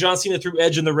 I think John Cena threw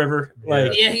Edge in the river.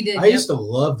 Yeah, he did. I used to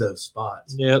love those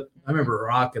spots. Yep. I remember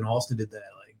Rock and Austin did that.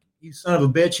 Like, you son of a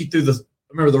bitch. He threw the. I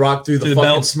remember the Rock threw the fucking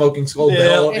belt. smoking skull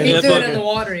belt. And he threw it in the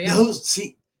water. Yeah.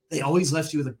 They always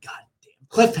left you with a goddamn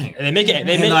cliffhanger. And they make it.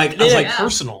 They make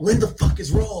personal. When the fuck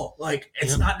is Raw? Like,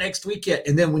 it's not next week yet.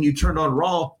 And then when you turned on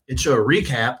Raw, it showed a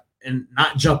recap and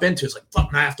not jump into it. It's like,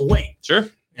 fuck, I have to wait. Sure.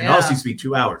 And it also used to be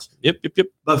 2 hours. Yep.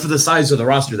 But for the size of the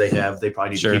roster they have, they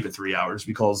probably need to keep it 3 hours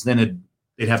because then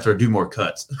they'd have to do more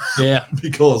cuts. Yeah.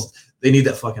 Because they need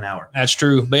that fucking hour. That's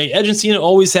true. But Edge and Cena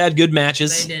always had good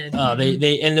matches. They did.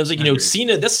 They and it was like,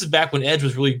 Cena, this is back when Edge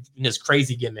was really in his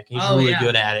crazy gimmick. He's really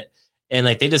good at it. And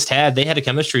like they had a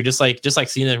chemistry just like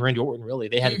Cena and Randy Orton, really.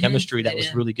 They had a chemistry that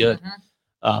was really good.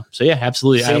 So yeah,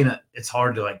 absolutely. Cena, it's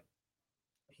hard to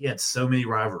he had so many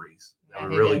rivalries that Yeah,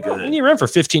 were he really did. good. When you run for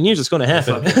 15 years, it's going to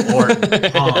happen. Fucking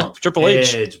Orton, Punk, Triple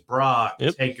H. Edge, Brock,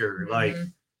 Yep. Taker. Like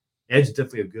Mhm. Edge is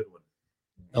definitely a good one.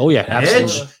 Oh, yeah,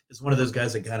 absolutely. Edge is one of those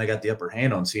guys that kind of got the upper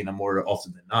hand on Cena more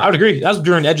often than not. I would agree. That was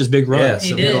during Edge's big run. Yeah, He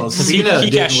so did. because He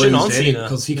Cena cashed in didn't on lose any Cena.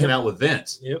 because he came out with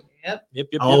Vince. Yep. Yep.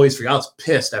 I always forgot. I was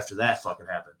pissed after that fucking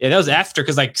happened. Yeah, that was after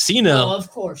because like Cena, Oh, of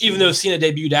course. even though Cena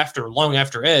debuted long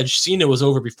after Edge, Cena was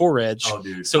over before Edge. Oh,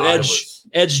 dude. So I Edge was,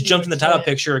 Edge jumped in the title Yeah.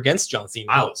 picture against John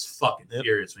Cena. I was fucking Yep.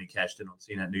 furious when he cashed in on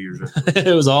Cena at New Year's Eve.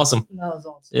 It was awesome. That was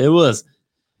awesome. It was.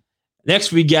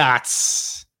 Next, we got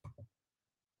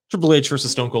Triple H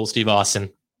versus Stone Cold Steve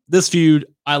Austin. This feud,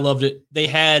 I loved it. They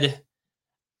had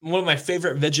one of my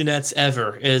favorite vignettes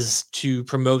ever is to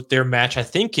promote their match. I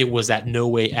think it was at No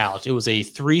Way Out. It was a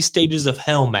 3 Stages of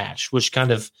Hell match, which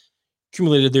kind of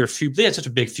accumulated their feud. They had such a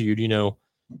big feud,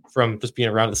 from just being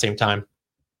around at the same time.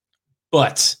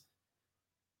 But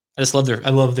I just love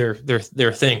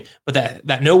their thing. But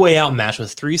that No Way Out match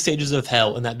was 3 Stages of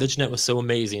Hell, and that vignette was so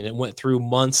amazing. It went through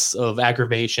months of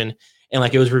aggravation, and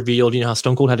like it was revealed, how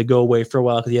Stone Cold had to go away for a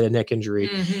while because he had a neck injury,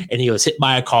 Mhm. and he was hit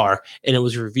by a car, and it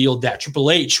was revealed that Triple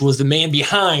H was the man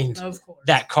behind Of course.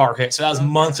 that car hit. So that was Okay.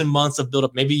 months and months of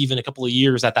buildup, maybe even a couple of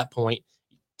years at that point.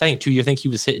 I think 2 years. I think he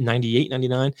was hit in 98,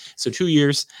 99. So 2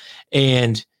 years.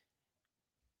 And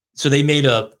so they made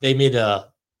a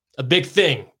big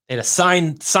thing. They had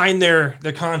to sign their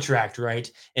contract, right?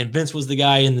 And Vince was the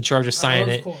guy in the charge of signing Of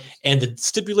it. course. And the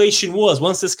stipulation was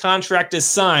once this contract is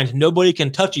signed, nobody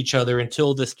can touch each other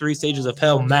until this 3 Stages of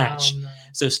Hell match. Oh, no.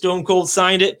 So Stone Cold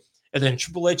signed it, and then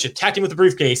Triple H attacked him with a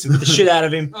briefcase and beat the shit out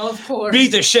of him. Of course.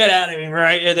 Beat the shit out of him,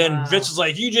 right? And then Wow. Vince was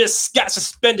like, "You just got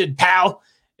suspended, pal."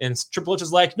 And Triple H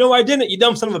was like, "No, I didn't. You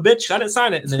dumb son of a bitch. I didn't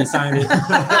sign it." And then he signed it.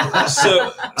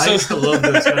 So, I used to love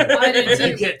those guys. I did too.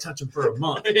 You can't touch him for a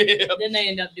month. Then they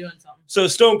end up doing something. So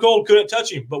Stone Cold couldn't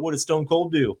touch him. But what did Stone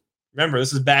Cold do? Remember,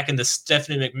 this is back in the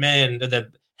Stephanie McMahon,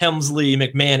 the Helmsley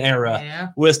McMahon era. Yeah.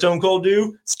 What did Stone Cold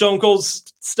do? Stone Cold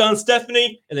stunned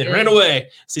Stephanie and then Yeah. ran away.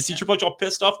 See Triple H all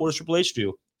pissed off. What does Triple H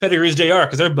do? Pedigree's JR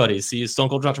because they're buddies. See Stone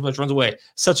Cold drops Triple H, runs away.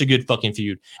 Such a good fucking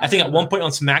feud. I think at one point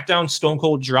on SmackDown, Stone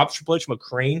Cold dropped Triple H from a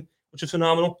crane, which is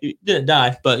phenomenal. He didn't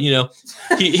die, but he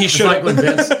It's showed like up. when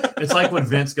Vince. It's like when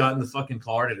Vince got in the fucking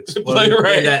car and it exploded.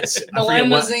 Right. And I The forget what,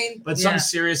 limousine. but Yeah. some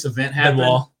serious event happened.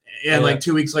 Benoit. And Yeah. like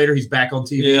 2 weeks later, he's back on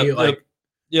TV. Yep, like,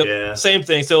 Yep. yeah. Same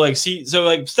thing. So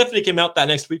Stephanie came out that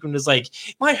next week and was like,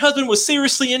 "My husband was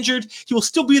seriously injured. He will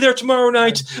still be there tomorrow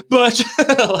night." But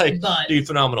like, But dude,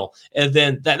 phenomenal. And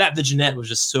then that vignette was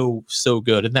just so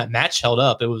good. And that match held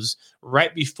up. It was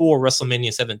right before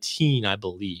WrestleMania 17, I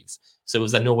believe. So it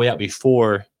was that No Way Out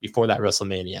before that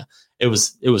WrestleMania. It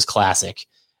was classic.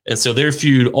 And so their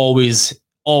feud always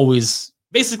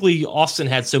basically Austin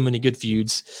had so many good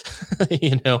feuds.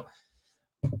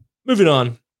 Moving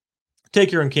on.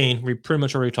 Taker and Kane, we pretty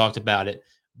much already talked about it.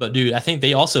 But dude, I think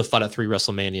they also fought at 3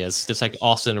 WrestleManias, just like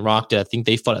Austin and Rock did. I think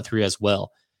they fought at 3 as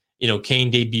well. Kane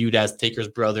debuted as Taker's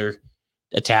brother,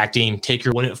 attacked him.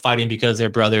 Taker wouldn't fight him because they're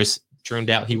brothers. Turned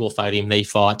out he will fight him. They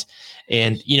fought.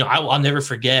 And, I'll never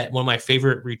forget one of my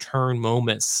favorite return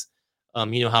moments.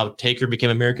 How Taker became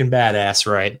American Badass,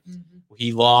 right? mm-hmm.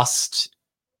 He lost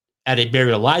at a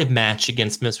Buried Alive match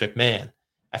against Vince McMahon.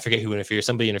 I forget who interfered.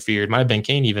 Somebody interfered. Might have been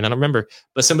Kane even. I don't remember.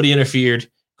 But somebody interfered,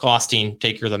 costing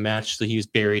Taker the match. So he was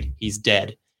buried. He's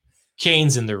dead.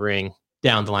 Kane's in the ring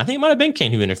down the line. I think it might have been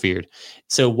Kane who interfered.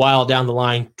 So while down the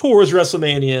line towards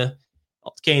WrestleMania,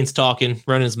 Kane's talking,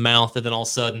 running his mouth, and then all of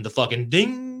a sudden the fucking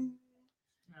ding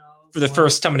for the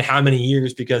first time in how many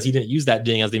years because he didn't use that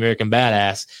ding as the American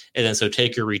Badass. And then so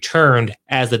Taker returned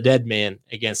as the dead man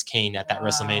against Kane at that Wow.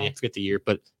 WrestleMania. I forget the year,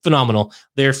 but phenomenal.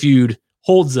 Their feud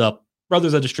holds up.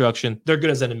 Brothers of Destruction. They're good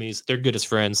as enemies. They're good as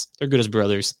friends. They're good as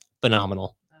brothers.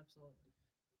 Phenomenal. Absolutely.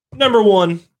 Number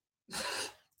 1,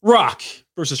 Rock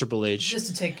versus Triple H. Just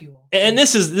to take you off. And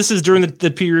this is during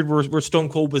the period where Stone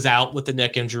Cold was out with the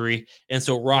neck injury, and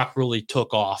so Rock really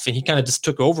took off, and he kind of just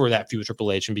took over that feud with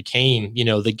Triple H and became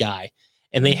the guy.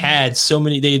 And they had so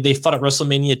many. They fought at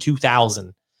WrestleMania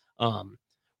 2000,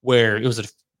 where it was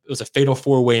a fatal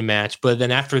 4-way match. But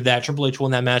then after that, Triple H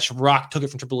won that match. Rock took it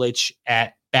from Triple H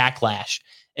at Backlash,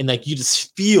 and like you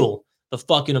just feel the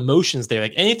fucking emotions there.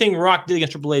 Like anything Rock did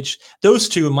against Triple H, those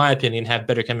two, in my opinion, have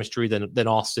better chemistry than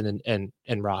Austin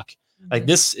and Rock. Like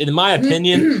this, in my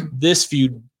opinion, this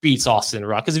feud beats Austin and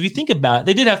Rock. Because if you think about it,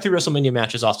 they did have 3 WrestleMania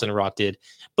matches, Austin and Rock did,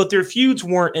 but their feuds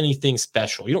weren't anything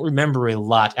special. You don't remember a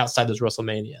lot outside those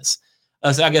WrestleManias.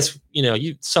 So I guess,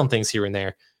 some things here and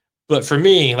there. But for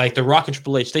me, like The Rock and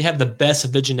Triple H, they have the best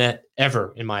vignette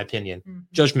ever, in my opinion. Mhm.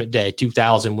 Judgment Day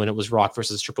 2000, when it was Rock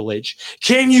versus Triple H.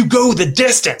 Can you go the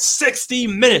distance? 60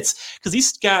 minutes. Because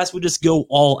these guys would just go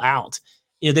all out.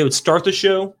 They would start the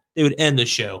show, they would end the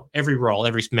show. Every Raw,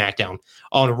 every SmackDown.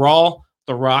 On Raw,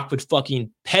 The Rock would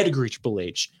fucking pedigree Triple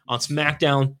H. On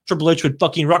SmackDown, Triple H would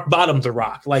fucking rock bottom The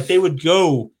Rock. Like, they would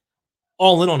go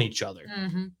all in on each other.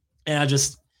 Mhm. And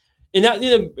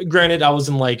that, granted, I was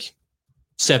in like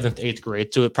 7th, 8th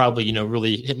grade, so it probably,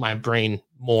 really hit my brain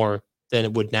more than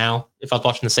it would now if I was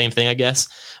watching the same thing, I guess.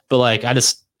 But like,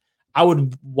 I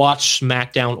would watch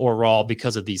SmackDown or Raw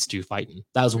because of these two fighting.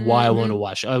 That was why I wanted to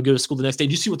watch. I would go to school the next day.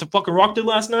 Did you see what the fucking Rock did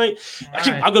last night?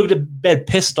 Alright. I'll go to bed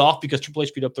pissed off because Triple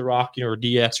H beat up The Rock, or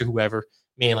DX or whoever.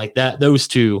 Man, like that, those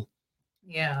two,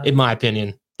 Yeah. in my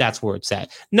opinion, that's where it's at.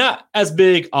 Not as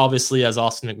big, obviously, as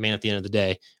Austin McMahon at the end of the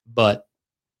day, but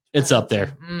it's up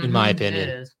there, in my Mhm, opinion.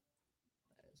 It is.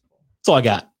 That's all I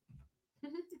got.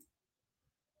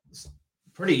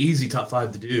 Pretty easy top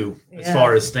 5 to do as Yeah.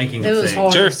 far as thinking It of was things.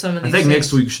 hard. Sure. Some of I these think things.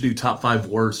 next week we should do top 5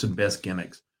 worst and best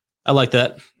gimmicks. I like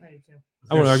that. I do too.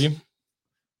 I won't There's argue.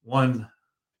 One,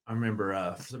 I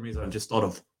remember for some reason I just thought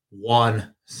of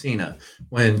Juan Cena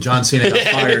when John Cena got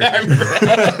fired. I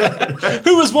remember.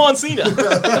 Who was Juan Cena?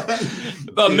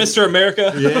 Mr.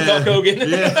 America, Hulk Hogan.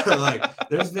 Yeah, like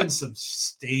there's been some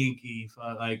stinky,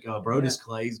 like Brodus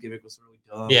Clay's gimmick was really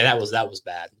dumb. Yeah, that was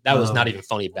bad. That was not even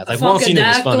funny bad. Like The Juan Cena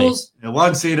was funny. Funkadactyls. And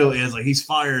Juan Cena is like he's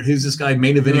fired. Who's this guy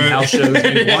main eventing house shows?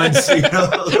 named Juan Cena.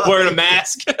 Wearing a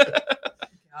mask.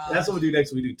 That's what we do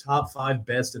next. We do top 5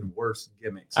 best and worst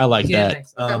gimmicks. I like that.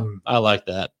 Gimmicks. Okay. I like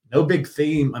that. No big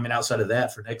theme. I mean, outside of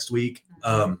that for next week,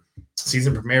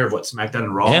 season premiere of what SmackDown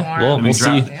and Raw. Yeah, well, I mean, we'll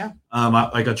see. Yeah.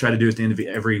 Like I try to do at the end of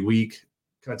every week.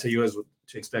 Can I tell you guys what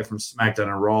to expect from SmackDown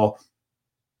and Raw?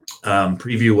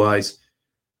 Preview wise,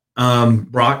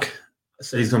 Brock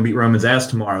said he's going to beat Roman's ass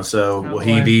tomorrow. So will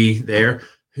he boy. be there?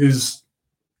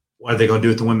 What are they going to do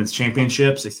with the women's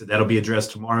championships? They said that'll be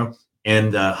addressed tomorrow.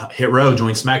 And Hit Row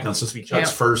joins SmackDown. So this will be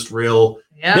Chuck's Yeah. first real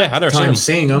Yeah, I never seen time him.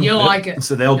 seeing them. You'll like it.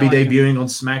 So they'll be You'll like it. debuting on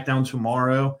SmackDown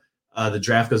tomorrow. The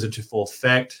draft goes into full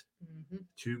effect Mhm.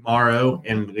 tomorrow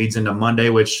and leads into Monday,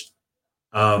 which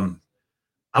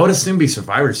I would assume be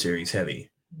Survivor Series heavy.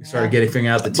 We started figuring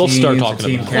out the They'll teams, start the talking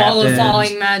team about it. captains.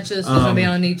 Qualifying matches is going to be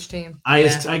on each team. I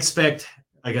Yeah. expect,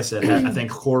 like I said, I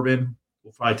think Corbin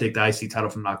will probably take the IC title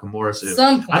from Nakamura. So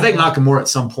Some point. I think Nakamura at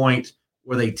some point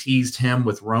where they teased him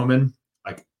with Roman,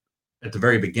 like at the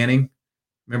very beginning.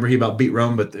 Remember he about beat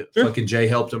Roman, but the Sure. fucking Jay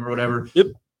helped him or whatever. Yep.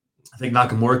 I think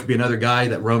Nakamura could be another guy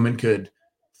that Roman could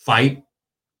fight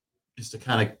just to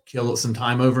kind of kill some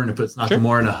time over, and it puts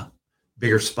Nakamura in a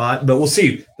bigger spot. But we'll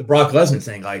see. The Brock Lesnar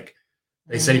thing, like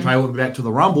they said, he probably won't be back to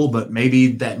the Rumble, but maybe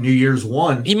that New Year's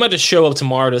one. He might just show up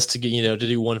tomorrow just to get to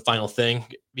do one final thing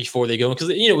before they go. Because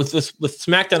with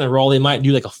SmackDown and Raw, they might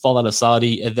do like a Fallout of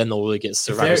Saudi, and then they'll really get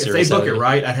Survivor If Series. they book it Saudi.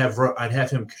 right, I'd have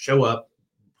him show up,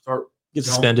 start Get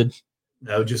suspended.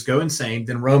 No, just go insane.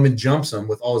 Then Roman jumps him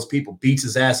with all his people, beats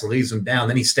his ass and leaves him down.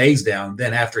 Then he stays down.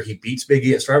 Then after he beats Big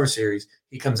E at Survivor Series,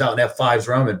 he comes out and F5s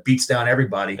Roman, beats down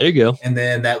everybody. There you go. And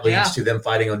then that leads Yeah. to them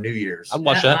fighting on New Year's. I'd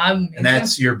watch that. And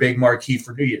that's your big marquee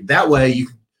for New Year. That way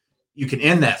you can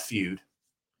end that feud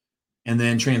and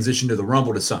then transition to the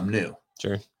Rumble to something new.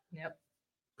 Sure. Yep.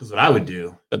 Because what I would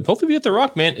do, But hopefully we get The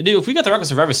Rock, man. Dude, if we got The Rock at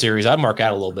Survivor Series, I'd mark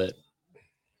out a little bit.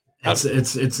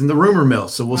 it's in the rumor mill.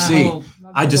 So we'll see.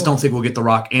 I just don't think we'll get The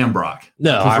Rock and Brock.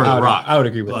 No, I prefer The Rock. I would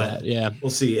agree with But- that. Yeah. We'll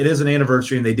see. It is an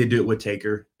anniversary, and they did do it with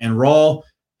Taker. And Raw,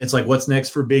 it's like, what's next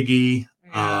for Big E?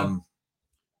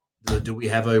 Do we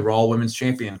have a Raw Women's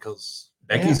Champion? Because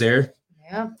Becky's there.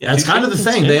 Yeah. That's kind of the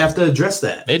thing. They have to address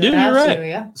that. They do. You're right.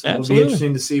 Yeah. So it'll be Absolutely.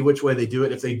 interesting to see which way they do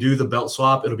it. If they do the belt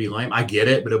swap, it'll be lame. I get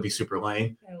it, but it'll be super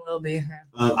lame. It will be.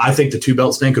 I think the 2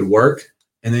 belts thing could work,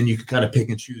 and then you could kind of pick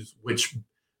and choose which.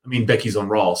 I mean, Becky's on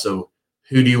Raw, so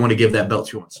who do you want to give that belt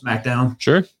to on SmackDown?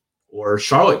 Sure. Or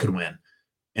Charlotte could win,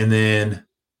 and then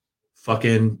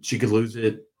fucking she could lose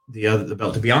it the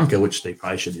belt to Bianca, which they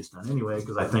probably should have just done anyway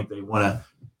because I think they want to.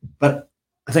 But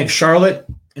I think Charlotte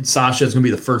and Sasha is going to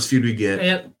be the first feud we get,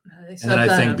 Yep. and then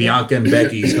I think Bianca and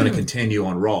Becky is going to continue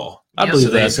on Raw. I Yep. believe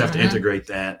So they that. just have to integrate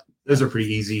that. Those are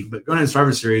pretty easy. But going into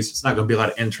Survivor Series, it's not going to be a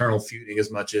lot of internal feuding as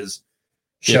much as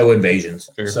show invasions.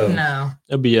 Sure. So No.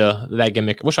 It'll be that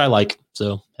gimmick, which I like.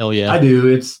 So hell yeah. I do.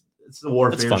 It's the It's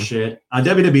warfare fun. shit.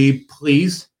 WWE,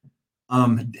 please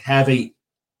have a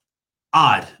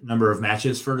odd number of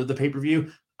matches for the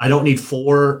pay-per-view. I don't need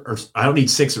 4 or I don't need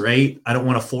 6 or 8. I don't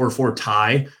want a 4-4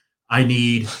 tie. I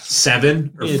need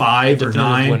 7 or Need a 5 or definitive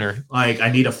 9. winner. Like I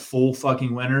need a full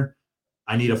fucking winner.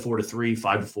 I need a 4-3,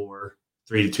 5-4,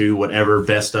 3-2, whatever,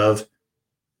 best of.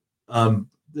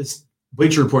 This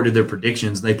Bleacher Report did their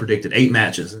predictions, and they predicted 8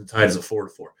 matches and tied as a 4-4.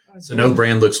 So no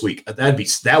brand looks weak. That would be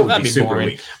super boring.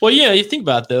 weak. Well, yeah, you think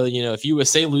about it, though. If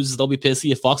USA loses, they'll be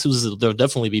pissy. If Fox loses, they'll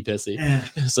definitely be pissy.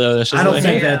 So that's just I don't like,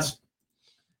 think Yeah. that's.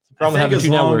 the problem I think having as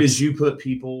two long networks. as you put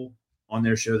people on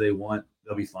their show they want,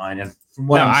 they'll be fine. And from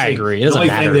what No, I'm I saying, agree. It the doesn't only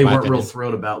matter, thing they in my weren't real opinion.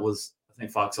 thrilled about was I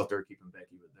think Fox out there keeping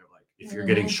Becky, but they're like, if you're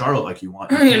getting Mhm. Charlotte like you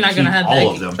want, You're you not can't gonna keep have all Becky.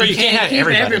 of them. But you can't have keep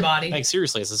everybody. Like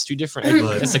seriously, it's two different.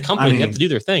 But, It's a company. I they have mean, to do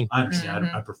their thing. I understand.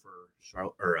 Mhm. I prefer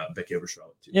Charlotte or Becky over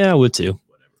Charlotte too. Yeah, I would too.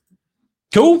 Whatever.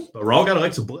 Cool. But Raw got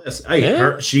Alexa Bliss. Hey,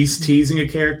 Yeah. she's teasing a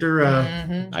character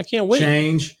Mhm. I can't wait.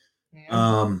 change.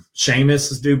 Yeah.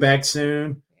 Sheamus is due back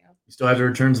soon. Yeah. You still have the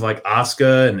returns of like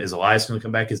Asuka, and is Elias going to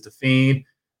come back as the Fiend?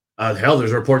 Hell,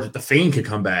 there's a report that the Fiend could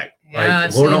come back. Yeah,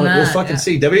 I've Lord seen only, we'll that, fucking yeah.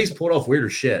 see. WWE's pulled off weirder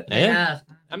shit. Yeah.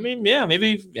 I mean, yeah,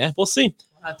 maybe. Yeah, we'll see.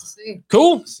 We'll have to see.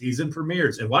 Cool. Season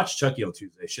premieres and watch Chucky on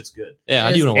Tuesday. Shit's good. Yeah,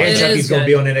 I It do is- want to it watch And is that. Chucky's going to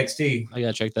good. be on NXT. I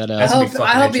gotta check that I out. That's gonna be hope, fucking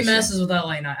I hope he interesting. messes with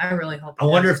LA Knight. I really hope. I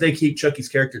wonder if they keep Chucky's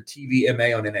character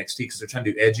TVMA on NXT because they're trying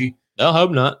to do edgy. I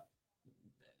hope not.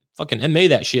 Fucking MA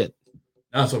that shit.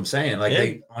 No, that's what I'm saying. Like Yeah.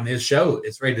 they on his show,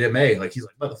 it's rated MA. Like he's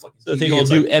like motherfucking. So I TV. think he'll It's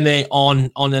do like, MA on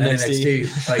NXT.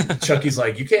 NXT. Like Chucky's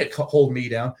like, you can't hold me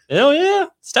down. Hell yeah.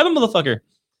 Stab him, motherfucker.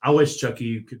 I wish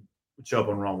Chucky could show up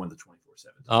on Raw and win the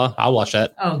 24/7. I'll watch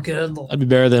that. Oh, good lord. That'd be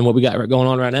better than what we got going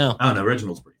on right now. I don't know.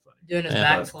 Original's pretty funny. Doing his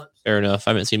Yeah, backflips. Fair enough.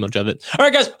 I haven't seen much of it. All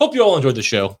right, guys. Hope you all enjoyed the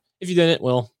show. If you didn't,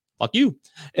 well, fuck you.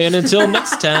 And until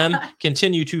next time,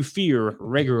 continue to fear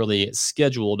regularly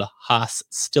scheduled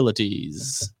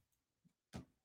hostilities.